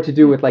probably has more to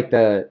do with like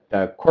the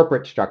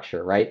corporate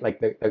structure, right?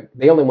 Like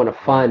they only want to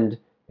fund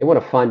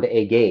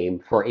a game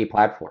for a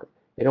platform.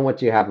 They don't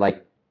want you to have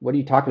like, what are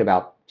you talking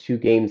about? Two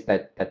games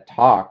that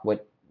talk.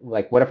 What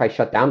if I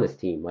shut down this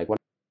team? Like what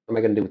am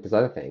I going to do with this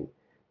other thing?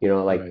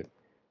 Right.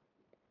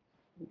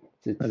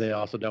 And they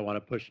also don't want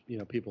to push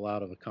people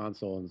out of a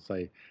console and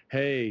say,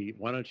 hey,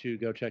 why don't you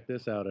go check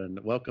this out, and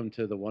welcome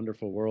to the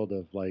wonderful world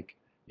of like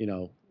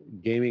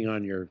gaming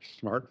on your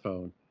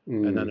smartphone.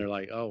 And then they're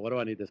like, oh, what do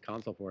I need this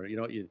console for? You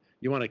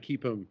want to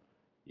keep them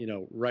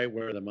right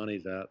where the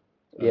money's at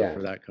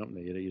for that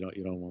company.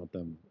 You don't want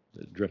them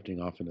drifting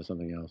off into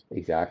something else.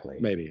 Exactly.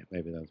 Maybe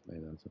that's it.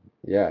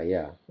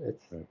 Yeah.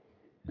 It's a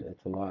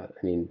lot.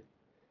 I mean,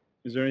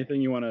 is there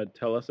anything you want to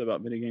tell us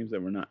about video games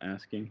that we're not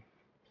asking?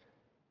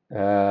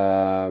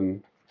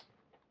 Other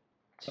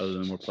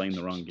than we're playing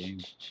the wrong game.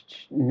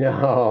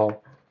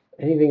 No.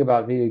 Anything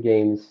about video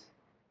games?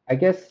 I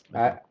guess.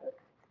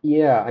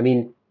 Yeah. I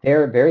mean,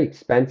 they're very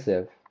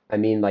expensive. I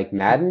mean, like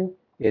Madden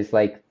is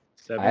like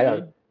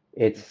 70?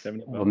 It's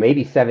 70 well,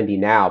 maybe 70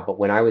 now, but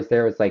when I was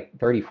there, it was like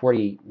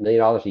 $30-40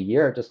 million a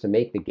year just to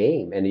make the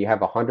game, and you have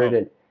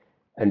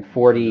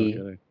 140,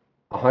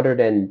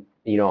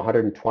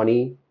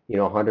 120,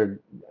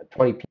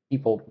 120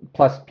 people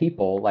plus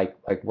people like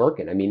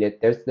working. I mean, I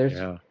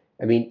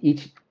mean,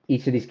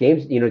 each of these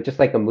games, just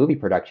like a movie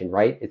production,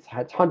 right? It's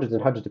hundreds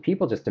and hundreds of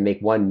people just to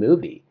make one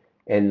movie,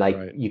 and like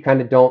you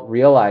kind of don't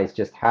realize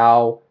just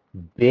how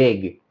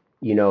big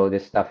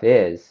this stuff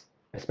is,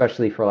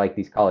 especially for like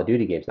these Call of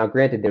Duty games. Now,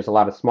 granted, there's a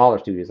lot of smaller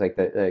studios, like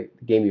the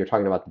game you were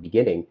talking about at the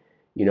beginning,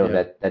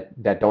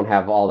 that don't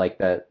have all like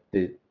the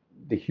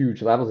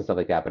huge levels and stuff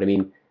like that. But I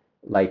mean,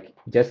 like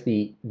just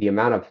the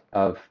amount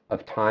of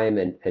time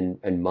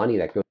and money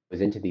that goes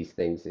into these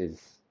things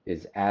is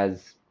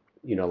as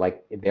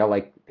like they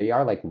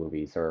are like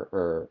movies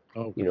or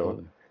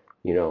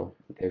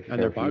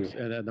and their box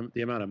and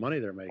the amount of money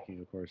they're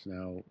making, of course,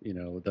 now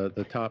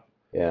the top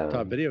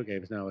video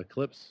games now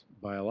eclipse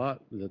by a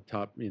lot the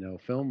top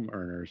film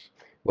earners.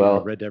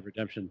 Well, Red Dead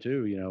Redemption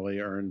 2, they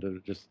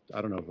earned just,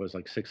 I don't know if it was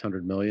like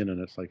 600 million, and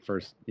it's like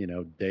first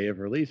day of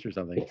release or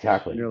something.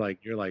 Exactly. And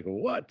you're like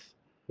what?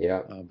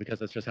 Yeah. Because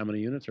that's just how many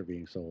units are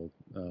being sold.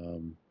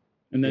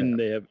 And then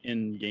they have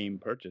in-game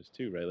purchase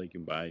too, right? Like you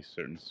can buy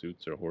certain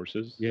suits or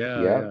horses.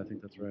 Yeah, I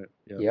think that's right.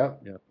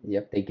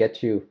 Yep. They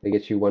get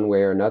you one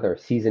way or another.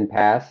 Season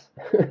pass.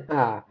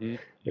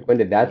 Like when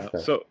did that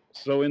start?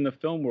 So in the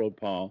film world,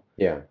 Paul.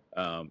 Yeah.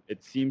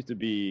 It seems to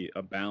be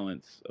a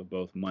balance of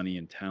both money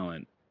and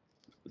talent.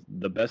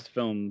 The best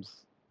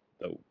films,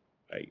 though,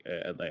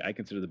 I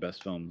consider the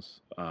best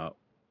films,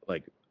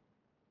 like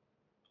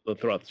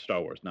throughout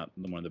Star Wars, not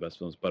one of the best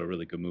films, but a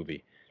really good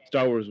movie.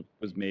 Star Wars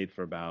was made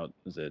for about,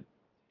 was it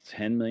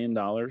 $10 million,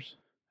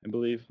 I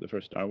believe, the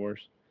first Star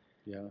Wars.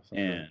 Yeah.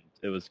 And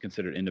it was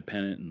considered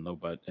independent and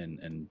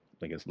and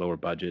I guess lower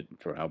budget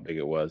for how big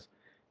it was.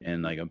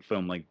 And like a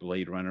film like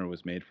Blade Runner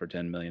was made for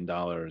 $10 million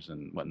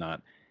and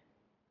whatnot.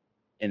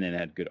 And then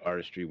had good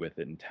artistry with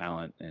it and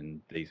talent,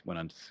 and they went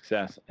on to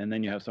success. And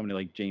then you have somebody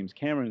like James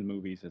Cameron's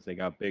movies, as they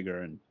got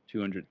bigger and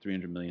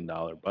 $200-300 million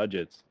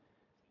budgets.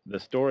 The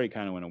story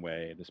kind of went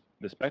away.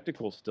 The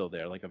spectacle's still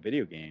there, like a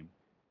video game,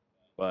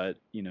 but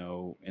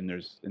and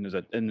there's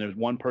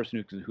one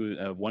person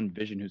one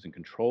vision who's in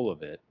control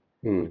of it,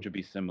 which would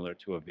be similar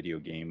to a video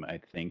game, I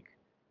think.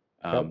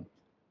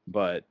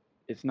 But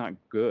it's not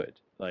good.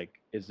 Like,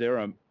 is there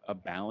a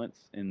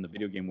balance in the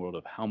video game world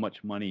of how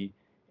much money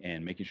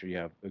and making sure you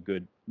have a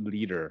good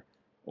leader,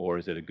 or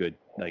is it a good,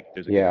 like,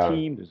 there's a good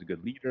team, there's a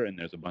good leader, and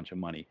there's a bunch of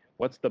money?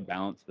 What's the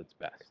balance that's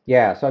best?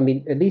 Yeah, so I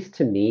mean, at least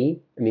to me,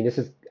 I mean,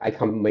 I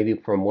come maybe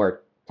from a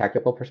more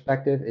technical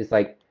perspective, is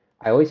like,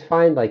 I always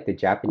find like the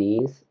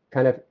Japanese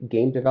kind of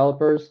game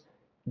developers,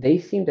 they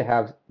seem to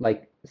have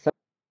like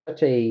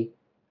such a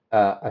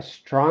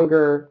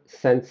stronger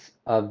sense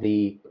of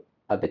the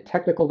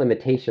technical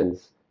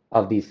limitations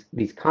of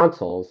these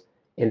consoles,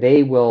 and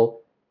they will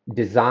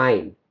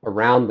design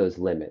around those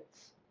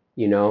limits,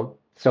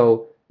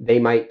 So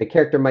the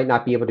character might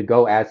not be able to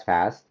go as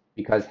fast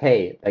because,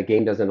 hey, the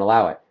game doesn't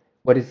allow it.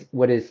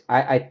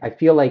 I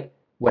feel like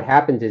what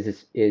happens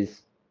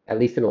is at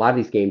least in a lot of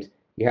these games,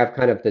 you have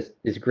kind of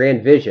this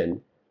grand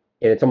vision,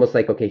 and it's almost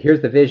like, okay,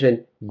 here's the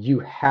vision, you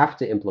have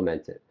to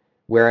implement it.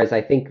 Whereas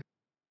I think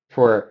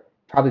for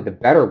probably the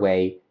better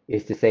way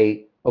is to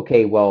say,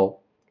 okay, well,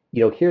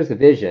 here's the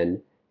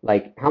vision,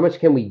 like how much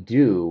can we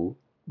do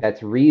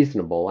that's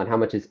reasonable and how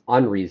much is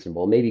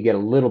unreasonable? Maybe get a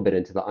little bit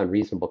into the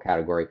unreasonable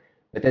category.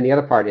 But then the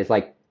other part is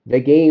like the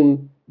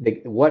game,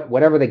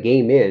 whatever the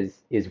game is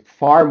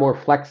far more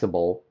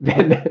flexible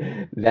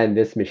than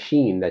this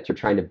machine that you're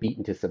trying to beat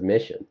into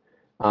submission.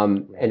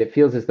 And it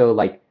feels as though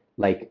like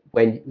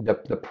when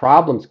the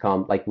problems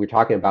come, like we're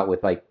talking about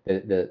with like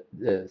the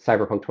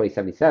Cyberpunk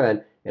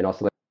 2077 and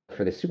also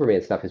for the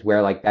Superman stuff, is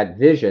where like that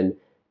vision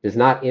does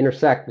not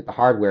intersect with the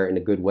hardware in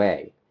a good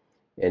way.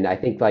 And I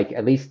think like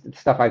at least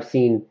stuff I've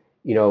seen,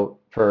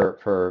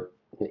 for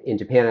in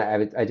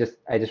Japan, I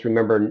just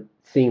remember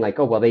seeing like,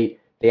 oh well, they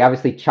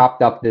obviously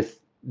chopped up this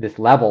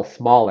level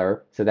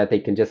smaller so that they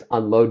can just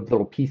unload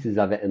little pieces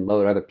of it and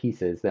load other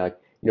pieces. They're like,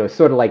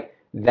 sort of like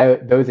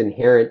those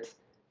inherent,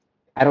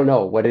 I don't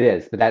know what it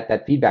is, but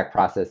that feedback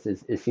process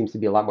seems to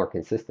be a lot more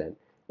consistent.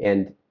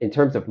 And in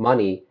terms of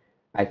money,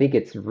 I think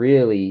it's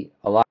really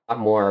a lot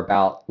more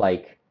about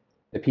like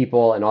the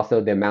people and also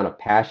the amount of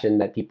passion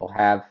that people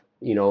have,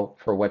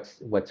 for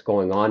what's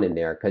going on in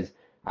there. Because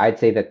I'd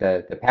say that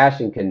the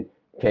passion can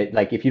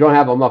like if you don't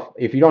have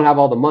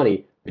all the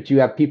money, but you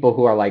have people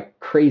who are like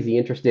crazy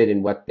interested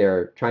in what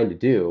they're trying to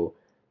do,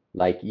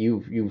 like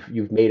you've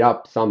made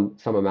up some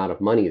amount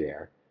of money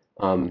there.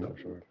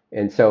 Sure.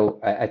 And so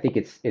I think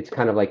it's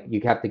kind of like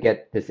you have to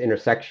get this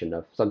intersection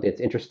of something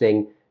that's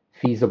interesting,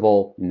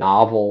 feasible,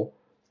 novel,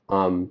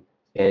 and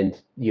then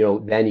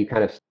you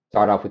kind of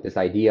start off with this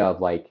idea of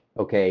like,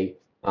 okay,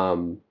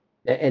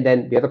 and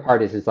then the other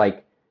part is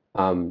like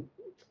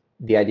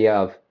the idea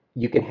of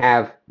you can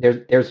have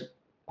there's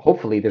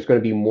hopefully there's going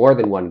to be more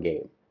than one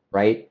game,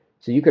 right?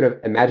 So you could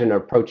imagine an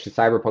approach to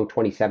Cyberpunk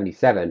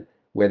 2077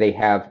 where they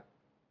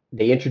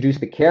introduce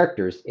the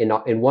characters in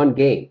one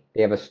game.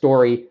 They have a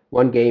story,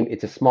 one game.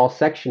 It's a small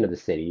section of the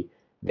city.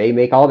 They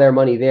make all their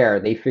money there.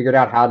 They figured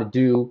out how to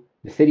do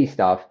the city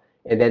stuff,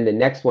 and then the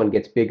next one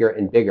gets bigger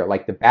and bigger.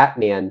 Like the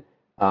Batman,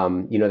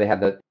 they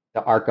have the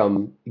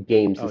Arkham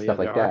games and stuff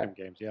like that. Arkham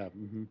games, yeah.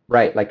 Mm-hmm.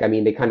 Right. Like, I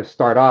mean, they kind of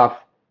start off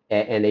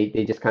and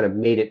they just kind of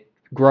made it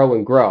grow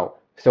and grow.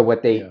 So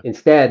what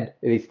instead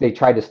they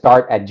tried to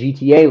start at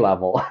GTA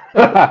level.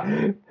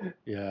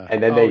 Yeah.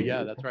 And then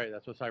that's right.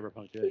 That's what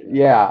Cyberpunk did.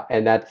 Yeah,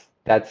 and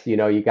that's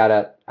you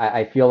gotta.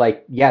 I feel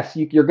like yes,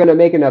 you're gonna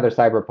make another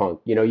Cyberpunk.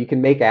 You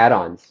can make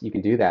add-ons. You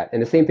can do that.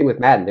 And the same thing with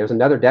Madden. There's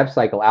another dev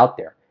cycle out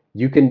there.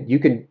 You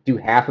can do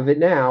half of it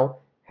now,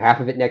 half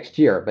of it next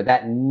year, but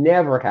that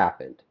never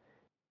happened.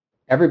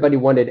 Everybody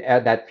wanted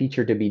that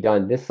feature to be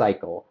done this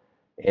cycle,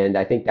 and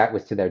I think that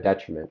was to their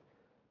detriment.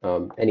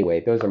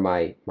 Anyway, those are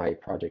my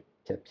project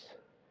tips.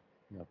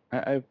 Yep.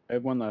 I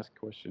have one last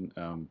question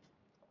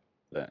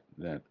that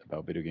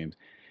about video games,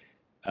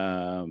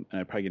 and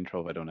I probably get in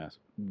trouble if I don't ask.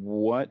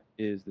 What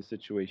is the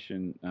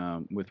situation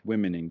with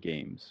women in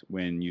games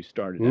when you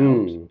started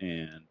out,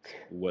 and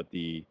what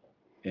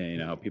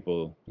how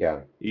people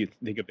you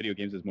think of video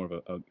games as more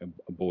of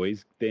a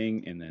boys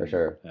thing and then For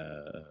sure.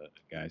 A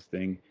guys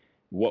thing.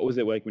 What was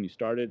it like when you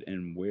started,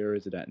 and where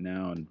is it at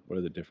now, and what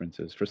are the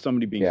differences for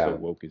somebody being so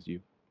woke as you?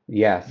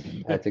 Yes,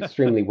 that's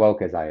extremely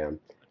woke as I am.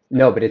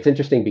 No, but it's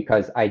interesting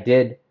because I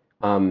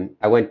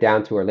went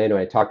down to Orlando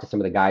and I talked to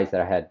some of the guys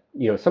that I had,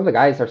 some of the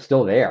guys are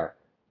still there,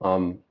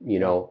 at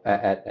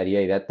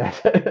EA.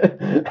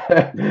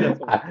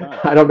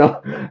 I don't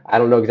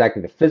know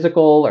exactly the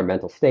physical or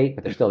mental state,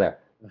 but they're still there.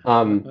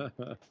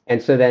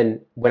 And so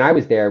then when I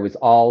was there, it was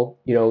all,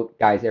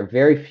 guys. There are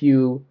very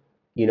few,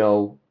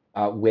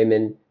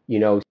 women,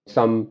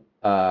 some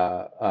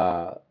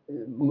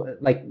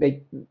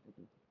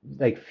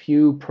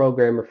few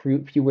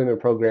women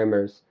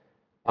programmers,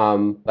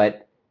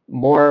 but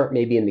more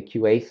maybe in the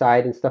QA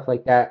side and stuff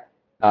like that.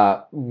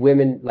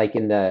 Women like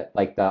in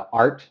the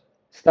art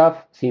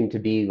stuff seem to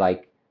be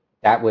like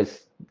that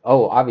was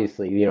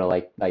obviously they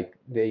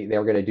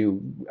were gonna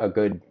do a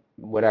good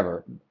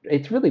whatever.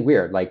 It's really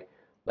weird.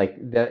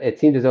 It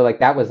seemed as though like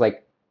that was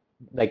like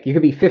you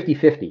could be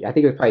 50-50. I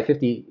think it was probably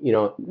 50.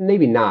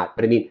 Maybe not,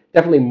 but I mean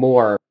definitely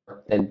more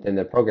than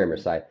the programmer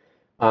side.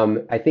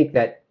 I think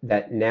that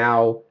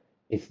now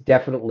it's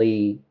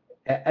definitely,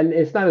 and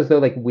it's not as though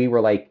like we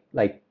were like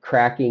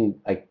cracking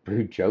like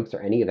rude jokes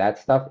or any of that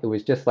stuff. It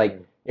was just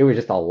like it was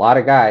just a lot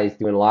of guys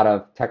doing a lot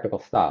of technical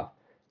stuff.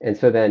 And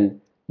so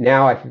then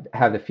now I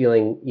have the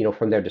feeling,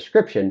 from their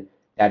description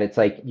that it's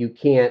like you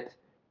can't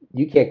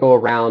go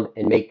around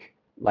and make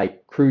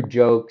like crude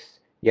jokes.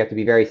 You have to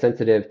be very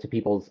sensitive to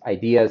people's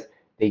ideas.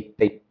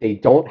 They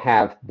don't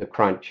have the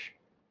crunch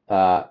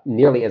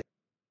nearly as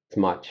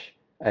much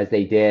as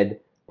they did.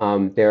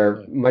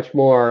 They're much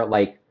more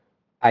like,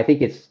 I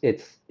think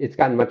it's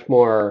gotten much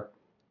more,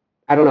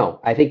 I don't know.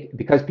 I think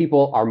because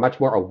people are much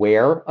more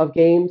aware of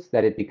games,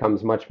 that it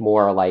becomes much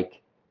more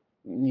like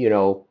you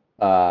know,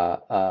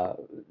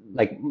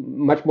 like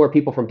much more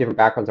people from different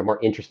backgrounds are more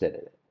interested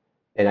in it.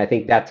 And I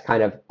think that's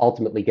kind of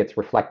ultimately gets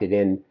reflected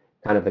in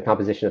kind of the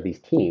composition of these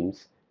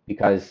teams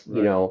because, you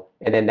Right. know,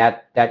 and then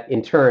that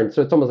in turn,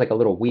 so it's almost like a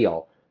little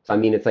wheel. So I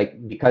mean, it's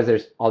like because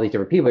there's all these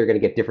different people, you're going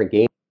to get different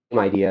game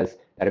ideas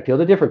that appeal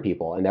to different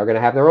people, and they're going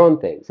to have their own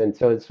things. And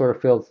so it sort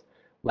of feels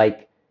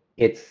like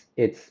it's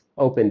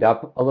opened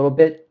up a little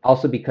bit.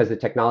 Also because the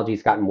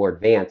technology's gotten more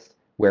advanced,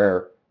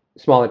 where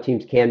smaller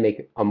teams can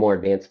make a more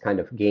advanced kind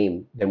of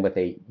game than what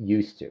they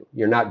used to.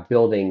 You're not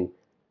building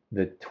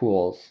the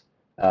tools,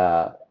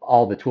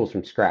 all the tools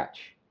from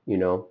scratch, you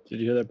know? Did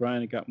you hear that,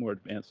 Brian? It got more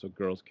advanced so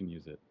girls can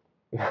use it.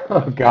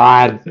 Oh,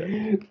 God.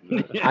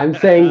 I'm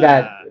saying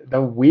that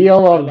the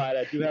wheel I of... lied.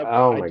 I do have.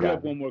 Oh, I my do have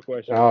God. one more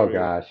question. Oh, for you.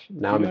 gosh.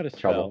 Now Do you I'm know how in to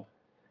trouble.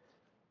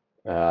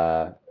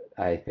 spell?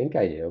 I think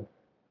I do.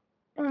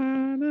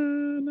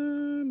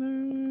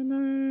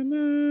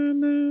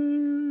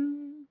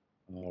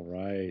 All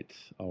right,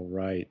 all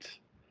right.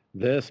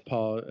 This,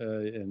 Paul,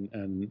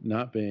 and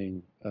not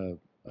being a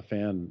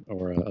fan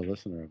or a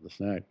listener of the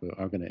snack, but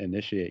I'm going to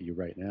initiate you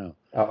right now.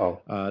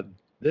 Uh-oh.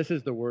 This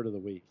is the word of the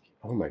week,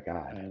 Oh, my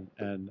God.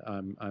 and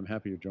I'm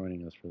happy you're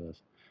joining us for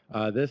this.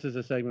 This is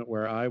a segment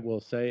where I will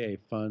say a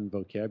fun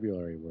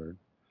vocabulary word.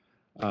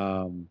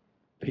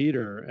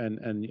 Peter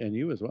and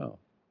you as well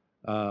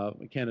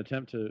can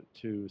attempt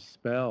to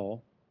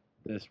spell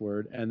this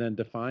word and then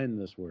define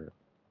this word.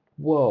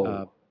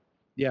 Whoa.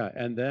 Yeah,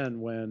 and then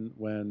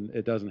when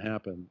it doesn't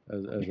happen,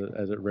 as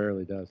it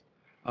rarely does,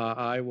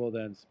 I will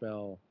then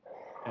spell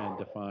and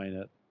define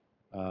it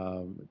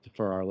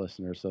for our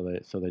listeners so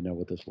they know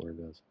what this word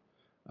is.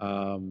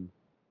 Um,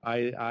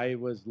 I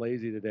was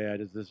lazy today.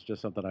 This is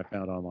just something I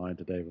found online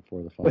today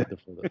before the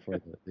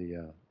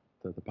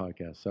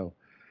podcast. So,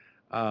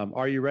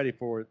 are you ready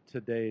for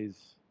today's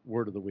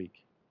word of the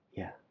week?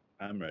 Yeah.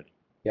 I'm ready.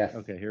 Yes.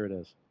 Okay, here it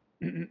is.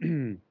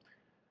 The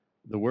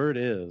word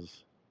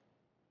is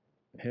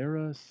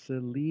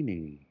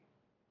Paraselini.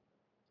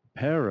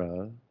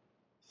 Paraselini.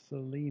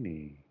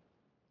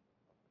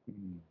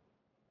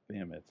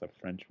 Damn, it's a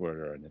French word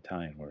or an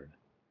Italian word.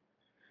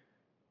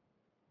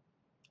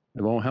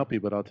 It won't help you,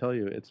 but I'll tell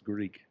you, it's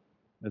Greek.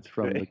 It's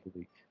from the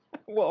Greek.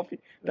 Well,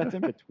 that's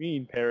in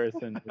between Paris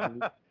and.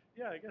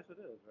 Yeah, I guess it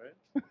is, right?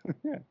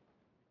 Yeah.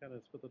 Kind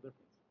of split the difference.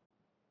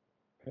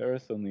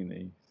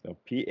 Parasolini. So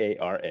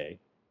P-A-R-A.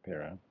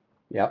 Para.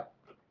 Yep.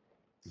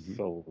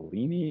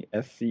 Solini.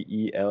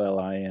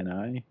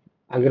 S-C-E-L-L-I-N-I.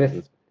 I'm going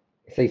to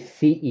say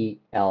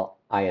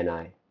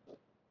C-E-L-I-N-I.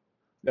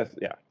 That's,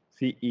 yeah.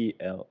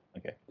 C-E-L.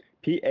 Okay.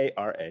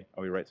 P-A-R-A.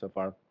 Are we right so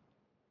far?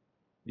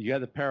 You got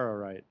the para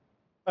right.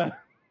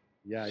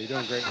 Yeah, you're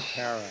doing great with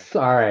para.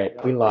 All right,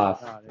 we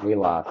lost. We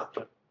lost.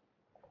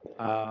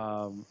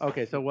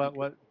 Okay, so what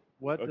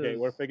Okay, does,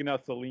 we're figuring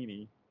out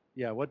Solini.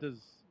 Yeah, what does,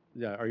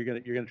 yeah, you're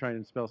gonna try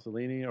and spell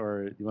Selene,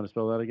 or you want to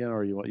spell that again,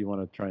 or you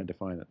want to try and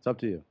define it? It's up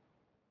to you.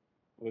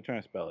 We're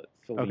trying to spell it.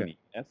 Solini. Okay.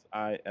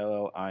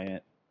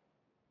 S-I-L-L-I-N-I.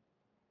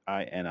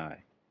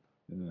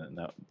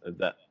 No, is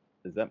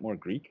that more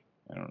Greek?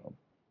 I don't know.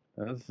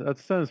 That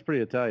sounds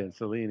pretty Italian.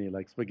 Selene,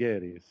 like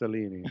spaghetti.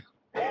 Selene.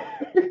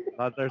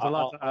 There's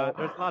lots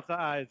of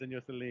eyes in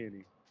your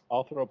Selene.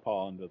 I'll throw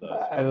Paul into the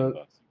I spelling don't.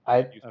 bus. I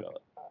You spell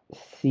it.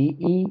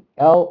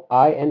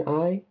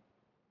 C-E-L-I-N-I.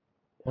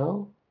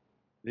 No.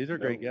 These are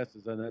great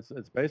guesses, and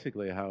it's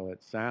basically how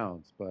it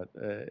sounds, but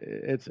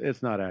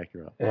it's not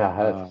accurate.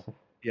 Yeah.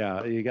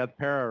 Yeah, you got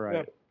para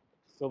right. Yeah.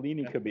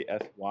 Solini could be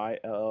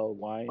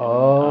S-Y-L-L-Y.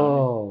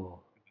 Oh.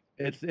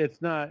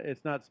 It's not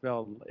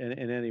spelled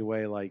in any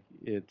way like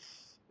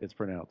it's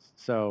pronounced.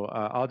 So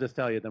I'll just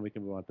tell you, then we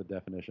can move on to the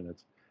definition.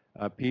 It's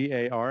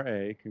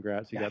P-A-R-A.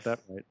 Congrats, you got that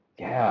right.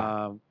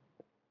 Yeah.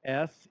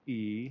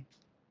 S-E-L-E-N-E.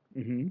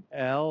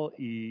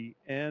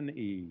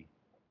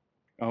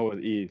 Oh,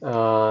 with E's. Yeah,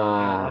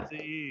 lots of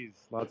E's.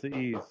 Lots of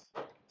E's.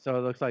 So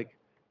it looks like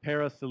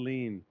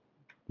paraselene.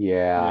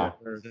 Yeah.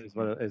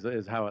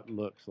 Is how it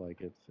looks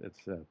like.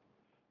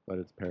 But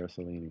it's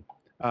paraselene.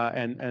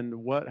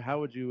 And what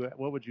would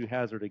you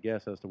hazard a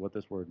guess as to what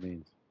this word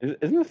means?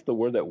 Isn't this the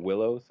word that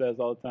Willow says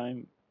all the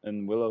time?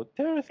 And Willow,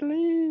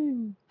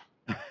 Terraceline.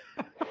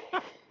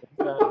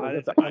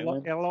 It's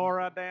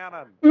Elora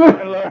Dannon.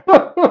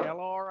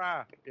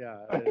 Elora. Yeah,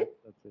 that's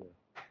it.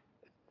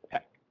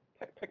 Peck.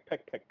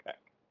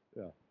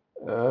 Yeah.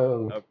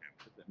 Oh. Okay, what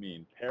does it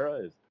mean? Para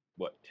is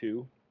what,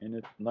 2 in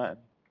its Latin?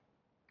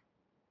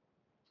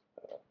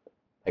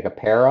 Like a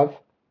pair of.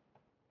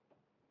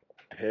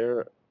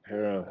 Para.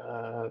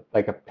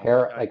 Like a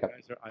pair. I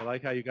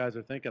like how you guys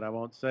are thinking. I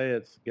won't say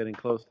it's getting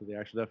close to the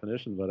actual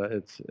definition, but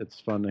it's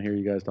fun to hear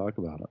you guys talk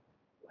about it.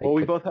 Well,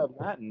 we both have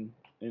Latin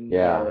in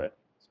our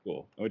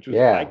school, which was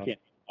I can't.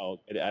 Oh,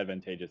 it's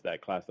advantageous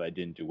that class that I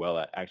didn't do well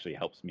at actually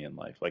helps me in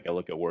life. Like I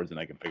look at words and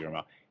I can figure them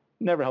out.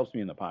 Never helps me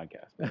in the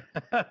podcast.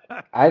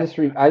 I just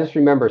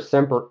remember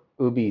semper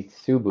ubi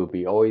sub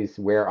ubi. Always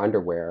wear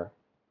underwear.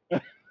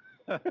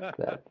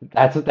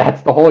 That's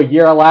the whole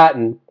year of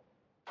Latin.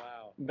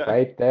 Wow.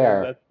 Right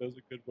there. Those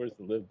are good words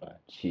to live by.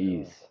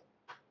 Jeez.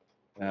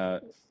 I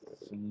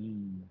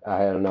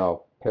don't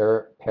know.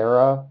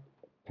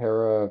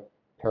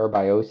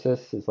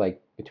 Parabiosis is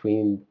like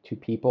between two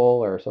people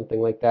or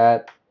something like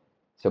that.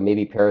 So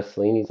maybe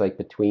Paraselene is like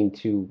between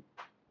two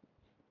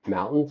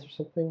mountains or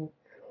something.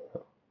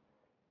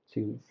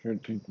 Between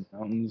the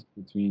mountains,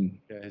 between.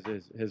 Yeah,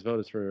 his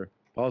vote is for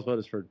Paul's vote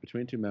is for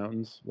between two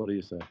mountains. What do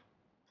you say?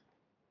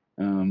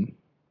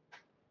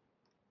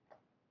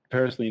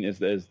 Paraselene is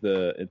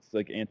the it's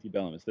like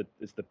antebellum.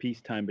 It's the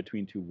peacetime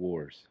between two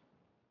wars.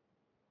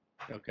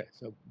 Okay,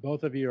 so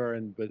both of you are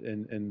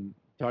in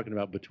talking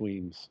about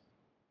betweens.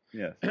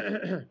 Yes.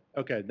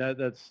 Okay,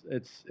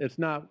 it's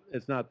not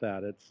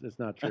that it's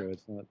not true.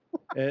 It's not,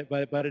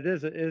 but it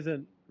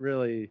isn't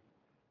really.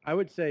 I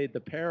would say the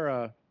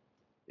para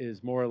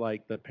is more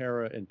like the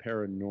para and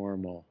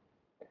paranormal.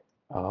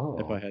 Oh.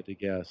 If I had to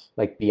guess.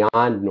 Like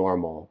beyond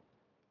normal.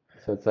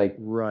 So it's like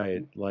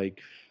right, like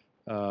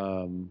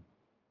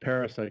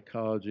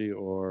parapsychology,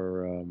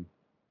 or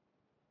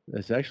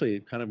it's actually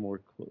kind of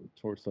more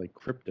towards like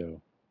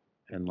crypto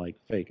and like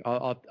fake.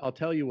 I'll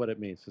tell you what it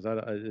means, because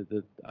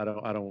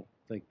I don't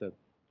think that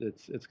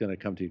it's going to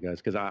come to you guys,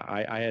 because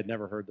I had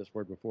never heard this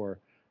word before,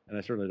 and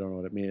I certainly don't know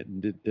what it meant,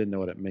 and didn't know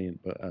what it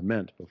meant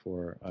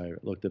before I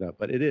looked it up.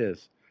 But it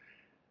is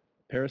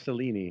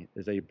Paraselene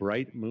is a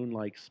bright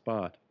moon-like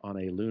spot on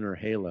a lunar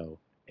halo,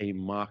 a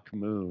mock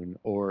moon,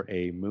 or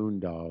a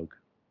moondog.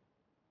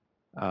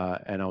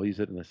 And I'll use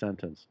it in a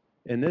sentence.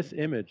 In this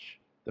image,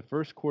 the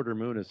first quarter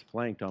moon is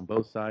flanked on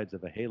both sides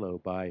of a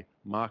halo by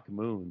mock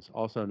moons,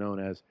 also known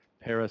as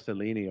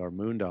Paraselene or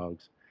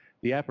moondogs.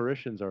 The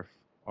apparitions are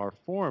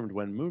formed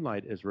when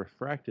moonlight is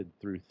refracted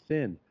through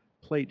thin,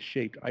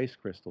 plate-shaped ice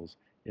crystals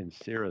in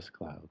cirrus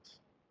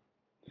clouds.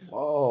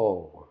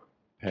 Whoa.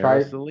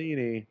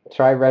 Paraselene.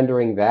 Try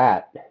rendering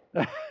that.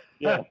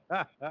 Yeah.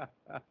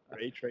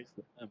 Ray trace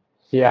them.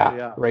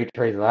 Yeah, ray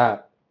trace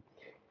that.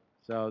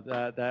 So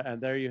that and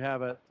there you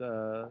have it.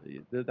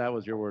 That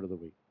was your word of the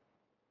week.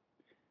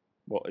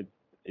 Well,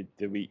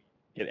 did we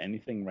get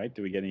anything right?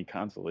 Did we get any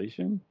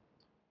consolation?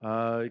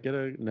 No.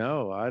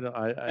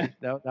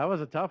 That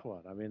was a tough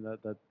one. I mean,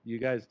 that you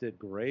guys did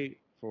great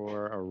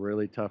for a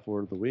really tough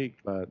word of the week,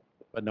 but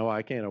no,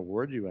 I can't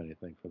award you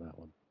anything for that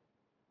one.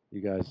 You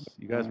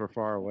guys were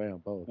far away on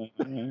both.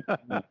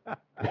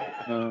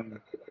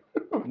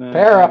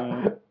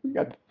 Para. We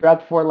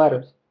got 4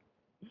 letters.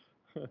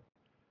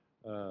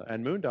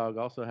 And Moondog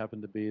also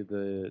happened to be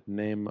the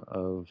name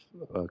of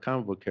a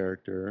comic book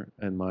character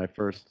in my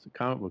first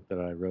comic book that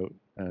I wrote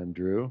and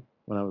drew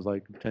when I was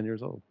like 10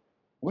 years old.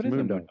 What is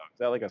Moondog? Is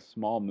that like a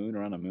small moon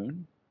around a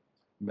moon?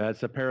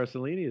 That's a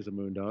Paraselene is a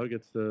moondog.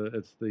 It's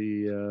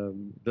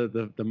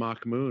the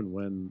mock moon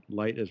when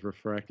light is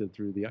refracted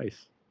through the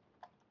ice.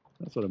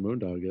 That's what a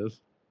moondog is.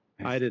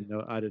 I didn't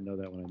know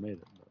that when I made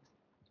it.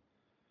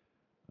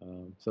 But,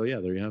 so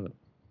yeah, there you have it.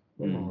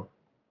 Mm-hmm.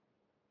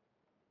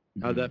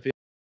 How'd that feel,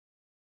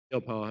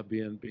 Paul,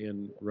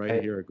 being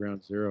right here at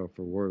ground zero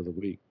for word of the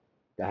week?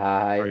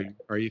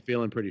 Are you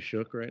feeling pretty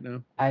shook right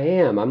now? I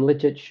am. I'm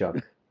legit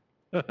shook.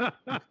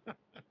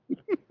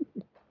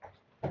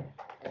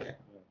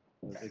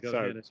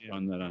 Sorry to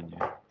spun that on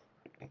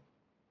you.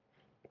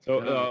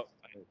 So,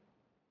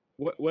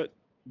 what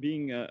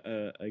being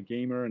a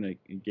gamer and a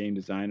game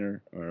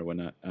designer or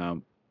whatnot,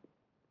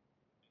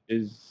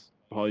 is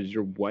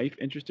your wife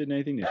interested in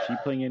anything? Is she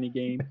playing any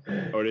games,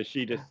 or does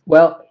she just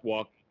walk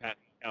past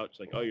the couch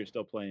like, oh, you're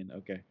still playing?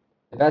 Okay.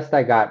 The best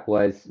I got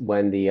was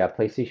when the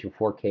PlayStation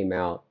 4 came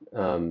out.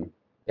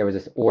 There was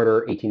this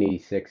Order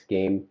 1886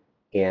 game,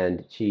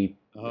 and she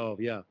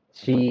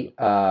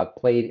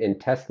played in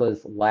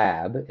Tesla's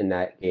lab in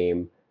that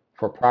game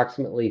for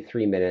approximately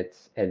 3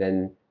 minutes, and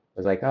then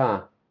was like,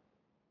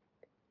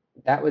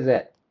 that was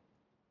it.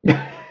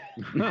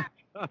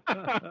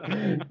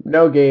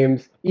 No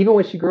games. Even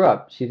when she grew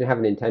up, she didn't have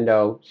a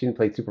Nintendo. She didn't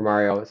play Super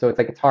Mario. So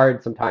it's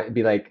hard sometimes to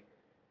be like,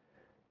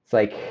 it's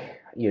like,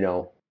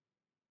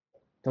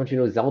 don't you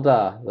know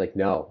Zelda? Like,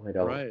 no, I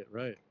don't.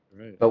 Right.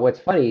 But what's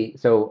funny,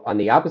 so on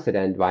the opposite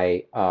end,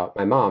 my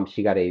mom,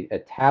 she got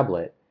a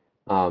tablet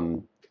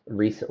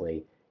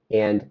recently,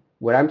 and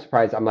what I'm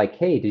surprised, I'm like,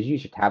 hey, did you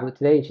use your tablet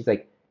today? And she's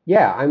like,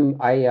 yeah,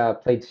 I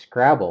played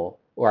Scrabble,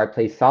 or I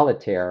play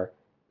Solitaire,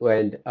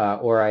 and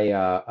or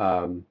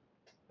I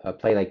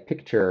play like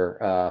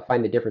picture,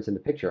 find the difference in the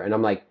picture, and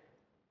I'm like,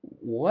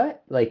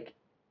 what? Like,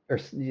 or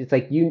it's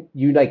like you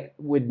like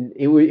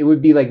it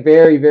would be like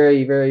very,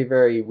 very, very,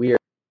 very weird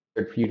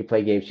for you to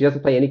play games. She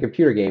doesn't play any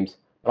computer games,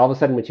 but all of a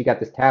sudden when she got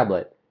this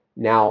tablet,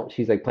 now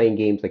she's like playing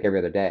games like every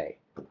other day.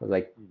 I was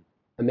like,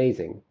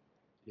 amazing.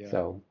 Yeah.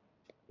 So,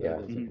 yeah.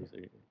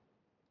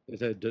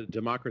 It's a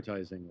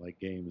democratizing like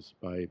games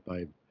by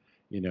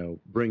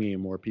bringing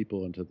more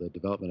people into the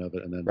development of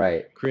it, and then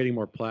creating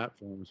more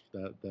platforms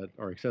that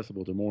are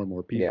accessible to more and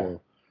more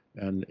people.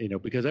 Yeah. And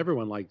because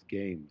everyone likes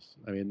games.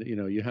 I mean,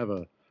 you have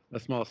a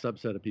small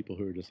subset of people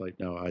who are just like,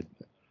 no, I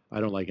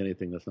don't like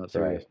anything that's not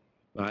serious.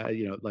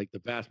 Like the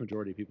vast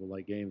majority of people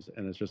like games,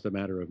 and it's just a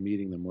matter of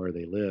meeting them where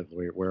they live.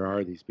 Where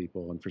are these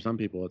people? And for some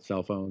people, it's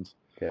cell phones.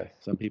 Yes.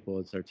 Some people,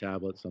 it's their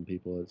tablets. Some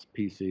people, it's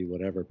PC,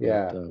 whatever.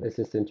 Yeah, But it's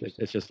just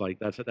interesting. it's just like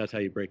that's how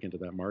you break into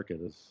that market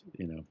is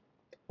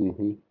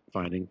Mm-hmm.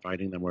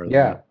 finding them where they're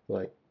Yeah, at.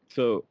 like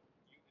So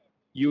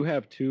you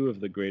have two of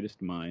the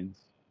greatest minds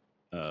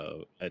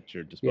at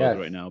your disposal yes,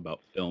 right now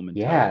about film and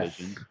yes,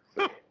 television.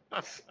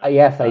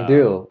 yes, I Uh,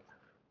 do.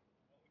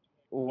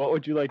 what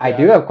would you like I to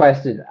do ask have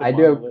questions. the I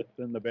do have monolith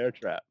and the bear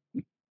trap?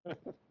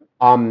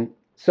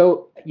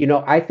 So,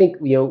 I think,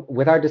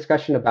 with our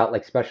discussion about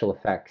like special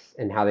effects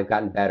and how they've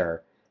gotten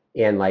better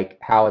and like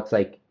how it's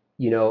like,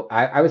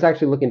 I was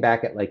actually looking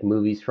back at like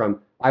movies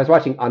I was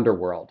watching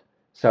Underworld.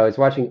 So I was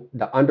watching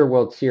the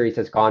Underworld series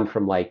has gone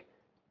from like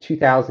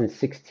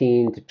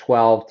 2016 to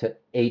 12 to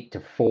 8 to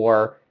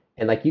 4.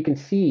 And like you can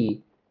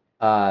see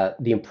the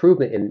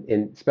improvement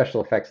in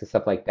special effects and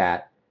stuff like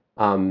that.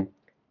 Um,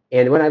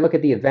 and when I look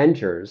at the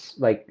Avengers,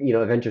 like,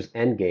 Avengers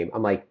Endgame,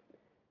 I'm like,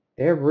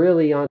 they're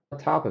really on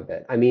top of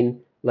it. I mean,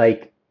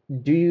 like,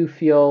 do you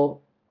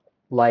feel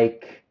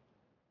like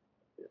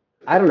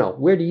I don't know,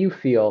 where do you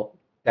feel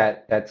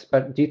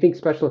do you think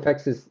special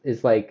effects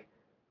is like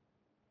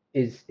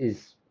is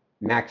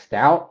maxed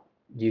out?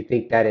 Do you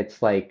think that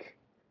it's like,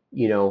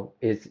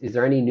 is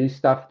there any new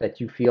stuff that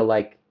you feel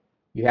like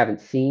you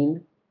haven't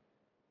seen?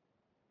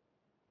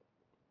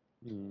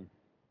 Mm.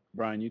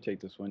 Brian, you take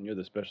this one. You're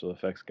the special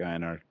effects guy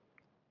in our.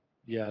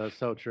 Yeah, that's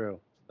so true.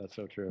 That's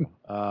so true.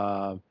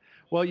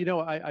 Well,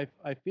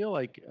 I feel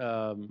like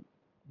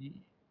y-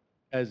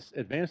 as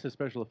advanced as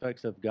special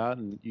effects have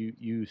gotten,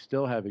 you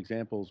still have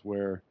examples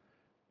where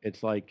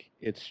it's like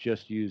it's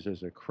just used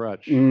as a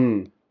crutch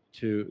Mm,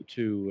 to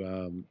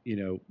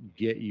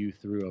get you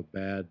through a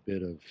bad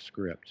bit of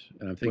script.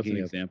 And What's an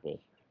example?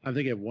 I'm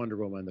thinking of Wonder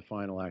Woman, the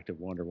final act of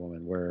Wonder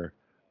Woman, where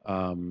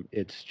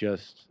it's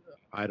just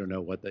I don't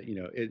know what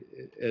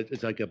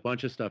it's like a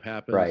bunch of stuff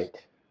happens. right.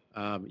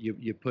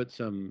 You put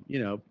some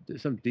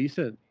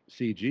decent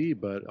CG,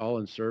 but all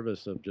in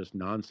service of just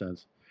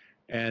nonsense,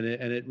 and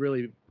it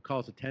really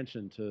calls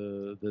attention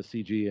to the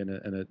CG, and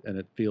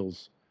it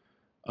feels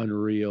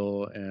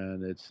unreal,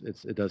 and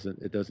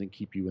it doesn't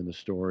keep you in the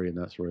story and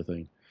that sort of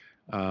thing.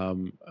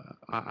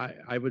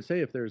 I would say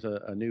if there's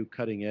a new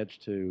cutting edge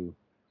to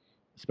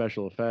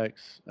special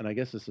effects, and I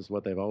guess this is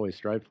what they've always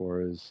strived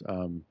for, is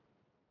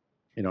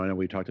I know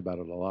we talked about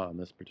it a lot on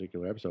this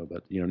particular episode,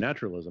 but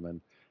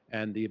naturalism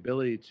and the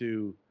ability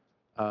to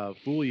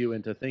fool you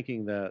into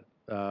thinking that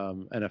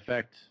an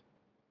effect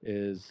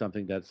is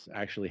something that's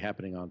actually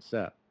happening on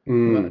set.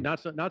 Mm,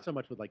 Not so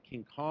much with like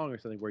King Kong or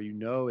something where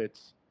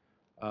it's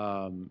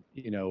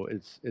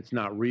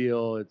not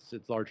real. It's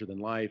larger than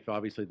life.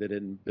 Obviously, they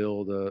didn't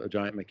build a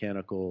giant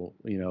mechanical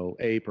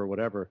ape or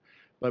whatever,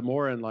 but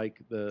more in like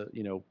the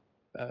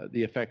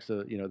effects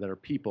that are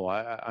people.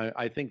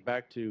 I think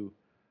back to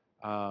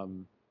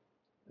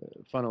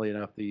funnily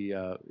enough, the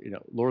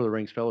Lord of the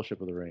Rings,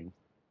 Fellowship of the Ring,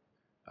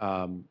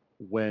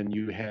 when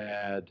you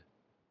had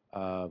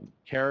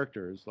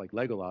characters like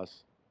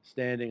Legolas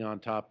standing on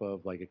top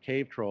of like a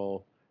cave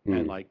troll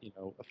and mm, like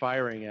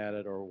firing at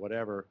it or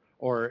whatever,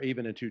 or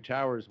even in Two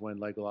Towers when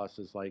Legolas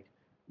is like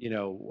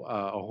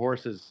a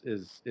horse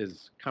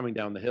is coming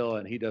down the hill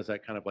and he does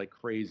that kind of like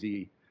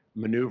crazy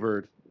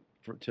maneuver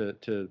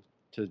to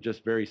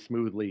just very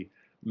smoothly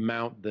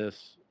mount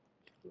this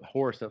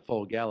horse at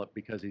full gallop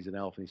because he's an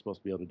elf and he's supposed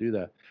to be able to do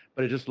that,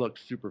 but it just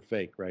looks super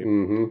fake, right?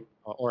 mm-hmm.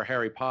 Or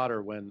Harry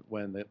Potter when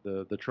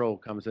the troll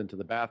comes into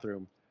the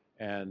bathroom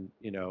and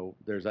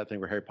there's that thing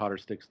where Harry Potter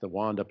sticks the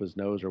wand up his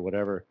nose or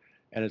whatever,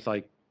 and it's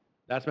like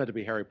that's meant to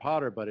be Harry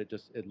Potter, but it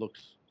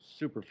looks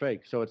super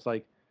fake. So it's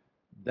like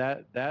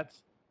that's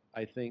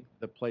I think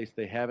the place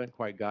they haven't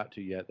quite got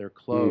to yet. They're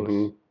Mm-hmm.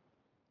 close,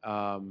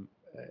 um,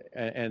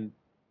 and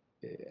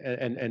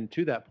and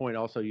to that point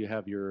also you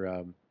have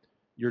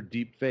your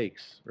deep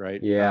fakes,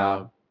 right?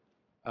 Yeah.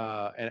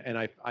 And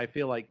I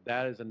feel like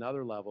that is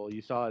another level.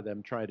 You saw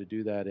them try to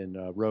do that in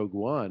Rogue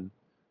One,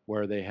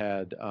 where they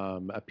had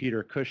a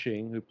Peter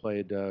Cushing who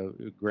played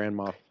Grand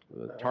Moff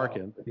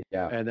Tarkin,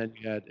 Yeah. and then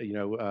you had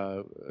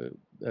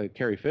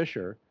Carrie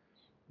Fisher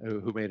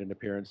who made an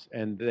appearance,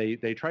 and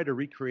they tried to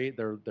recreate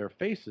their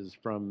faces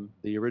from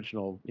the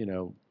original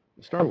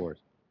Star Wars,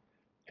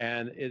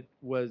 and it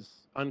was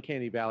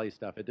uncanny valley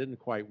stuff. It didn't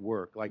quite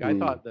work. Like I Mm,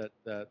 thought that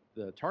the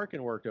Tarkin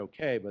worked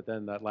okay, but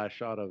then that last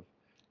shot of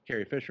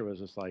Carrie Fisher was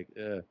just like,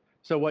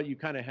 so what you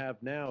kind of have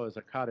now is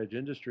a cottage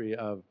industry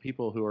of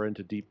people who are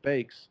into deep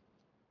fakes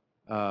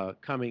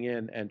coming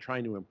in and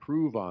trying to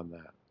improve on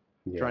that,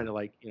 yeah. trying to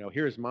like,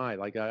 here's my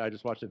like I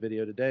just watched a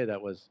video today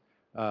that was,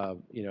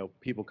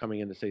 people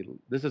coming in to say,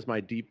 this is my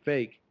deep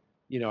fake.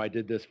 I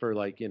did this for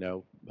like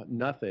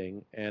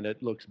nothing, and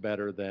it looks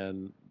better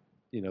than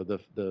the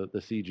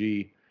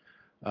CG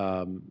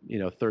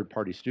third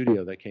party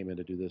studio that came in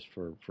to do this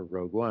for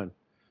Rogue One.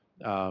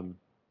 Um,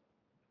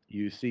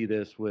 you see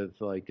this with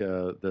like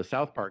the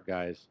South Park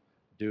guys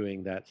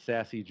doing that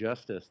sassy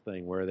justice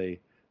thing where they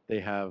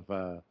have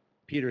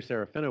Peter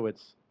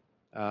Serafinowicz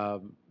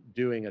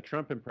doing a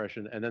Trump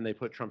impression, and then they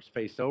put Trump's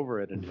face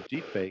over it in a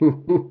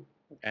deepfake,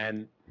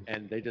 and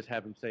they just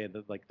have him saying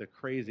like the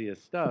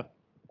craziest stuff.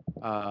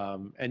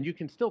 And you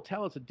can still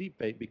tell it's a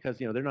deepfake because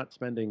they're not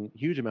spending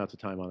huge amounts of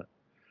time on it.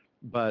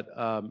 But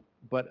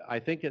I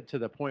think it to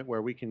the point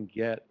where we can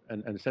get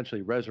and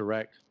essentially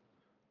resurrect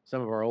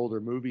some of our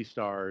older movie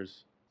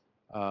stars,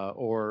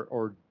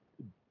 or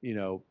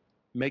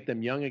make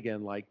them young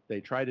again, like they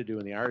tried to do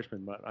in The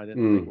Irishman, but I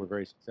didn't think were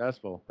very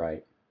successful.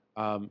 Right.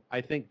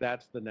 I think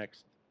that's the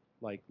next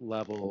like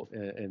level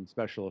in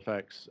special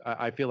effects.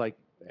 I feel like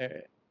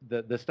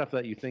the stuff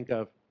that you think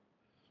of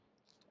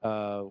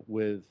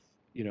with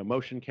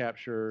motion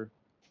capture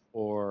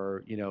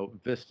or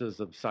vistas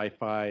of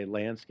sci-fi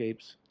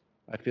landscapes,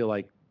 I feel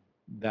like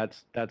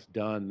that's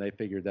done. They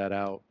figured that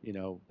out.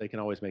 They can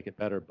always make it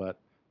better, but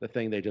the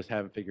thing they just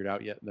haven't figured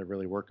out yet and they're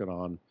really working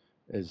on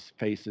is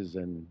faces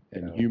and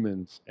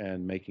humans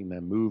and making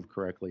them move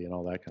correctly and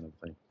all that kind of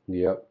thing.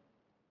 Yep.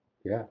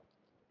 Yeah.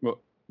 Well,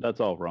 that's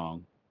all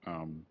wrong.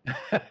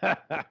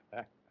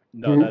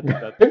 No,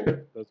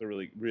 those are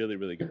really, really,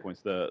 really good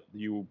points.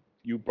 You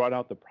brought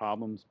out the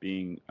problems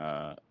being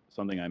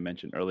something I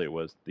mentioned earlier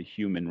was the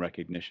human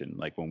recognition.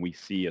 Like when we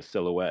see a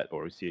silhouette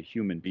or we see a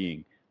human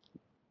being,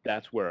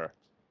 that's where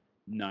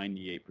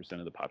 98%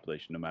 of the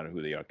population, no matter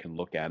who they are, can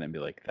look at it and be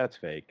like, that's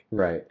fake.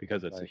 Right.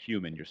 Because it's a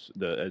human.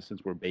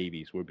 Since we're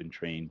babies, we've been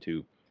trained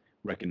to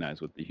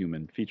recognize what the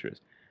human feature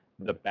is.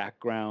 The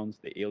backgrounds,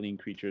 the alien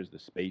creatures, the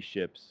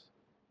spaceships,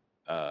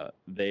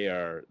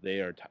 they're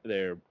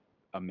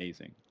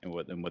amazing in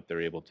what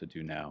they're able to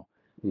do now.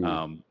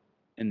 And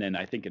then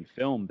I think in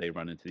film they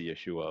run into the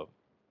issue of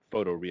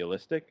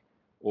photorealistic,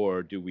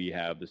 or do we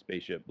have the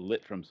spaceship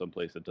lit from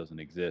someplace that doesn't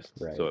exist,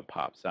 so it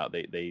pops out?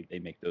 They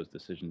make those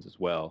decisions as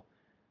well.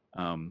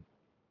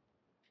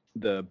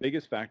 The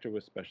biggest factor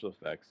with special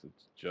effects,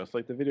 it's just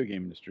like the video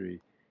game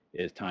industry,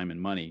 is time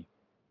and money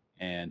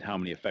and how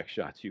many effect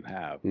shots you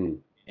have.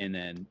 And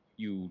then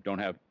you don't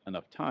have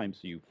enough time,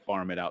 so you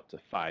farm it out to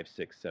 5,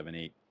 6, 7,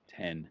 8,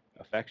 10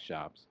 effect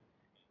shops,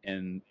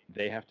 and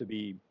they have to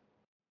be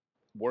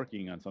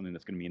working on something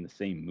that's going to be in the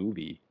same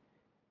movie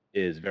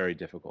is very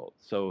difficult.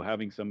 So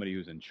having somebody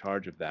who's in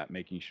charge of that,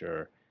 making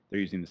sure they're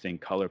using the same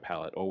color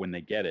palette, or when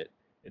they get it,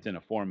 it's in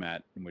a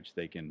format in which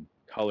they can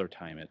color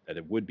time it, that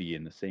it would be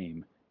in the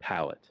same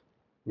palette.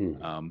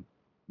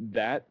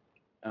 That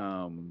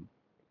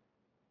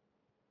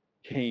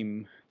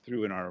came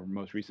through in our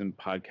most recent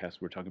podcast.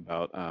 We're talking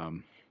about,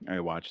 I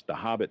watched the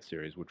Hobbit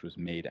series, which was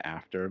made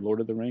after Lord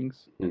of the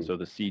Rings, and so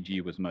the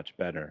CG was much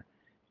better.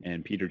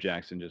 And Peter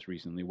Jackson just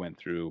recently went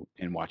through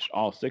and watched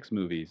all 6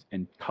 movies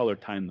and color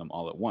timed them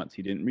all at once.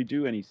 He didn't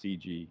redo any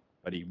CG,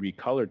 but he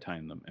recolor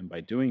timed them. And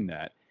by doing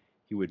that,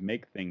 he would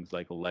make things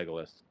like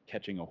Legolas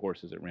catching a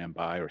horse as it ran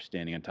by, or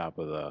standing on top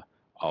of the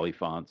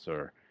Oliphants,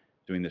 or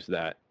doing this,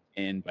 that.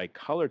 And by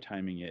color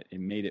timing it, it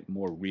made it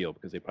more real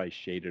because they probably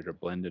shaded or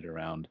blended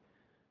around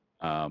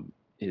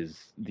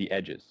the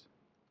edges,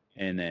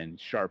 and then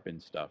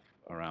sharpened stuff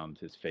around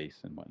his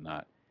face and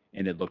whatnot.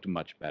 And it looked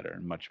much better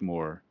and much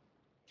more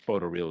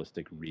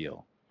photorealistic,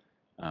 real.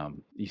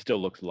 He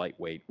still looks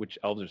lightweight, which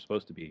elves are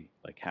supposed to be,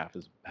 like half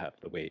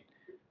the weight,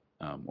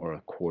 or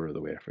a quarter of the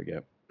weight, I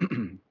forget.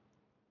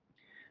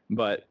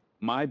 But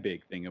my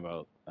big thing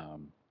about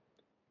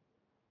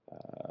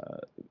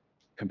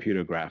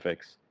computer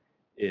graphics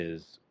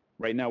is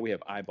right now we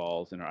have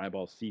eyeballs, and our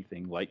eyeballs see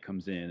things, light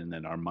comes in, and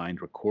then our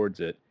mind records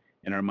it,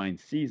 and our mind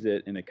sees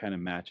it, and it kind of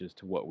matches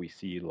to what we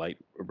see light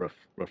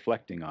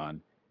reflecting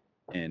on,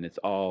 and it's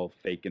all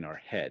fake in our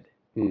head.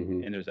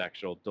 And there's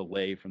actual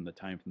delay from the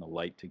time from the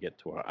light to get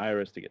to our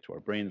iris, to get to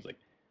our brain. It's like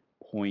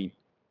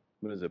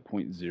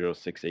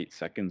 0.068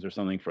 seconds or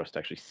something for us to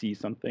actually see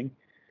something.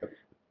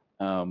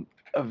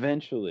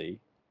 Eventually,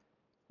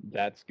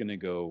 that's going to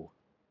go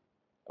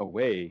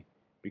away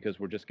because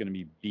we're just going to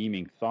be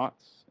beaming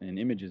thoughts and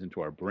images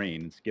into our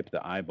brain and skip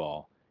the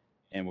eyeball.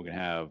 And we're going to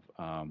have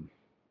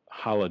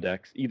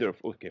holodecks.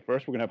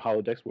 First we're going to have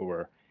holodecks where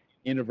we're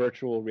in a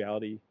virtual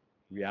reality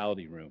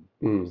room.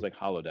 It's like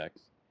holodecks.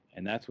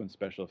 And that's when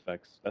special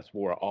effects, that's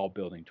what we're all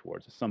building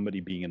towards, is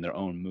somebody being in their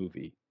own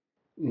movie.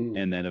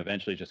 And then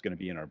eventually it's just going to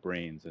be in our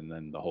brains, and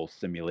then the whole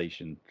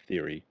simulation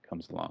theory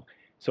comes along.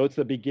 So it's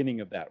the beginning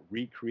of that,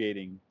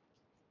 recreating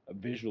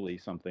visually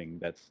something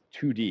that's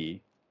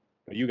 2D,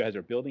 but you guys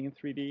are building in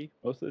 3D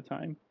most of the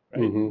time,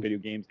 right? Video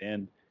games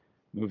and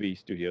movie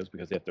studios,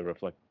 because they have to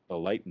reflect the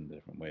light in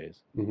different ways.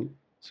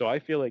 So I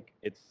feel like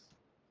it's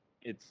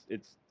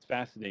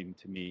fascinating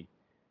to me.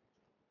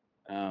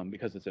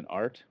 Because it's an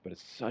art, but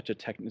it's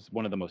it's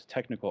one of the most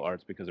technical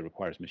arts because it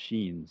requires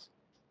machines,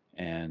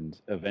 and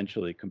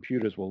eventually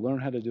computers will learn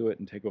how to do it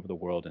and take over the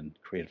world and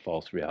create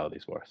false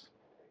realities for us.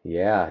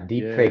 Yeah,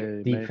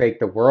 deepfake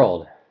the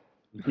world.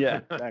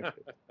 Yeah,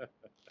 exactly.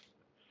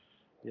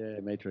 Yeah,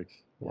 Matrix.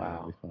 Wow,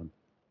 that'll be fun.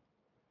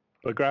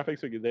 But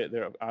graphics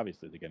they're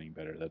obviously getting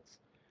better. That's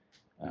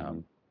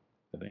the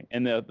thing.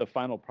 And the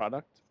final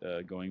product,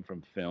 going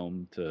from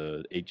film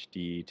to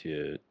HD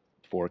to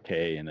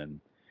 4K, and then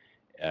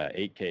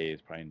 8K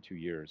is probably in 2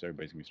 years.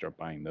 Everybody's gonna start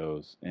buying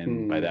those,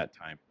 and by that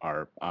time,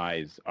 our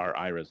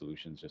eye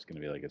resolution is just gonna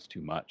be like it's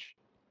too much.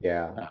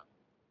 Yeah.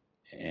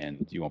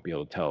 And you won't be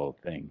able to tell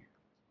a thing.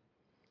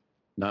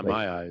 Not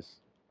my eyes.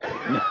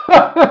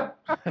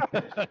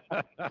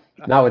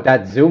 Not with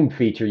that zoom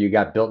feature you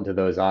got built into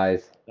those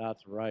eyes.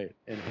 That's right.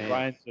 Enhance.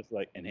 Brian's just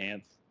like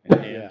enhance.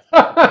 Enhance.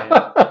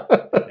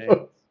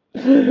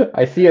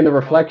 I see in the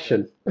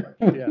reflection.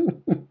 Yeah.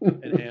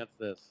 Enhance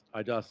this.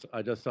 I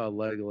just saw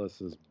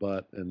Legolas's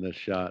butt in this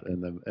shot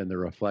and the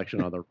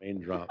reflection on the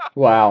raindrop.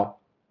 Wow.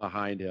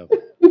 Behind him.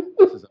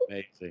 This is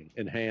amazing.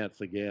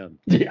 Enhance again.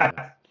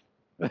 Yeah.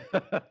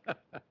 Yeah.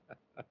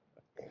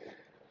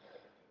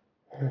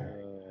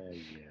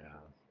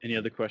 Any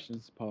other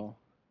questions, Paul?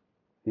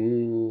 I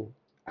don't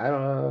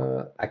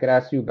know. I could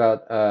ask you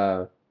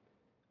about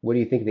what do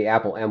you think of the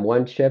Apple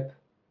M1 chip?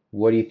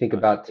 What do you think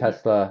about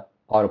Tesla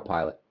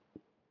Autopilot?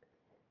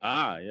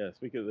 Yes,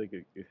 we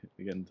could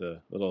get into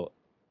little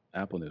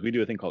Apple news. We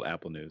do a thing called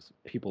Apple News.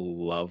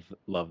 People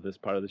love this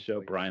part of the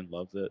show. Brian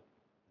loves it.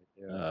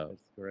 Yeah,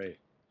 it's great.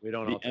 We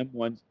don't the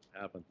M1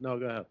 happen. No,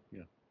 go ahead.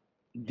 Yeah.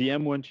 The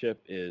M1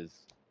 chip is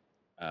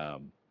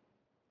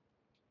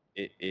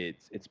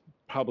it's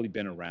probably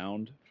been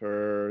around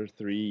for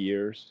 3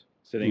 years,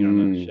 sitting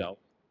on the shelf,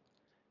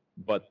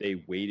 but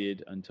they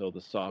waited until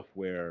the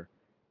software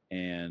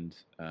and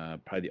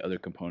probably the other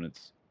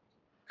components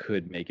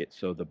could make it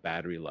so the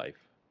battery life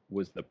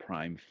was the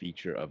prime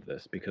feature of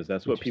this, because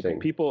that's what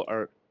people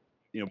are,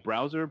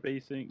 browser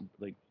basing.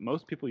 Like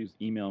most people use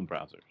email and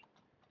browsers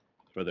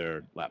for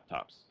their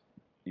laptops,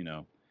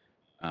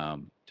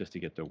 just to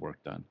get their work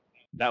done.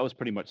 That was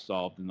pretty much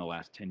solved in the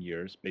last 10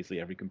 years. Basically,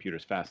 every computer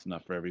is fast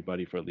enough for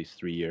everybody for at least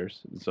 3 years,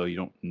 so you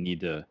don't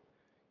need to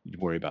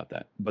worry about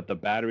that. But the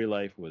battery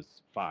life was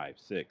 5,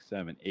 6,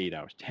 7, 8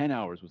 hours. 10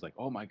 hours was like,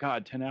 oh my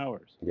God, 10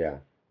 hours. Yeah.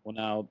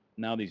 Well,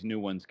 now these new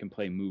ones can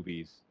play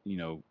movies,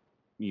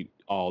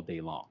 all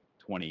day long,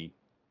 20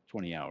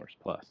 hours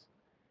plus.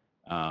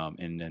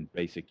 And then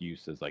basic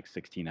use is like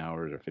 16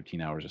 hours or 15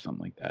 hours or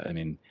something like that. I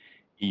mean,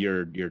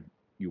 you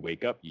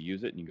wake up, you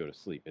use it, and you go to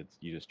sleep.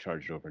 You just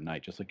charge it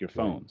overnight, just like your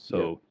phone.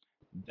 So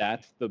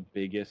that's the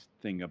biggest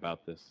thing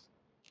about this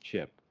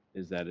chip,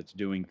 is that it's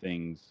doing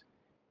things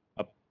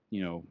up,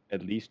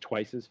 at least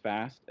twice as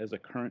fast as a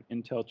current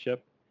Intel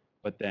chip,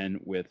 but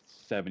then with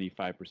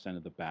 75%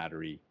 of the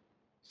battery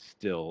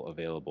still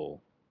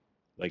available.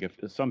 Like if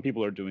some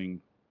people are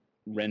doing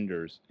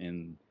renders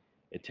and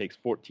it takes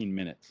 14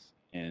 minutes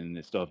and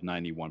it still have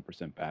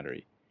 91%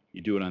 battery.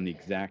 You do it on the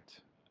exact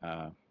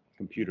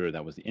computer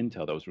that was the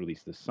Intel that was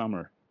released this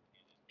summer,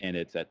 and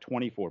it's at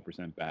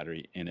 24%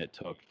 battery, and it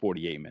took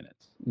 48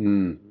 minutes.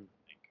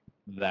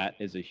 That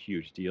is a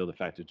huge deal. The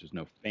fact that there's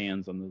no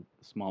fans on the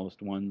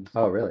smallest ones.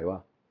 Oh, really?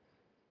 Wow.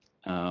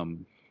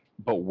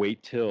 But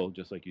wait till,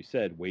 just like you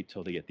said, wait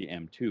till they get the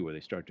M2, where they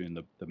start doing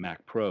the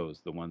Mac Pros,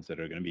 the ones that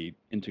are going to be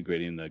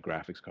integrating the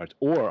graphics cards.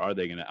 Or are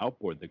they going to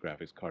outboard the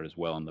graphics card as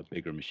well on the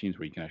bigger machines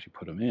where you can actually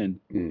put them in?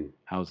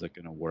 How's that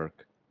going to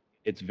work?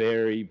 It's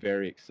very,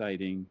 very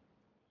exciting.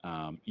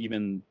 I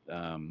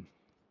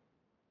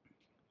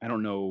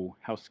don't know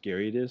how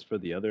scary it is for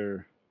the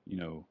other,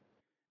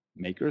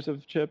 makers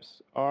of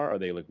chips are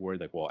they like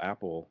worried, like, well,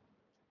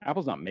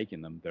 Apple's not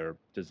making them, they're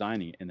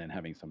designing and then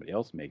having somebody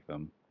else make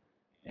them,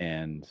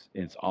 and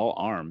it's all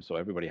ARM, so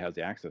everybody has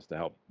the access to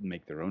help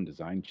make their own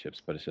design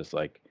chips. But it's just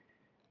like,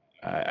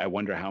 I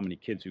wonder how many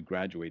kids who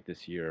graduate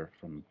this year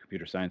from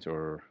computer science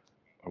are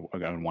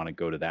going to want to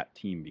go to that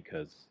team,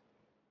 because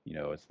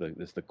it's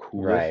the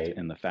coolest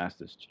and the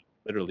fastest,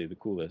 literally the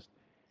coolest.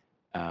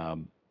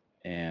 And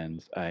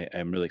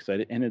I'm really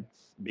excited, and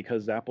it's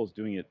because Apple's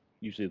doing it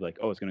usually like,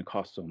 oh, it's going to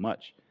cost so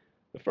much.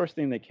 The first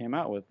thing they came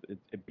out with,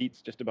 it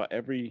beats just about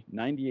every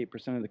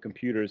 98% of the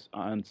computers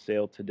on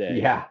sale today.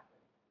 Yeah.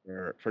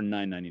 For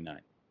 $9.99,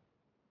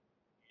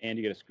 and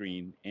you get a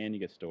screen, and you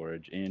get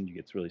storage, and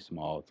it's really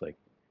small. It's like,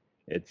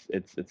 it's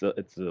a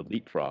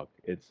leapfrog.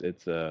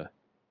 It's a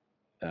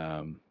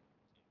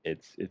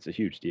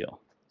huge deal.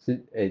 So,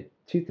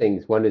 two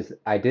things. One is,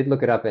 I did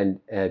look it up, and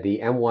the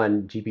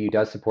M1 GPU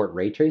does support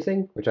ray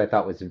tracing, which I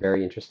thought was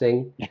very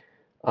interesting.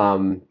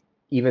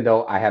 Even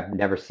though I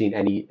haven't seen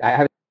any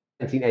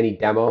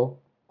demo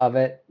of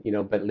it,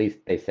 but at least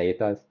they say it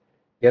does.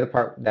 The other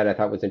part that I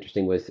thought was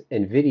interesting was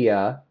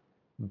NVIDIA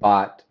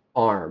bought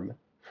ARM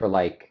for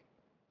like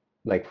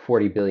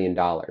 $40 billion.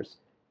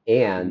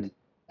 And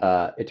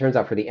it turns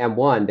out for the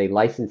M1, they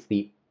licensed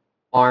the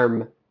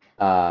ARM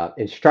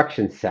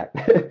instruction set.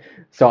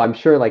 So I'm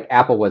sure like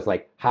Apple was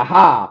like,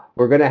 haha,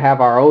 we're going to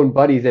have our own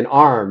buddies in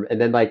ARM. And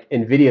then like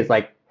NVIDIA's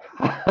like,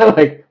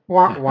 like,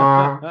 wah,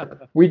 wah.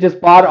 We just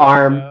bought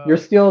ARM. You're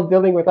still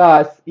dealing with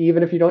us,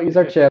 even if you don't use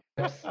our chips.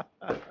 That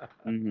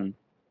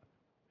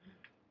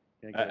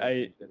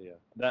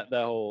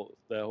whole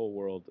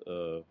world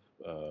of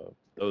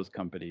those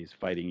companies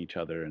fighting each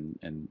other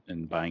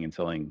and buying and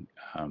selling,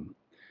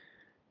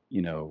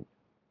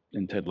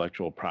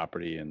 intellectual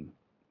property and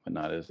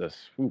whatnot, is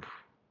that's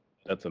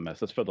a mess.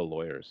 That's for the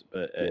lawyers.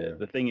 But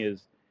the thing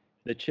is,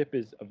 the chip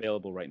is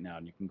available right now,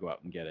 and you can go out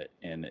and get it.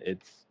 And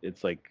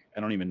it's like I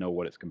don't even know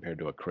what it's compared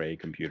to a Cray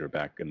computer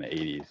back in the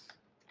 '80s,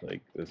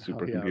 like the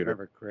supercomputer. Yeah, I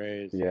remember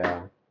Craze.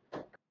 Yeah.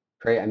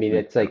 Great. I mean,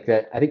 it's like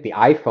that. I think the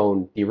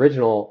iPhone, the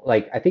original,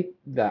 like I think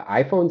the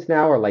iPhones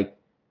now are like,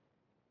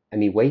 I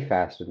mean, way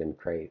faster than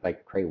Cray,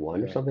 like Cray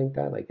 1 or something like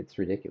that. Like it's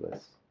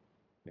ridiculous.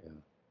 Yeah.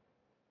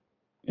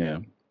 Yeah.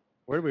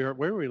 Where did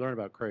we learn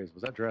about Craze?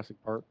 Was that Jurassic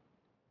Park?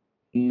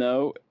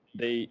 No,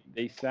 they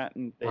had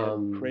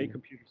Cray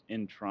computers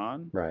in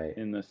Tron, Right.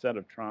 in the set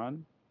of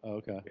Tron. Oh,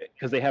 okay.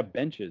 Because they have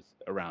benches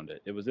around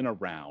it. It was in a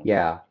round.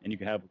 Yeah. And you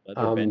could have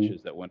leather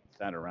benches that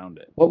sat around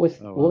it. What was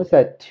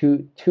that?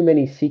 Too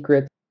many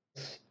secrets.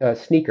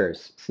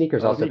 Sneakers.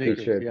 Sneakers also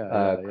featured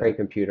Cray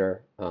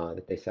computer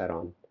that they sat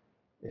on,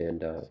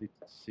 and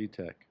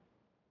C-Tech,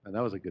 and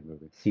that was a good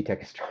movie.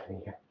 C-Tech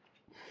Astronomy. Yeah.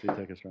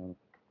 C-Tech Astronomy.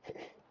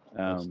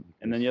 And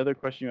then the other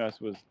question you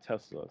asked was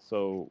Tesla.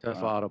 So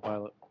Tesla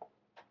Autopilot.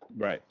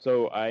 Right.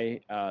 So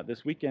I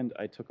this weekend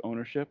I took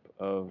ownership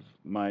of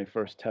my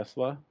first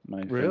Tesla.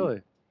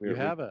 Really? You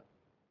have it?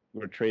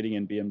 We're trading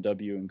in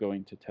BMW and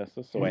going to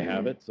Tesla, so I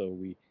have it. So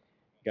we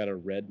got a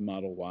red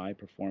Model Y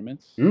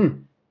Performance.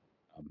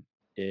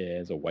 It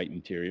has a white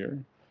interior.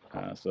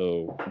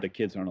 So the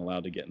kids aren't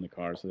allowed to get in the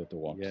car, so they have to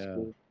walk to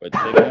school. But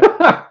they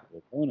don't have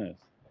a bonus.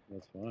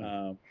 That's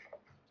fine.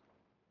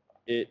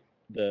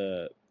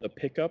 The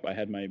pickup, I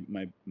had my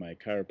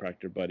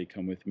chiropractor buddy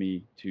come with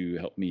me to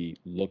help me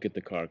look at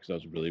the car because I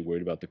was really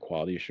worried about the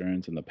quality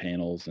assurance and the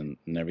panels and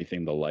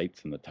everything, the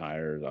lights and the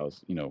tires. I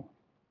was, I'm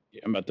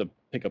about to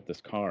pick up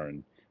this car,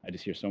 and I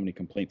just hear so many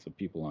complaints of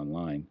people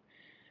online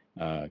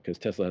because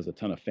Tesla has a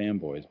ton of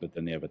fanboys, but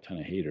then they have a ton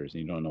of haters,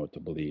 and you don't know what to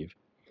believe.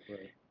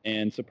 Right.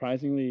 And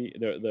surprisingly,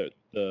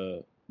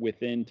 the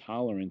within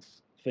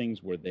tolerance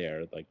things were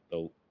there, like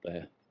the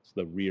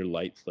rear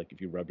lights. Like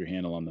if you rub your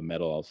hand along the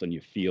metal, all of a sudden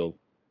you feel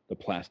the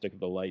plastic of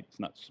the light. It's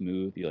not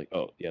smooth. You're like,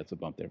 oh yeah, it's a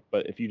bump there.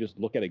 But if you just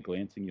look at it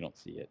glancing, you don't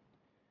see it.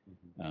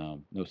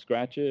 No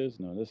scratches,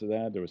 no this or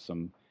that. There was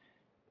some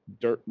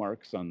dirt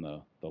marks on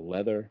the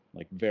leather,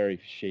 like very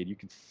shade. You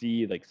could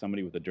see like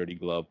somebody with a dirty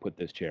glove put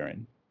this chair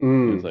in.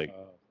 It was like,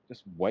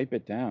 just wipe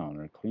it down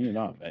or clean it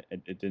off.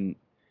 It doesn't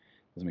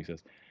make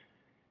sense.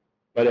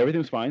 But everything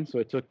was fine, so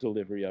I took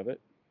delivery of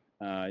it.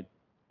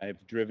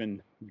 We've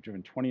driven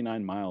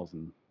 29 miles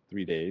in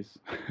 3 days,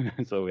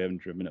 so we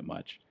haven't driven it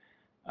much.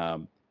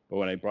 But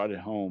when I brought it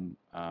home,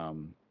 I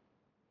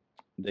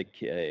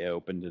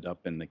opened it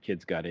up and the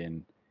kids got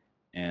in,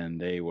 and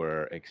they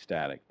were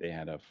ecstatic. They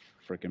had a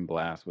freaking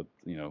blast with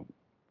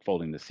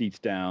folding the seats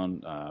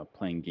down,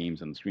 playing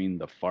games on the screen.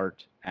 The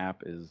Fart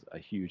app is a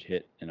huge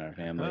hit in our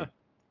family.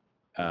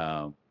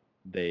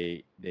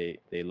 They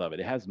love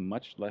it. It has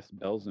much less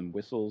bells and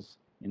whistles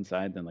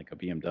inside than like a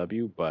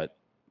BMW, but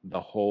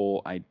the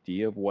whole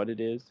idea of what it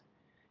is,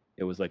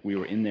 it was like we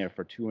were in there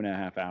for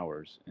 2.5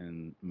 hours,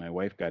 and my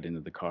wife got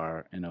into the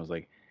car, and I was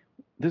like,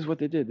 this is what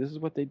they did. This is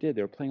what they did.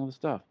 They were playing all the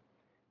stuff.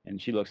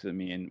 And she looks at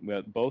me, and we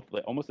both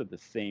like, almost at the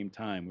same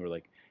time, we were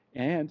like,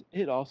 and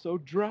it also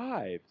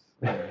drives.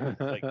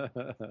 Like,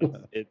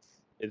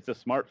 it's a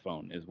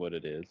smartphone is what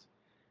it is.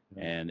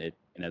 And it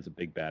has a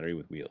big battery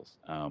with wheels.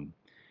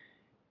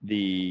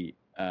 The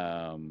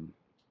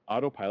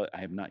autopilot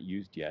I have not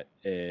used yet.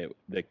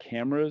 The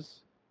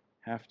cameras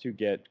have to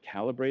get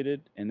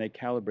calibrated, and they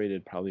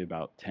calibrated probably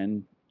about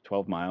 10,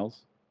 12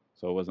 miles.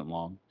 So it wasn't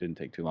long. Didn't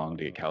take too long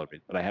to get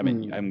calibrated. But I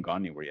haven't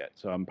gone anywhere yet.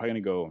 So I'm probably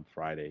going to go on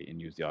Friday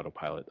and use the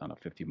autopilot on a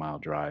 50-mile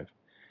drive.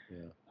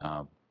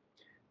 Yeah.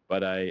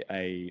 But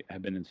I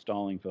have been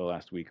installing for the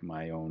last week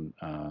my own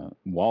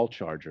wall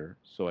charger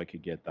so I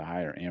could get the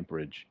higher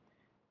amperage.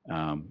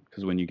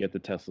 Because when you get the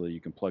Tesla, you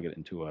can plug it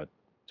into a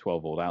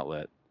 12-volt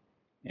outlet,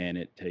 and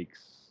it takes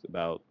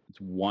it's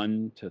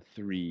 1 to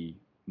 3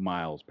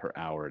 miles per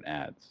hour it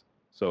adds.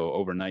 So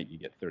overnight you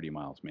get 30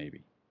 miles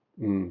maybe.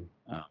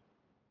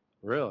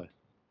 Really?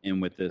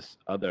 And with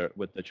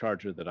the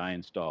charger that I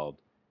installed,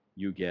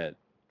 you get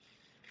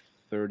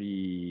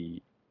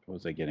 30. What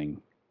was I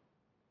getting?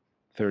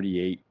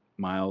 38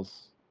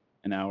 miles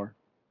an hour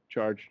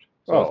charged.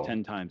 So it's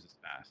 10 times as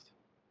fast.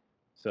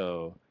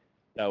 So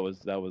that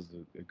was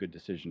a good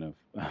decision of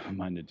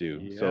mine to do.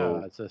 Yeah,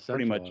 so it's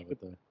pretty much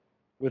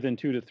within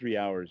 2 to 3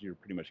 hours, you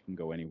pretty much can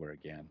go anywhere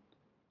again.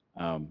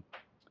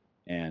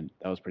 And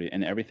that was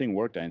and everything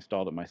worked. I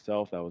installed it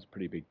myself. That was a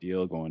pretty big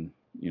deal, going,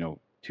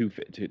 two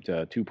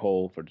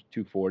pole for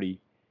 240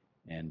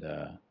 and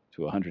to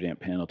a 100 amp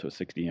panel to a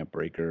 60 amp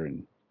breaker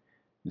and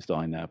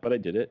installing that. But I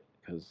did it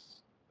because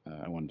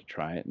I wanted to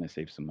try it, and I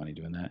saved some money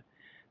doing that.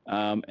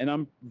 And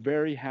I'm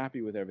very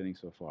happy with everything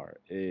so far.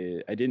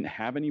 I didn't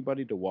have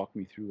anybody to walk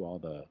me through all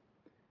the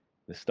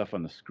stuff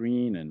on the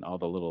screen and all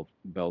the little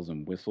bells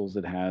and whistles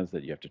it has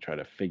that you have to try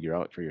to figure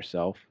out for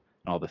yourself,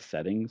 and all the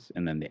settings,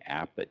 and then the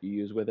app that you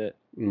use with it.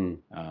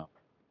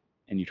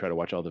 And you try to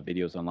watch all the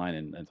videos online,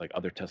 and it's like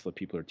other Tesla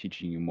people are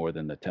teaching you more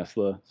than the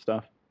Tesla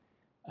stuff.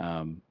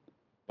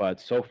 But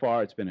so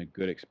far, it's been a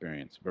good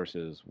experience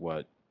versus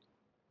what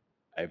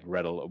I've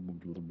read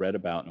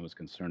about and was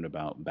concerned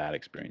about bad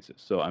experiences.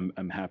 So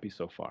I'm happy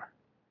so far.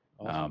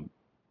 Awesome.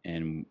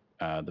 And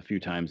the few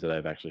times that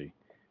I've actually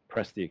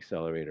pressed the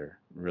accelerator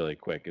really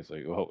quick, it's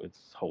like, oh,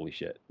 it's holy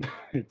shit.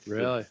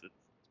 Really? It's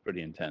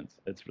pretty intense.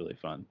 It's really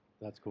fun.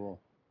 That's cool.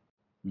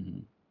 Hmm.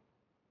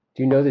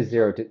 Do you know the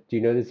 0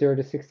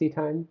 to 60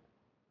 time?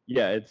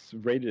 Yeah, it's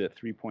rated at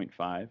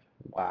 3.5,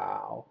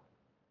 Wow.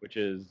 which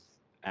is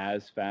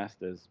as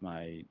fast as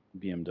my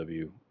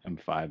BMW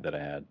M5 that I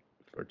had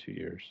for 2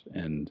 years.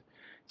 And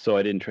so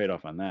I didn't trade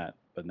off on that,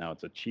 but now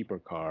it's a cheaper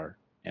car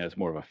and it's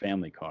more of a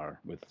family car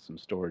with some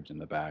storage in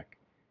the back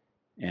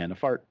and a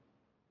fart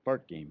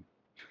game.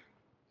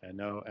 And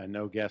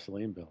no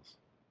gasoline bills.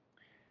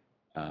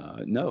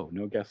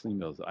 No gasoline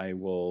bills. I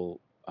will,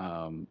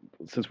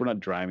 since we're not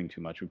driving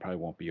too much, we probably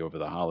won't be over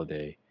the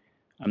holiday.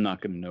 I'm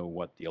not going to know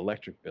what the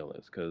electric bill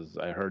is because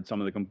I heard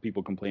some of the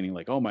people complaining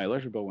like, "Oh, my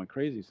electric bill went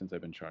crazy since I've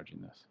been charging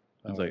this."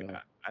 I was like, Really?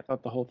 I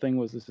thought the whole thing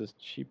was this is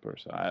cheaper,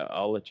 so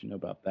I'll let you know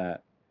about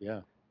that. Yeah.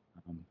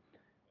 Um,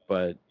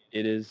 but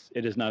it is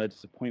not a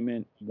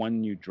disappointment.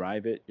 When you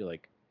drive it, you're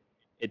like,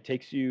 it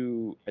takes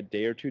you a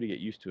day or two to get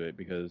used to it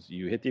because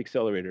you hit the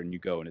accelerator and you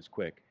go and it's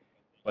quick,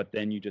 but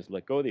then you just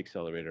let go of the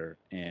accelerator,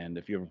 and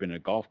if you've ever been in a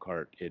golf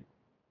cart,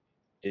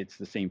 it's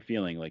the same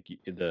feeling. Like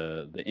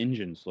the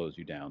engine slows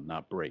you down,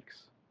 not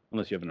brakes.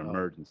 Unless you have an Oh.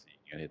 emergency,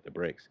 you gotta hit the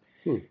brakes.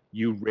 Hmm.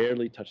 You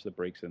rarely touch the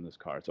brakes in this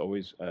car. It's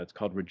always it's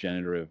called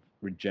regenerative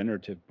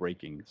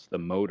braking. It's the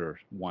motor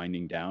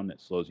winding down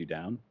that slows you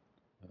down,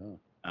 Oh.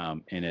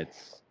 and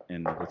it's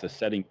a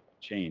setting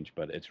change,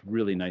 but it's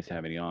really nice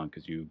having it on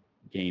because you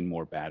gain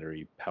more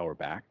battery power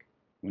back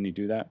when you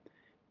do that,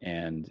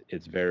 and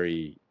it's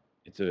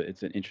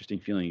an interesting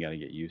feeling you got to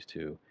get used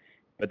to.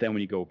 But then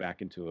when you go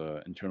back into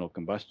a internal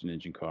combustion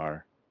engine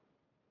car,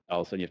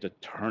 all of a sudden you have to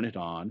turn it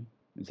on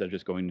instead of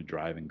just going to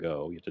drive and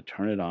go. You have to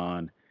turn it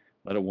on,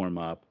 let it warm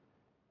up,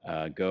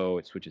 go.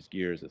 It switches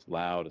gears. It's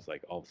loud. It's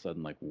like all of a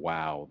sudden like,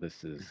 wow,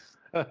 this is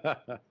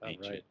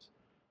ancient.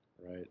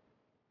 Right.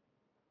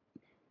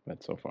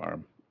 But so far,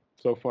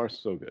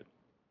 so good.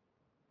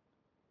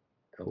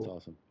 That's Cool.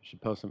 awesome.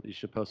 You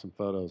should post some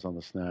photos on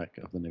the snack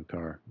of the new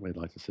car. We'd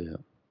like to see it.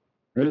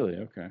 Really?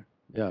 Okay.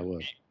 Yeah, I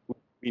would.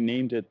 We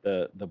named it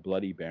the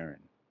Bloody Baron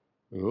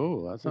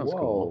Ooh, that sounds Whoa.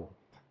 cool.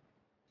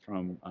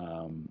 from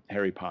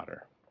Harry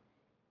Potter.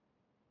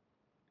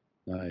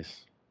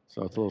 Nice.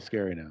 So it's a little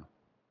scary now.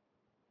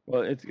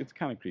 Well, it's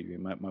kind of creepy.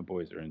 My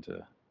boys are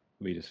into.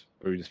 We just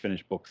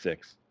finished book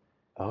 6,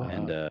 Oh.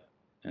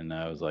 and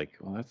I was like,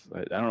 well, that's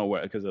I don't know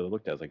where because I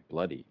looked at it, I was like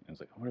bloody. I was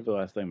like, I wonder if the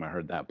last time I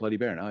heard that Bloody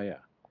Baron. Oh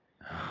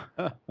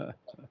yeah.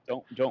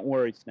 Don't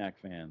worry, snack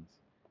fans.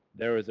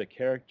 There is a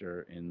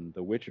character in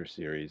the Witcher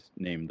series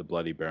named the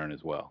Bloody Baron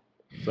as well.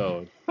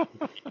 So,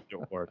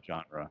 or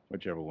genre,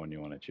 whichever one you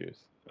want to choose.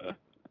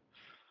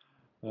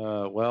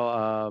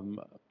 Paul,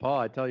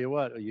 I tell you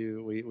what,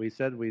 we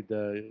said we'd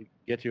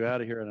get you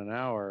out of here in an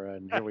hour,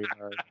 and here we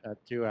are at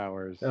 2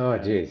 hours. Oh,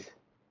 and geez.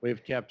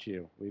 We've kept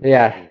you.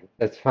 Yeah,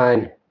 that's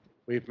fine.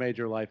 We've made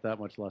your life that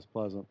much less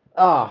pleasant.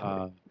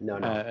 Oh, no.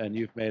 And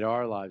you've made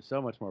our lives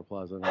so much more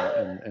pleasant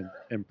and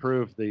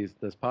improved this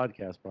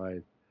podcast by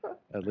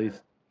at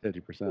least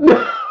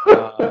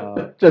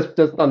 50%. just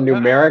on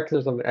numerics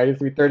or something. I used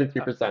to be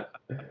 33%.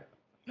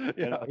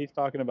 Yeah, he's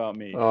talking about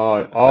me.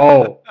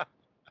 Oh.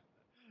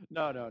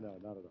 No, not at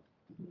all.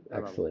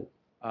 Excellent.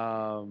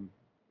 Well,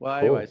 Cool.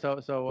 anyway,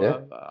 so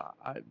Yeah.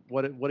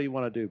 what do you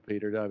want to do,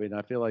 Peter? I mean,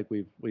 I feel like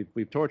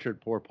we've tortured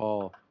poor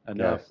Paul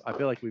enough. Yes. I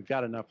feel like we've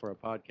got enough for a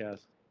podcast.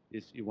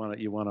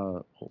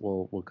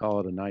 We'll call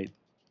it a night.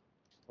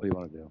 What do you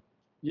want to do?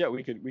 Yeah,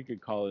 we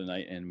could call it a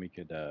night and we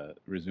could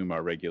resume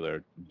our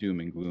regular doom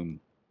and gloom,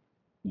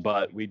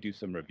 but we do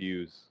some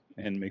reviews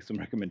and make some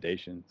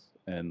recommendations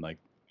and like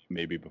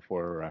maybe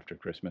before or after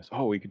Christmas.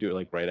 Oh, we could do it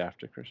like right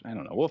after Christmas. I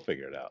don't know. We'll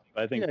figure it out.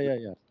 But I think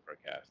Yeah.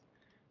 Podcast.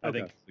 I Okay.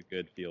 think it's a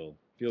good feel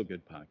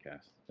good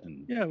podcast.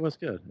 And Yeah, it was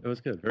good.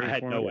 Very I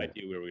had no informative.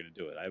 idea we were going to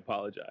do it. I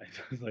apologize.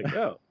 I was like,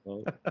 oh,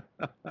 well.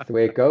 That's the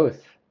way it goes.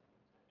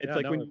 It's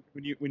like when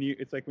you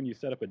it's like when you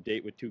set up a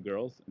date with two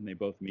girls and they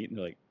both meet and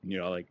they're like, and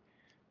you're all like,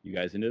 you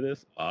guys into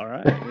this? All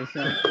right. I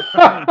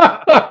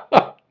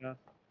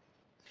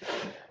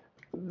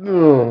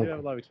do have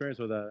a lot of experience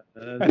with that.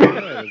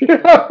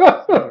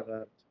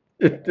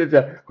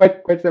 It's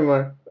quite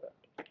similar.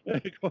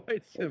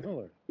 Quite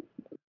similar.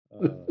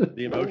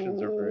 The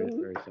emotions are very,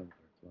 very similar.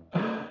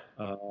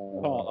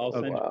 Paul, I'll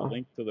send you a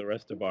link to the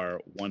rest of our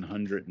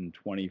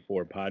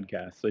 124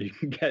 podcasts so you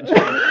can catch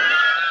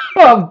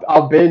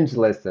I'll binge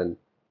listen.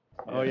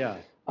 Oh yeah.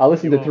 I'll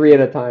listen to 3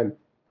 at a time.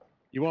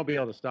 You won't be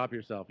able to stop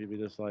yourself. You'll be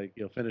just like,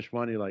 you'll finish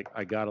one, you're like,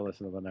 I gotta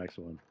listen to the next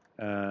one,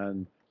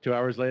 and 2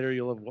 hours later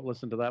you'll have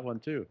listened to that one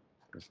too,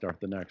 and start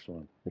the next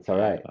one. It's all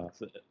right.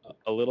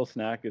 A little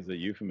snack is a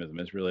euphemism.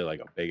 It's really like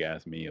a big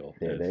ass meal.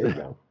 Yeah, there you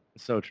go.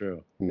 So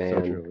true. Man.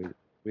 So true.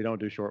 We don't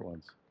do short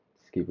ones.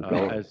 Just keep it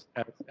going.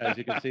 As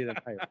you can see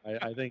tonight,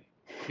 I think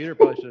Peter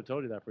probably should have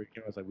told you that before you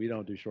came. I was like, we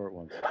don't do short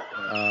ones.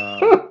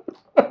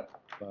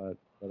 But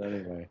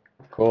anyway.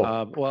 Cool.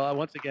 Well,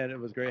 once again, it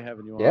was great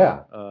having you on. Yeah.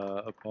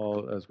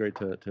 Paul, it was great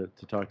to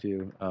talk to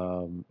you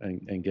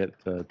and get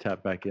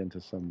tapped back into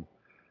some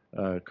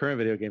current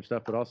video game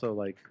stuff, but also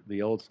like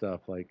the old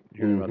stuff, like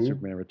hearing about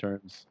Superman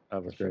Returns.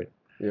 That was great.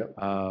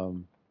 Yeah.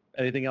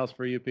 Anything else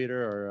for you,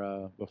 Peter,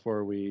 or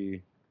before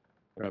we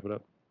wrap it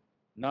up?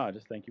 No,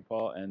 just thank you,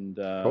 Paul. And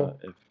Cool.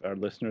 if our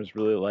listeners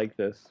really like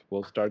this,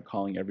 we'll start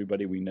calling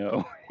everybody we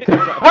know. Each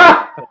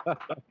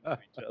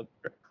other.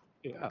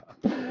 Yeah.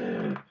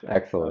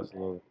 Excellent.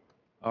 Absolutely.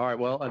 All right.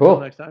 Well, Cool. until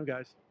next time,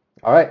 guys.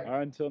 All right. All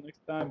right, until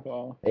next time,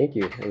 Paul. Thank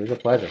you. It was a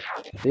pleasure.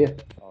 See you.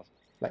 Awesome.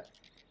 Bye.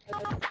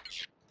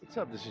 What's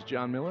up? This is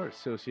John Miller,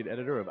 Associate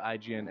Editor of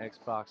IGN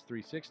Xbox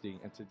 360,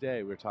 and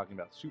today we're talking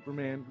about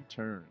Superman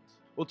Returns.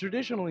 Well,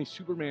 traditionally,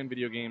 Superman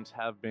video games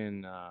have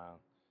been,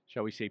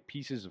 shall we say,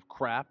 pieces of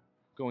crap.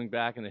 Going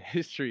back in the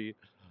history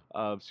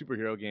of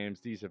superhero games,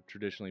 these have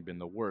traditionally been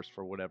the worst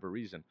for whatever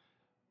reason.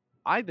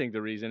 I think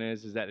the reason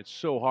is that it's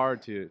so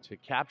hard to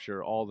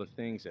capture all the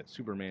things that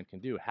Superman can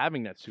do,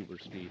 having that super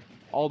speed,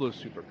 all those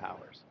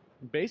superpowers.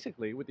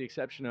 Basically, with the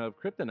exception of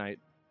Kryptonite,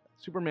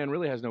 Superman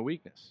really has no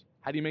weakness.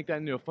 How do you make that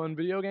into a fun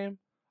video game?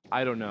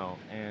 I don't know,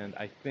 and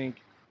I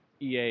think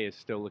EA is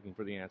still looking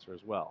for the answer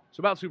as well.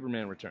 So about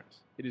Superman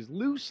Returns. It is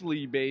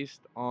loosely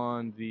based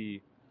on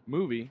the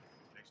movie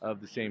of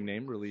the same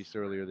name released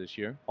earlier this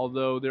year,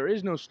 although there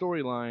is no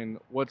storyline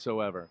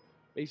whatsoever.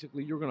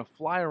 Basically, you're going to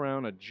fly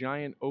around a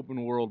giant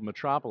open-world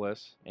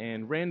metropolis,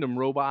 and random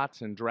robots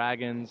and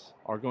dragons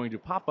are going to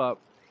pop up.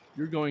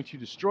 You're going to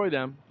destroy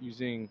them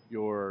using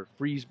your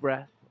freeze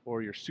breath,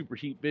 or your super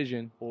heat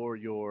vision, or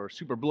your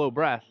super blow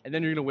breath, and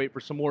then you're going to wait for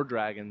some more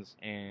dragons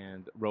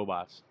and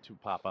robots to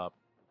pop up,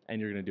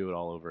 and you're going to do it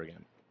all over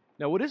again.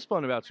 Now, what is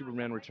fun about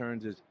Superman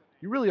Returns is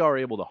you really are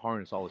able to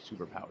harness all the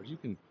superpowers. You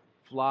can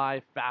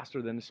fly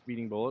faster than a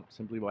speeding bullet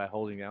simply by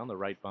holding down the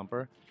right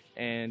bumper,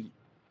 and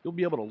you'll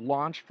be able to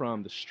launch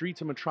from the streets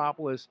of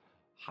Metropolis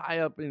high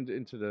up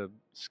into the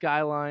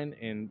skyline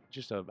in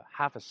just a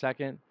half a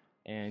second,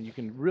 and you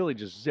can really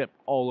just zip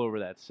all over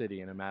that city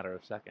in a matter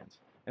of seconds.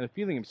 And the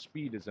feeling of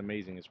speed is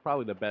amazing. It's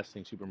probably the best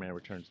thing Superman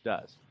Returns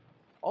does.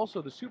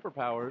 Also, the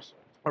superpowers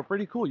are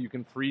pretty cool. You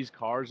can freeze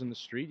cars in the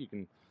street. You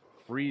can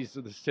freeze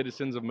the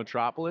citizens of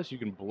Metropolis. You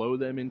can blow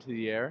them into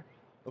the air.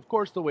 Of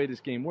course, the way this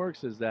game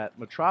works is that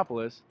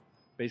Metropolis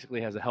basically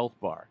has a health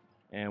bar.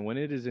 And when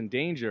it is in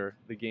danger,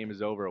 the game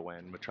is over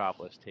when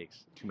Metropolis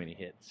takes too many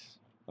hits.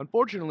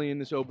 Unfortunately, in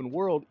this open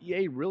world,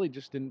 EA really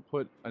just didn't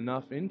put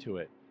enough into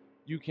it.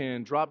 You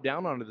can drop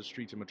down onto the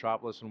streets of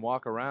Metropolis and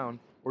walk around,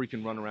 or you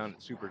can run around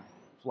at super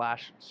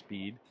flash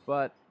speed,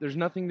 but there's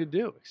nothing to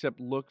do except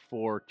look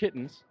for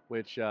kittens,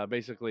 which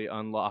basically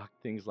unlock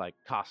things like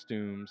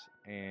costumes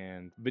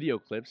and video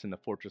clips in the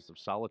Fortress of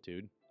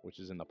Solitude, which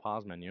is in the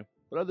pause menu.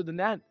 But other than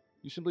that,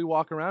 you simply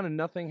walk around and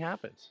nothing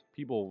happens.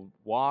 People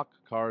walk,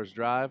 cars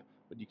drive,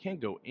 but you can't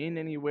go in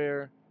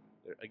anywhere.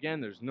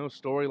 Again, there's no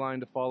storyline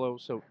to follow,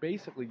 so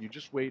basically you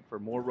just wait for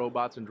more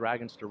robots and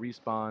dragons to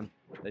respawn,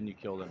 then you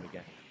kill them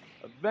again.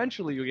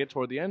 Eventually you'll get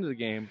toward the end of the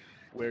game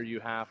where you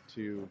have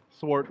to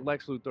thwart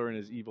Lex Luthor and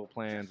his evil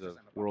plans of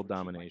world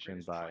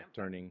domination by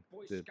turning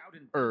the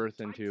Earth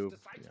into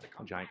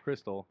a giant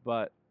crystal,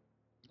 but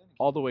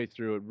all the way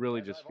through it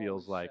really just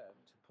feels like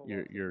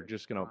you're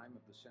just going to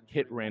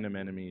hit random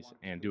enemies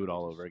and do it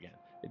all over again.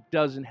 It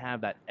doesn't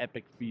have that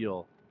epic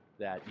feel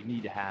that you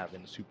need to have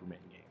in a Superman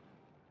game.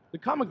 The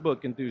comic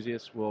book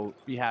enthusiasts will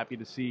be happy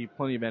to see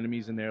plenty of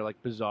enemies in there like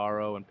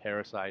Bizarro and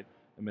Parasite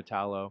and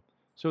Metallo.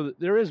 So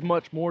there is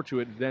much more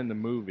to it than the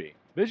movie.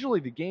 Visually,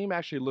 the game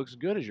actually looks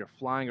good as you're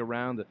flying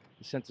around. The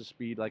sense of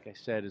speed, like I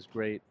said, is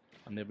great.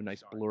 And they have a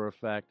nice blur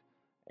effect.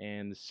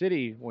 And the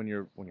city, when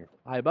you're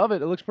high above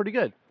it, it looks pretty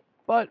good.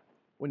 But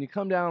when you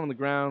come down on the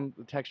ground,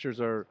 the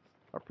textures are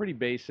pretty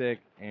basic.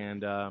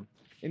 And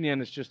in the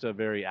end, it's just a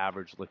very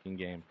average-looking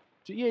game.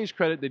 To EA's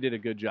credit, they did a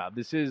good job.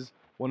 This is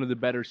one of the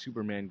better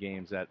Superman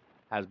games that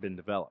has been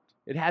developed.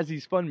 It has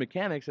these fun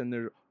mechanics, and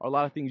there are a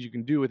lot of things you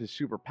can do with his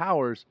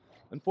superpowers.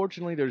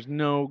 Unfortunately, there's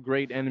no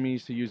great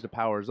enemies to use the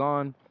powers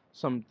on.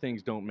 Some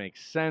things don't make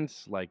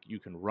sense, like you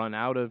can run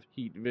out of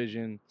heat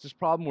vision. It's this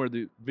problem where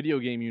the video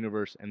game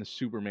universe and the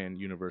Superman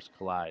universe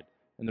collide,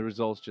 and the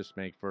results just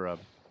make for a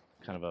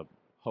kind of a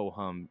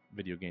ho-hum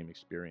video game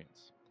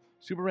experience.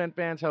 Superman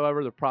fans,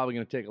 however, they're probably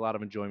going to take a lot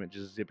of enjoyment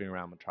just zipping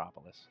around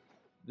Metropolis.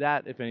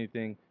 That, if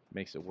anything,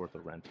 makes it worth a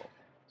rental.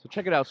 So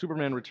check it out,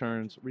 Superman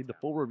Returns. Read the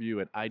full review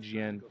at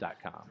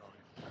IGN.com.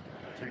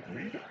 Take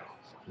me?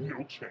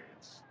 No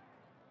chance.